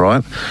Perth,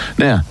 right?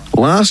 Now,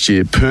 last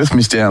year, Perth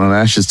missed out on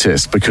Ashes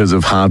test because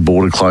of hard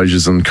border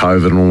closures and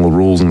COVID and all the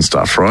rules and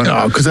stuff, right?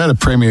 Oh, because they had a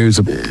premier who's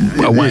a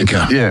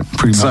wanker. Yeah.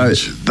 Pretty much.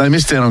 So they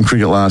missed out on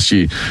cricket last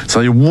year.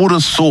 So you would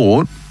have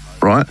thought,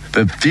 right,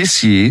 that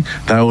this year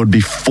they would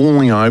be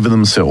falling over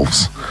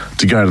themselves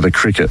to go to the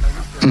cricket.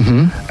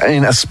 Mm-hmm.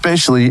 And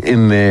especially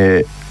in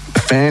their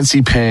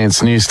fancy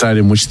pants new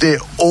stadium, which they're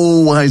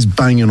always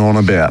banging on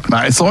about.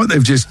 Mate, it's like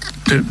they've just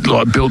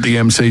built the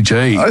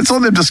MCG. It's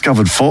like they've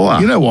discovered fire.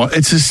 You know what?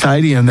 It's a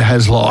stadium that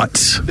has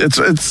lights.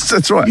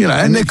 That's right. You know,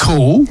 and they're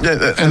cool,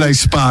 and they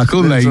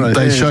sparkle, and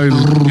they show,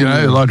 you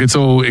know, like it's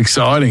all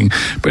exciting.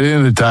 But at the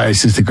end of the day,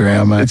 it's just a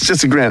ground, mate. It's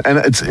just a ground. And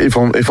it's,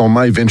 if I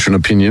may venture an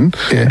opinion,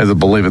 as I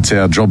believe it's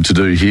our job to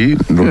do here,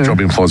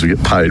 job implies we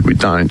get paid, we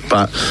don't,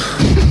 but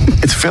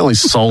it's a fairly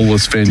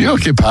soulless venue. Do you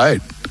not get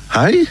paid?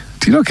 Hey?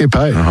 Do you not get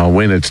paid? Oh,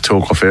 we need to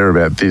talk off air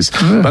about this.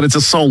 Yeah. But it's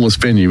a soulless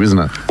venue, isn't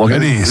it? Like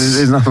it is.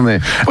 There's nothing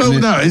there. Well,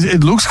 no,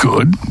 it looks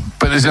good,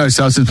 but there's no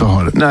substance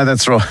behind it. No,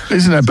 that's right.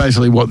 Isn't that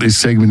basically what this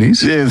segment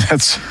is? Yeah,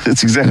 that's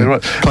exactly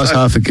right. Plus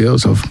half the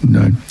girls I've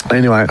known.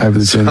 Anyway, over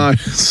the so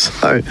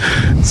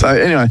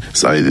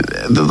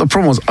the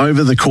problem was,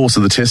 over the course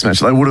of the test match,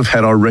 they would have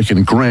had, I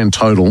reckon, grand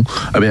total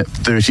about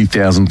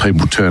 30,000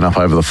 people turn up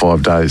over the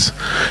 5 days.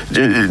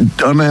 I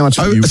don't know how much.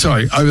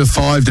 Sorry, over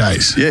 5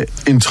 days. Yeah,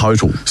 in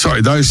total.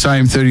 Sorry, those same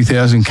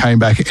 30,000 came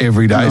back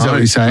every day. Is that what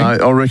you're saying?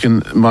 No, I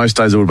reckon most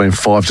days there would have been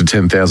 5,000 to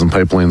 10,000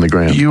 people in the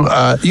ground. You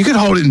could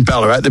hold it in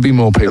Ballarat. There'd be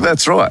more people.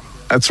 That's right.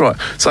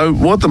 So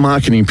what the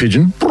marketing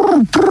pigeon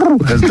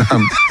has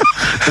done.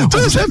 What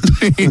does that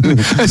mean?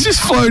 It's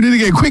just flown in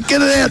again. Quick,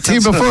 get it out,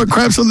 Tim, before it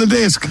craps on the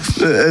desk.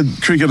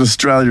 Cricket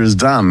Australia has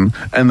done,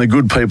 and the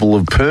good people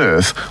of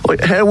Perth, like,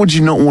 how would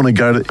you not want to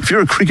go to, if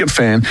you're a cricket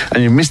fan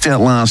and you missed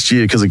out last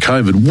year because of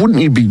COVID, wouldn't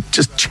you be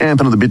just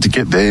champing at the bit to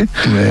get there?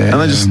 Yeah.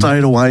 And they just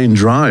stayed away in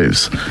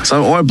droves.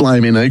 So I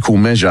blame in equal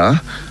measure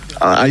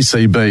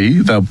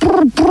ACB, the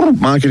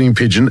marketing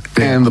pigeon,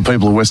 and the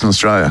people of Western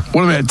Australia.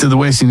 What about, do the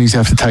West Indies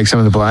have to take some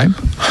of the blame?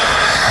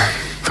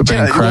 for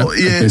being crap at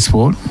their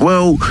sport.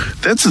 Well,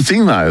 that's the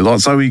thing, though. Like,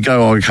 so we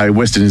go, okay,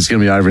 West Indies is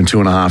going to be over in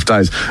 2.5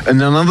 days.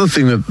 And another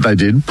thing that they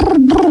did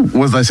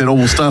was they said,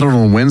 we'll start it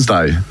on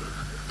Wednesday.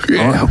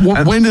 Yeah.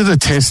 Right? When did the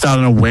test start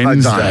on a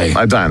Wednesday?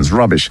 They don't. It's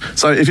rubbish.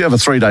 So if you have a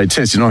 3-day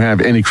test, you're not going to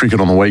have any cricket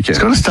on the weekend. It's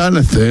got to start on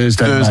a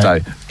Thursday.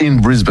 In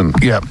Brisbane.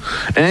 Yep.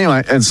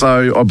 Anyway, and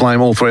so I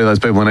blame all three of those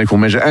people in equal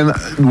measure.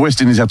 And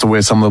West Indies have to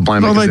wear some of the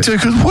blame. Well, they do,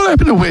 because what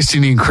happened to West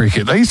Indian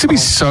cricket? They used to be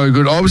so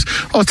good. I was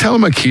telling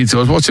my kids, I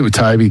was watching it with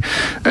Toby,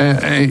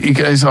 and he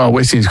goes,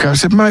 West Indies cricket. I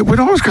said, mate, when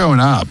I was growing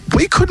up,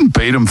 we couldn't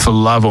beat them for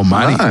love or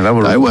money. No,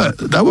 they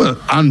were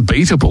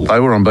unbeatable.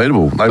 They were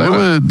unbeatable. They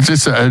were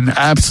just an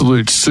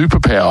absolute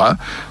superpower.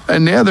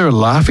 And now they're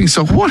laughing.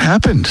 So what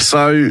happened?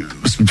 So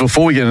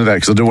before we get into that,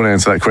 because I do want to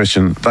answer that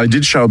question, they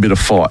did show a bit of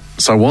fight.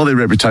 So while their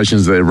reputation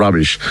is they're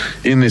rubbish,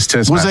 in this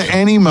test was match... there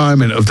any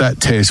moment of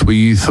that test where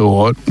you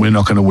thought, we're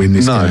not going to win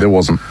this game? No, there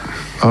wasn't.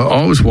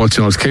 I was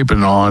watching, I was keeping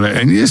an eye on it,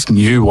 and you just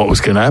knew what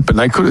was going to happen.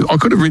 I could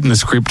have written the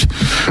script.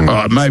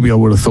 Maybe I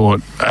would have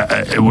thought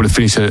it would have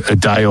finished a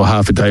day or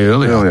half a day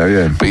earlier.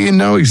 Yeah. But you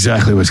know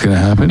exactly what's going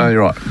to happen. No,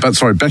 you're right. But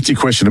sorry, back to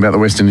your question about the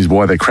West Indies,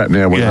 why they're crap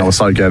now when they were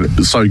so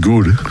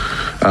good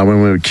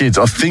when we were kids.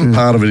 I think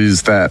part of it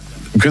is that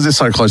because they're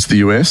so close to the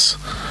US.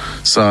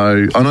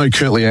 So I know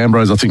Curtly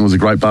Ambrose, I think, was a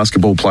great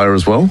basketball player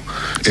as well.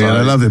 So,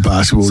 I love their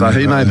basketball. So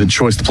he made the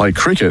choice to play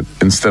cricket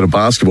instead of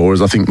basketball,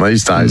 whereas I think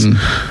these days,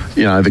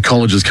 the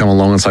colleges come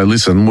along and say,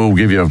 listen, we'll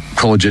give you a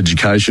college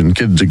education,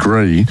 get a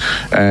degree,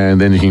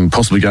 and then you can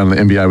possibly go into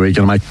the NBA where you're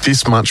going to make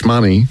this much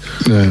money,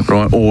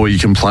 right? Or you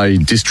can play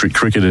district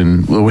cricket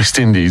in the West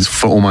Indies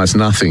for almost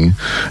nothing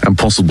and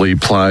possibly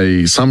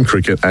play some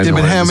cricket. But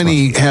how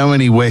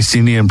many West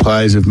Indian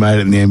players have made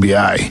it in the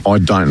NBA? I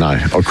don't know.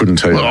 I couldn't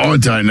tell you. Well, I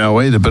don't know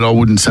either, but I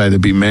wouldn't say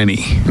there'd be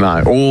many.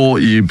 No, or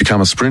you become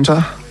a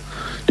sprinter.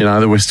 You know,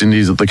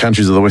 the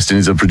countries of the West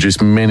Indies have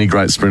produced many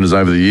great sprinters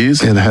over the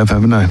years. Yeah, they have,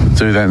 haven't they?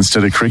 Do that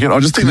instead of cricket. I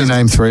just think. Can you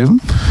name three of them?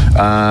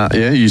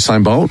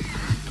 Usain Bolt,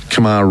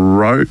 Kamar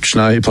Roach.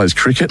 No, he plays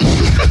cricket.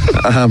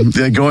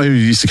 The guy who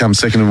used to come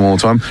second to him all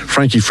the time,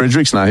 Frankie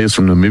Fredericks. No, he was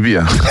from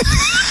Namibia.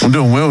 I'm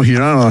doing well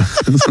here, aren't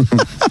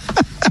I?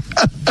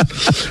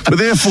 But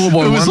they're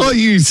 4x1. It was like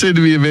you sent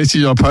me a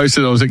message I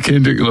posted. I was at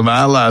Kendrick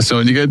Lamar last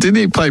night, and you go, didn't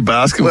he play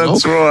basketball?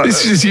 That's right.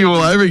 It's just you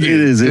all over again. It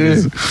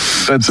is.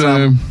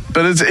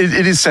 But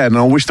it is sad, and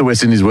I wish the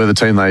West Indies were the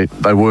team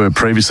they were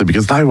previously,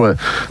 because they were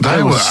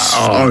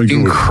so good.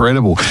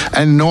 Incredible,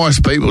 and nice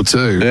people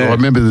too. Yeah. I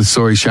remember the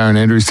story Sharon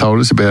Andrews told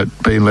us about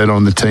being let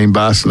on the team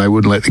bus, and they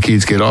wouldn't let the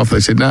kids get off.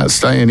 They said, "No,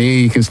 stay in here.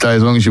 You can stay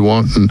as long as you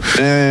want." And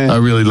I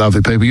really love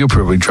the people. You're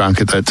probably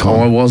drunk at that time.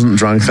 I wasn't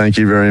drunk. Thank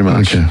you very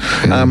much. Okay.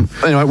 Yeah.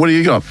 Anyway, what do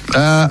you got?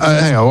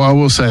 Hang on, I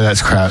will say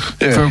that's crap.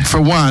 Yeah.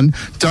 For one,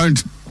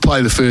 don't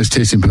play the first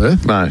test in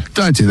Perth. No,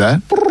 don't do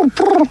that.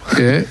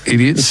 Yeah,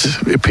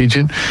 idiots, a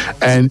pigeon.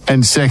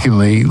 And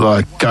secondly,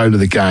 go to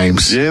the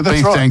games. Yeah,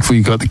 that's Be thankful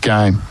you got the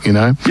game, you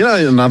know. You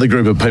know, another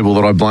group of people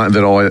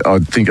that I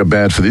think are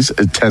bad for this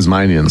are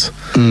Tasmanians.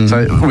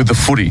 So with the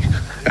footy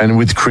and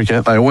with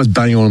cricket, they always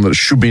bang on that it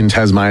should be in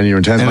Tasmania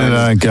and Tasmania. And they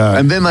don't go.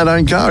 And then they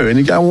don't go. And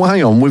you go, well,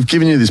 hang on, we've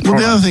given you this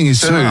product. Well, the other thing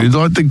is too,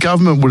 the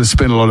government would have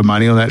spent a lot of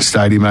money on that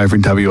stadium over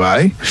in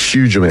WA.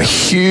 Huge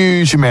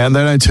amount.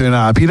 They don't turn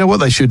up. You know what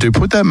they should do?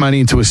 Put that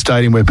money into a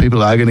stadium where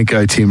people are going to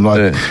go, Tim,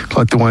 like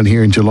the one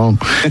here in Geelong.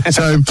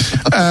 So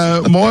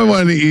my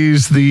one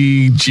is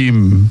the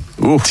gym,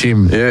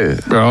 Tim. Yeah.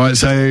 Right,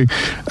 so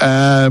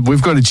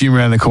we've got a gym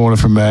around the corner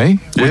from me,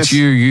 which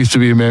you used to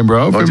be a member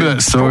of. Remember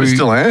that story? I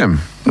still am.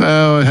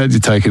 Oh, I had you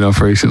taken off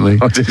recently.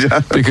 Oh, did you?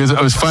 Because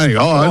it was funny.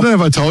 I don't know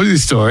if I told you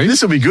this story.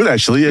 This will be good,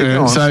 actually.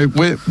 Yeah. So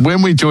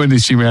when we joined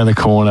this gym around the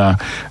corner,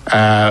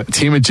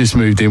 Tim had just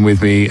moved in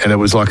with me, and it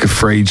was like a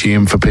free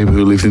gym for people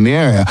who lived in the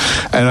area.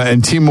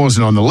 And Tim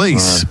wasn't on the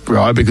lease,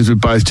 right? Because we'd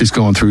both just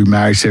gone through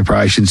marriage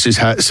separations, just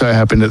so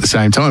happened at the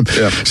same time.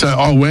 Yep. So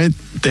I went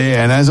there,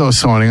 and as I was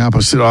signing up, I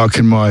said,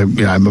 can my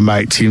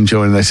mate Tim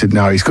join? And they said,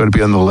 no, he's got to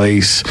be on the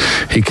lease.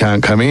 He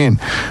can't come in.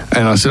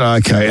 And I said,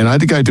 okay. And I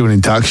had to go do an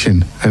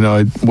induction, and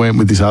I went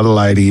with this other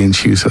lady, and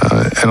she was, and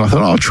I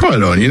thought, I'll try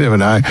it on. You never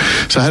know.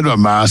 So I had my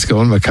mask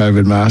on, my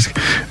COVID mask,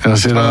 and I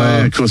said,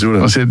 of course you would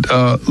have. I said,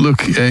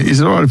 look, is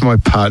it all right if my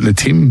partner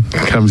Tim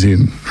comes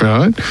in,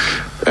 right?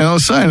 And I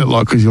was saying it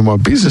because you're my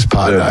business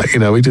partner. Yeah. You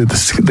know, we did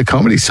the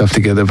comedy stuff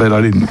together, but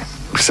I didn't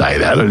say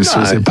that. I just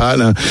said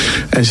partner.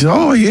 And she said,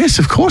 oh, yes,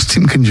 of course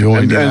Tim can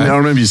join. And I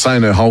remember you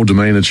saying her whole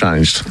demeanour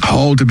changed.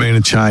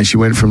 She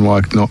went from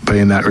not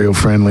being that real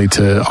friendly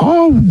to,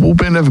 we'll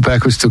bend over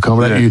backwards to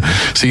accommodate you.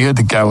 So you had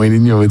to go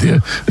in, with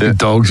your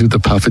dogs with the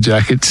puffer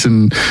jackets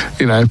and,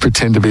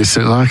 pretend to be a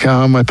certain,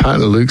 my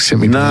partner Luke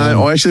sent me.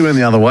 No, I actually went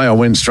the other way. I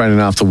went straight in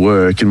after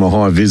work in my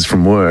high vis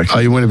from work. Oh,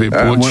 you went a bit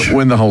butch?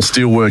 When the whole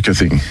steel worker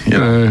thing.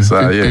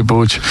 Bit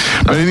butch.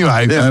 But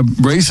anyway,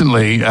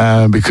 recently,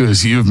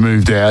 because you've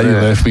moved out,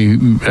 left me,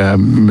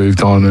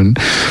 moved on, and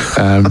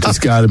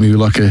discarded me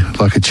like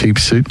a cheap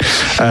suit.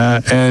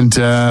 And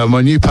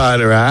my new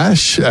partner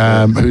Ash,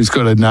 who's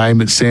got a name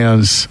that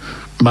sounds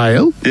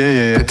male,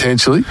 Yeah.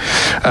 potentially.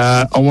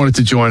 I wanted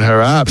to join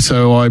her up,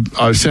 so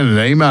I sent an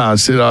email. I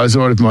said, I was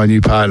right if my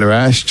new partner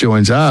Ash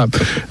joins up,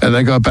 and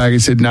they got back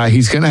and said, no,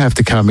 he's going to have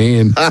to come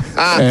in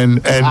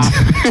and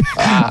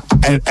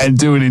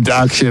do an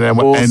induction,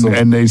 Awesome.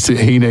 and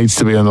he needs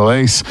to be on the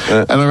lease.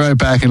 And I wrote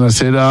back and I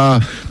said, yeah,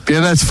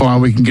 that's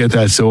fine, we can get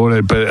that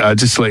sorted, but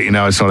just to let you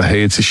know, it's not a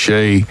he, it's a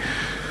she.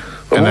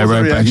 And they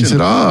wrote back and said,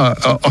 I've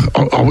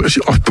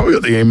probably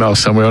got the email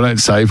somewhere, I don't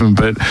save them,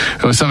 but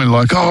it was something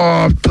like,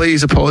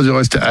 please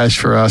apologise to Ash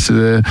for us.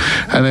 And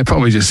they're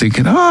probably just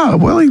thinking,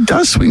 well, he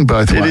does swing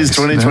both ways. It is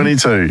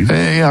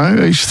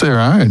 2022. Each their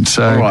own.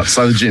 So, all right,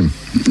 so the gym.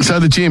 So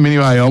the gym,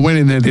 anyway, I went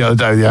in there the other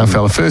day with the young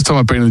fella. First time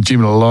I've been to the gym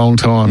in a long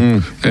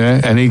time.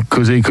 Yeah, and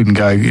because he couldn't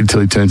go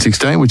until he turned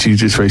 16, which he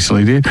just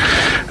recently did,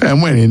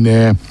 and went in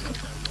there.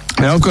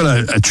 Now, I've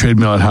got a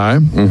treadmill at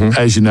home,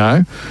 as you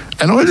know,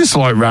 and I just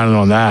like running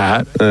on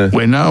that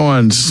where no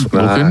one's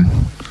looking,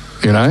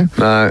 and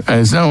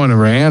there's no one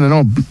around, and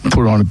I'll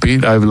put on a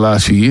bit over the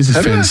last few years, it's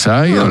fair to say.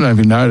 I don't know if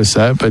you noticed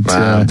that, but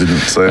I didn't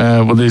see it.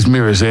 well, there's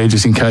mirrors there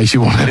just in case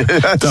you want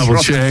to double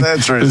check.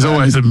 That's right. There's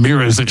always the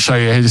mirrors that show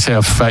you just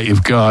how fat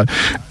you've got.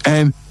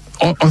 And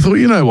I thought,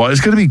 you know what, it's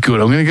going to be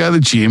good. I'm going to go to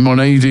the gym. I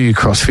know you do your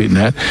CrossFit and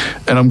that,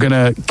 and I'm going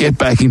to get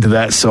back into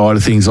that side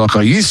of things like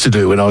I used to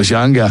do when I was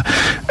younger.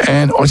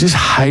 And I just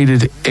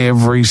hated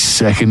every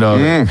second of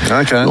it.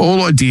 Okay.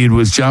 All I did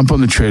was jump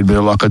on the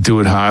treadmill like I do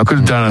at home. I could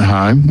have done it at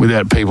home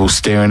without people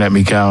staring at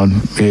me going,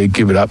 yeah,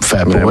 give it up,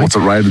 fat boy. What's it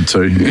rated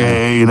to?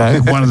 Yeah,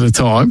 one at a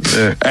time.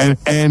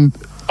 And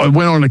I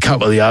went on a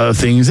couple of the other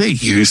things. They're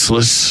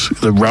useless.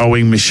 The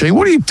rowing machine.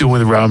 What are you doing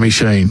with the rowing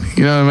machine?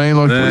 You know what I mean?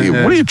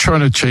 Like, what are you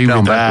trying to achieve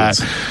with that?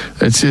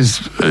 It's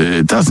just,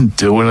 it doesn't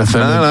do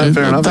anything. No,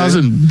 fair enough. It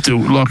doesn't do,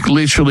 like,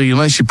 literally,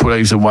 unless you put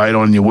heaps of weight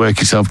on and you work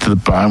yourself to the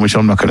bone, which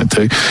I'm not going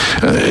to do.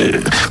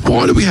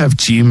 Why do we have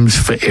gyms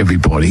for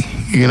everybody?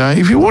 You know,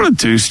 if you want to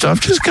do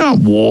stuff, just go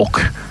and walk.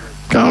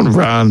 Go and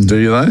run. Do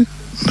you, though?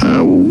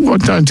 I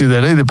don't do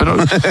that either, but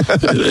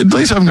at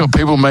least I haven't got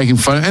people making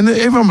fun. And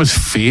everyone was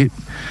fit.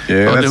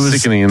 Yeah, that's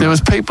sickening. There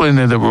was people in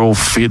there that were all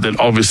fit that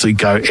obviously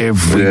go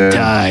every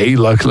day.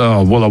 Like,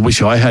 I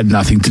wish I had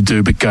nothing to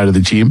do but go to the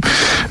gym.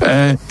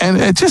 And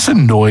it just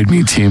annoyed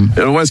me, Tim.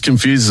 It always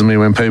confuses me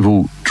when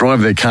people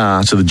drive their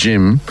car to the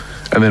gym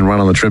and then run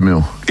on the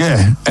treadmill.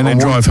 Yeah, and then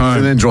drive home.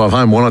 And then drive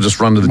home. Why not just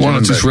run to the gym? Why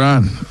not just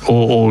run?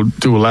 Or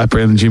do a lap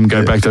around the gym and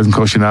go back? Doesn't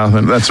cost you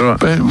nothing. That's right.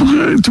 But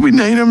do we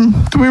need them?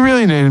 Do we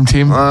really need them,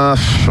 Tim? I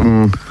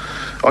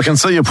can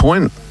see your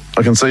point.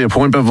 But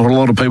for a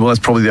lot of people, that's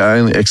probably the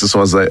only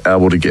exercise they're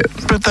able to get.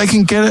 But they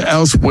can get it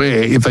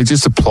elsewhere if they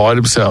just apply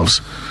themselves.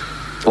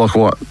 Like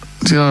what?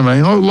 Do you know what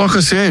I mean? Like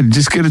I said,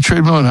 just get a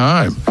treadmill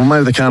at home. Well,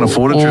 maybe they can't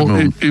afford a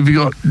treadmill. If you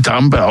got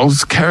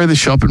dumbbells, carry the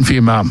shopping for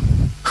your mum.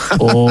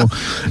 Or,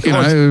 you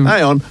know...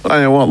 Hang on.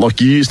 I know what, like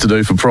you used to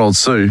do for Prod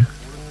Sue.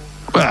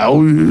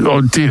 Well,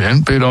 I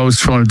didn't, but I was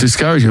trying to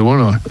discourage her,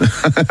 wasn't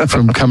I?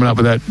 From coming up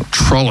with that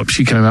trollop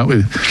she came up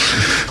with.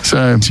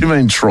 So... Do you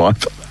mean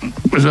tripe?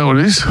 Is that what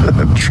it is?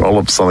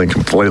 Trollop something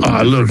completely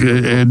look,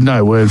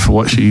 no word for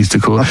what she used to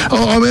call it.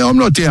 I mean, I'm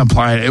not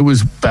downplaying it. It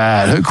was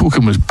bad. Her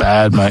cooking was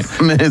bad, mate.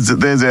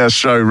 There's our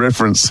show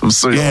reference of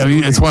Sue. Yeah,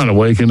 it's one a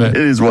week, isn't it?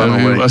 It is one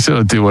a week. I said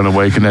I'd do one a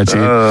week, and that's it.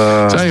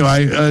 So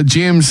anyway,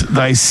 gyms,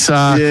 they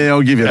suck. Yeah,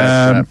 I'll give you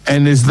that.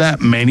 And there's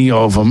that many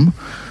of them.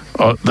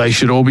 They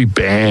should all be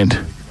banned.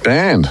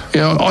 Banned?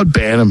 Yeah, I'd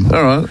ban them.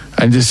 All right.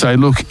 And just say,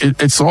 look,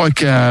 it's like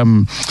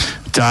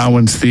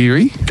Darwin's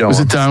theory. Was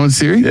it Darwin's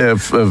theory? Yeah,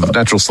 of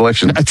natural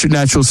selection.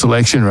 Natural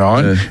selection,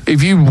 right? Yeah.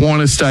 If you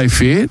want to stay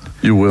fit,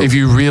 you will. If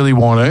you really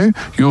want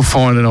to, you'll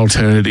find an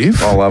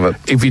alternative. I love it.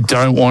 If you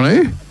don't want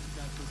to,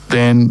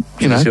 then,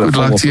 good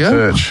luck to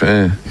you.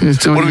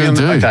 Just do what you're going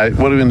to do. Okay,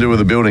 what are we going to do with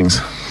the buildings?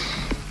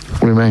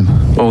 What do you mean?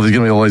 Well, there's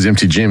going to be all these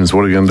empty gyms.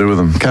 What are we going to do with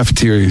them?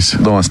 Cafeterias.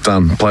 Nice,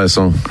 done. Play a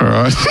song. All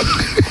right.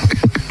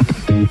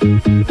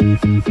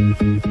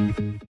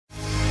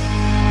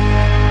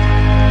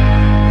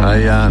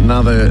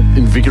 Another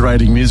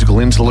invigorating musical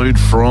interlude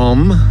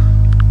from...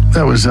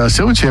 That was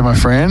Silverchair, my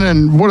friend,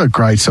 and what a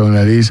great song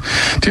that is.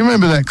 Do you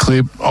remember that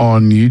clip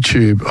on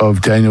YouTube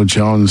of Daniel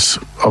Johns,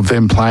 of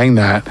them playing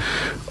that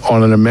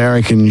on an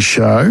American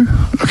show?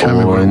 I can't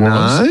remember what it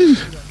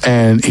was.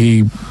 And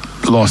he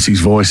lost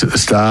his voice at the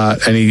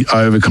start and he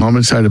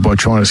overcompensated by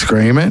trying to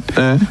scream it.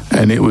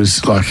 And it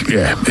was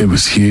it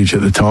was huge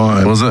at the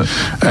time. Was it?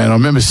 And I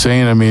remember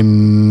seeing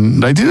him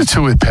they did a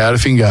tour with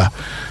Powderfinger,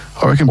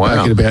 I reckon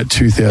back in about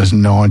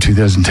 2009,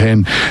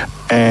 2010.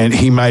 And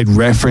he made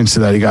reference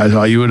to that. He goes,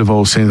 you would have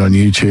all seen it on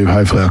YouTube.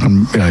 Hopefully I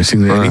can,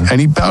 sing that. And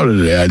he belted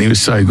it out. And he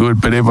was so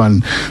good. But everyone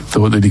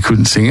thought that he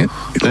couldn't sing it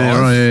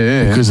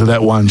because of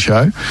that one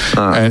show.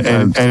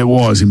 And it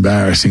was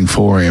embarrassing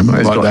for him.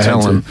 He's got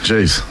talent.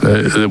 Jeez.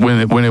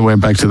 When it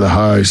went back to the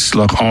host,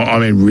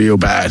 real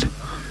bad.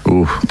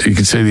 You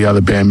can see the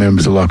other band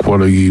members are like,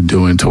 "What are you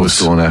doing to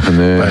us?" What's going to happen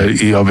there? But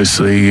he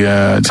obviously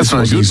That's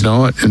not his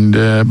night, and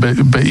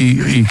but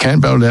you can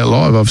belt it out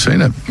live. I've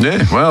seen it.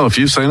 Yeah, well, if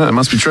you've seen it, it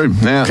must be true.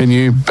 Now, can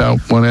you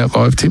belt one out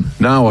live, Tim?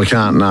 No, I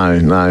can't. No,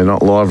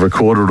 not live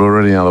recorded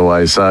or any other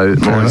way. So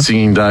my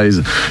singing days,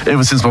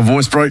 ever since my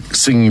voice broke,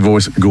 singing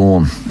voice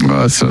gone.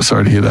 Oh,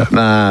 sorry to hear that.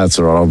 Nah, that's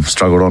all right. I've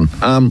struggled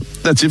on.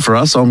 That's it for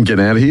us. I'm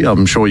getting out of here.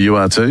 I'm sure you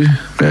are too.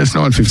 Yeah, it's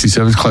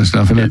 9:57. It's close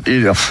enough, isn't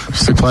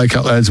it? We play a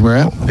couple of ads and we're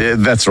out. Yeah,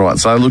 that's right.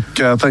 So look,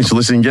 thanks for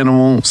listening again, and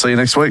we'll see you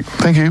next week.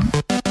 Thank you.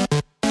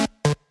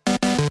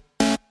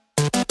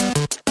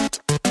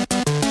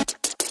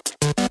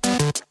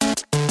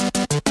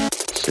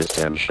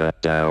 System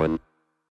shut down.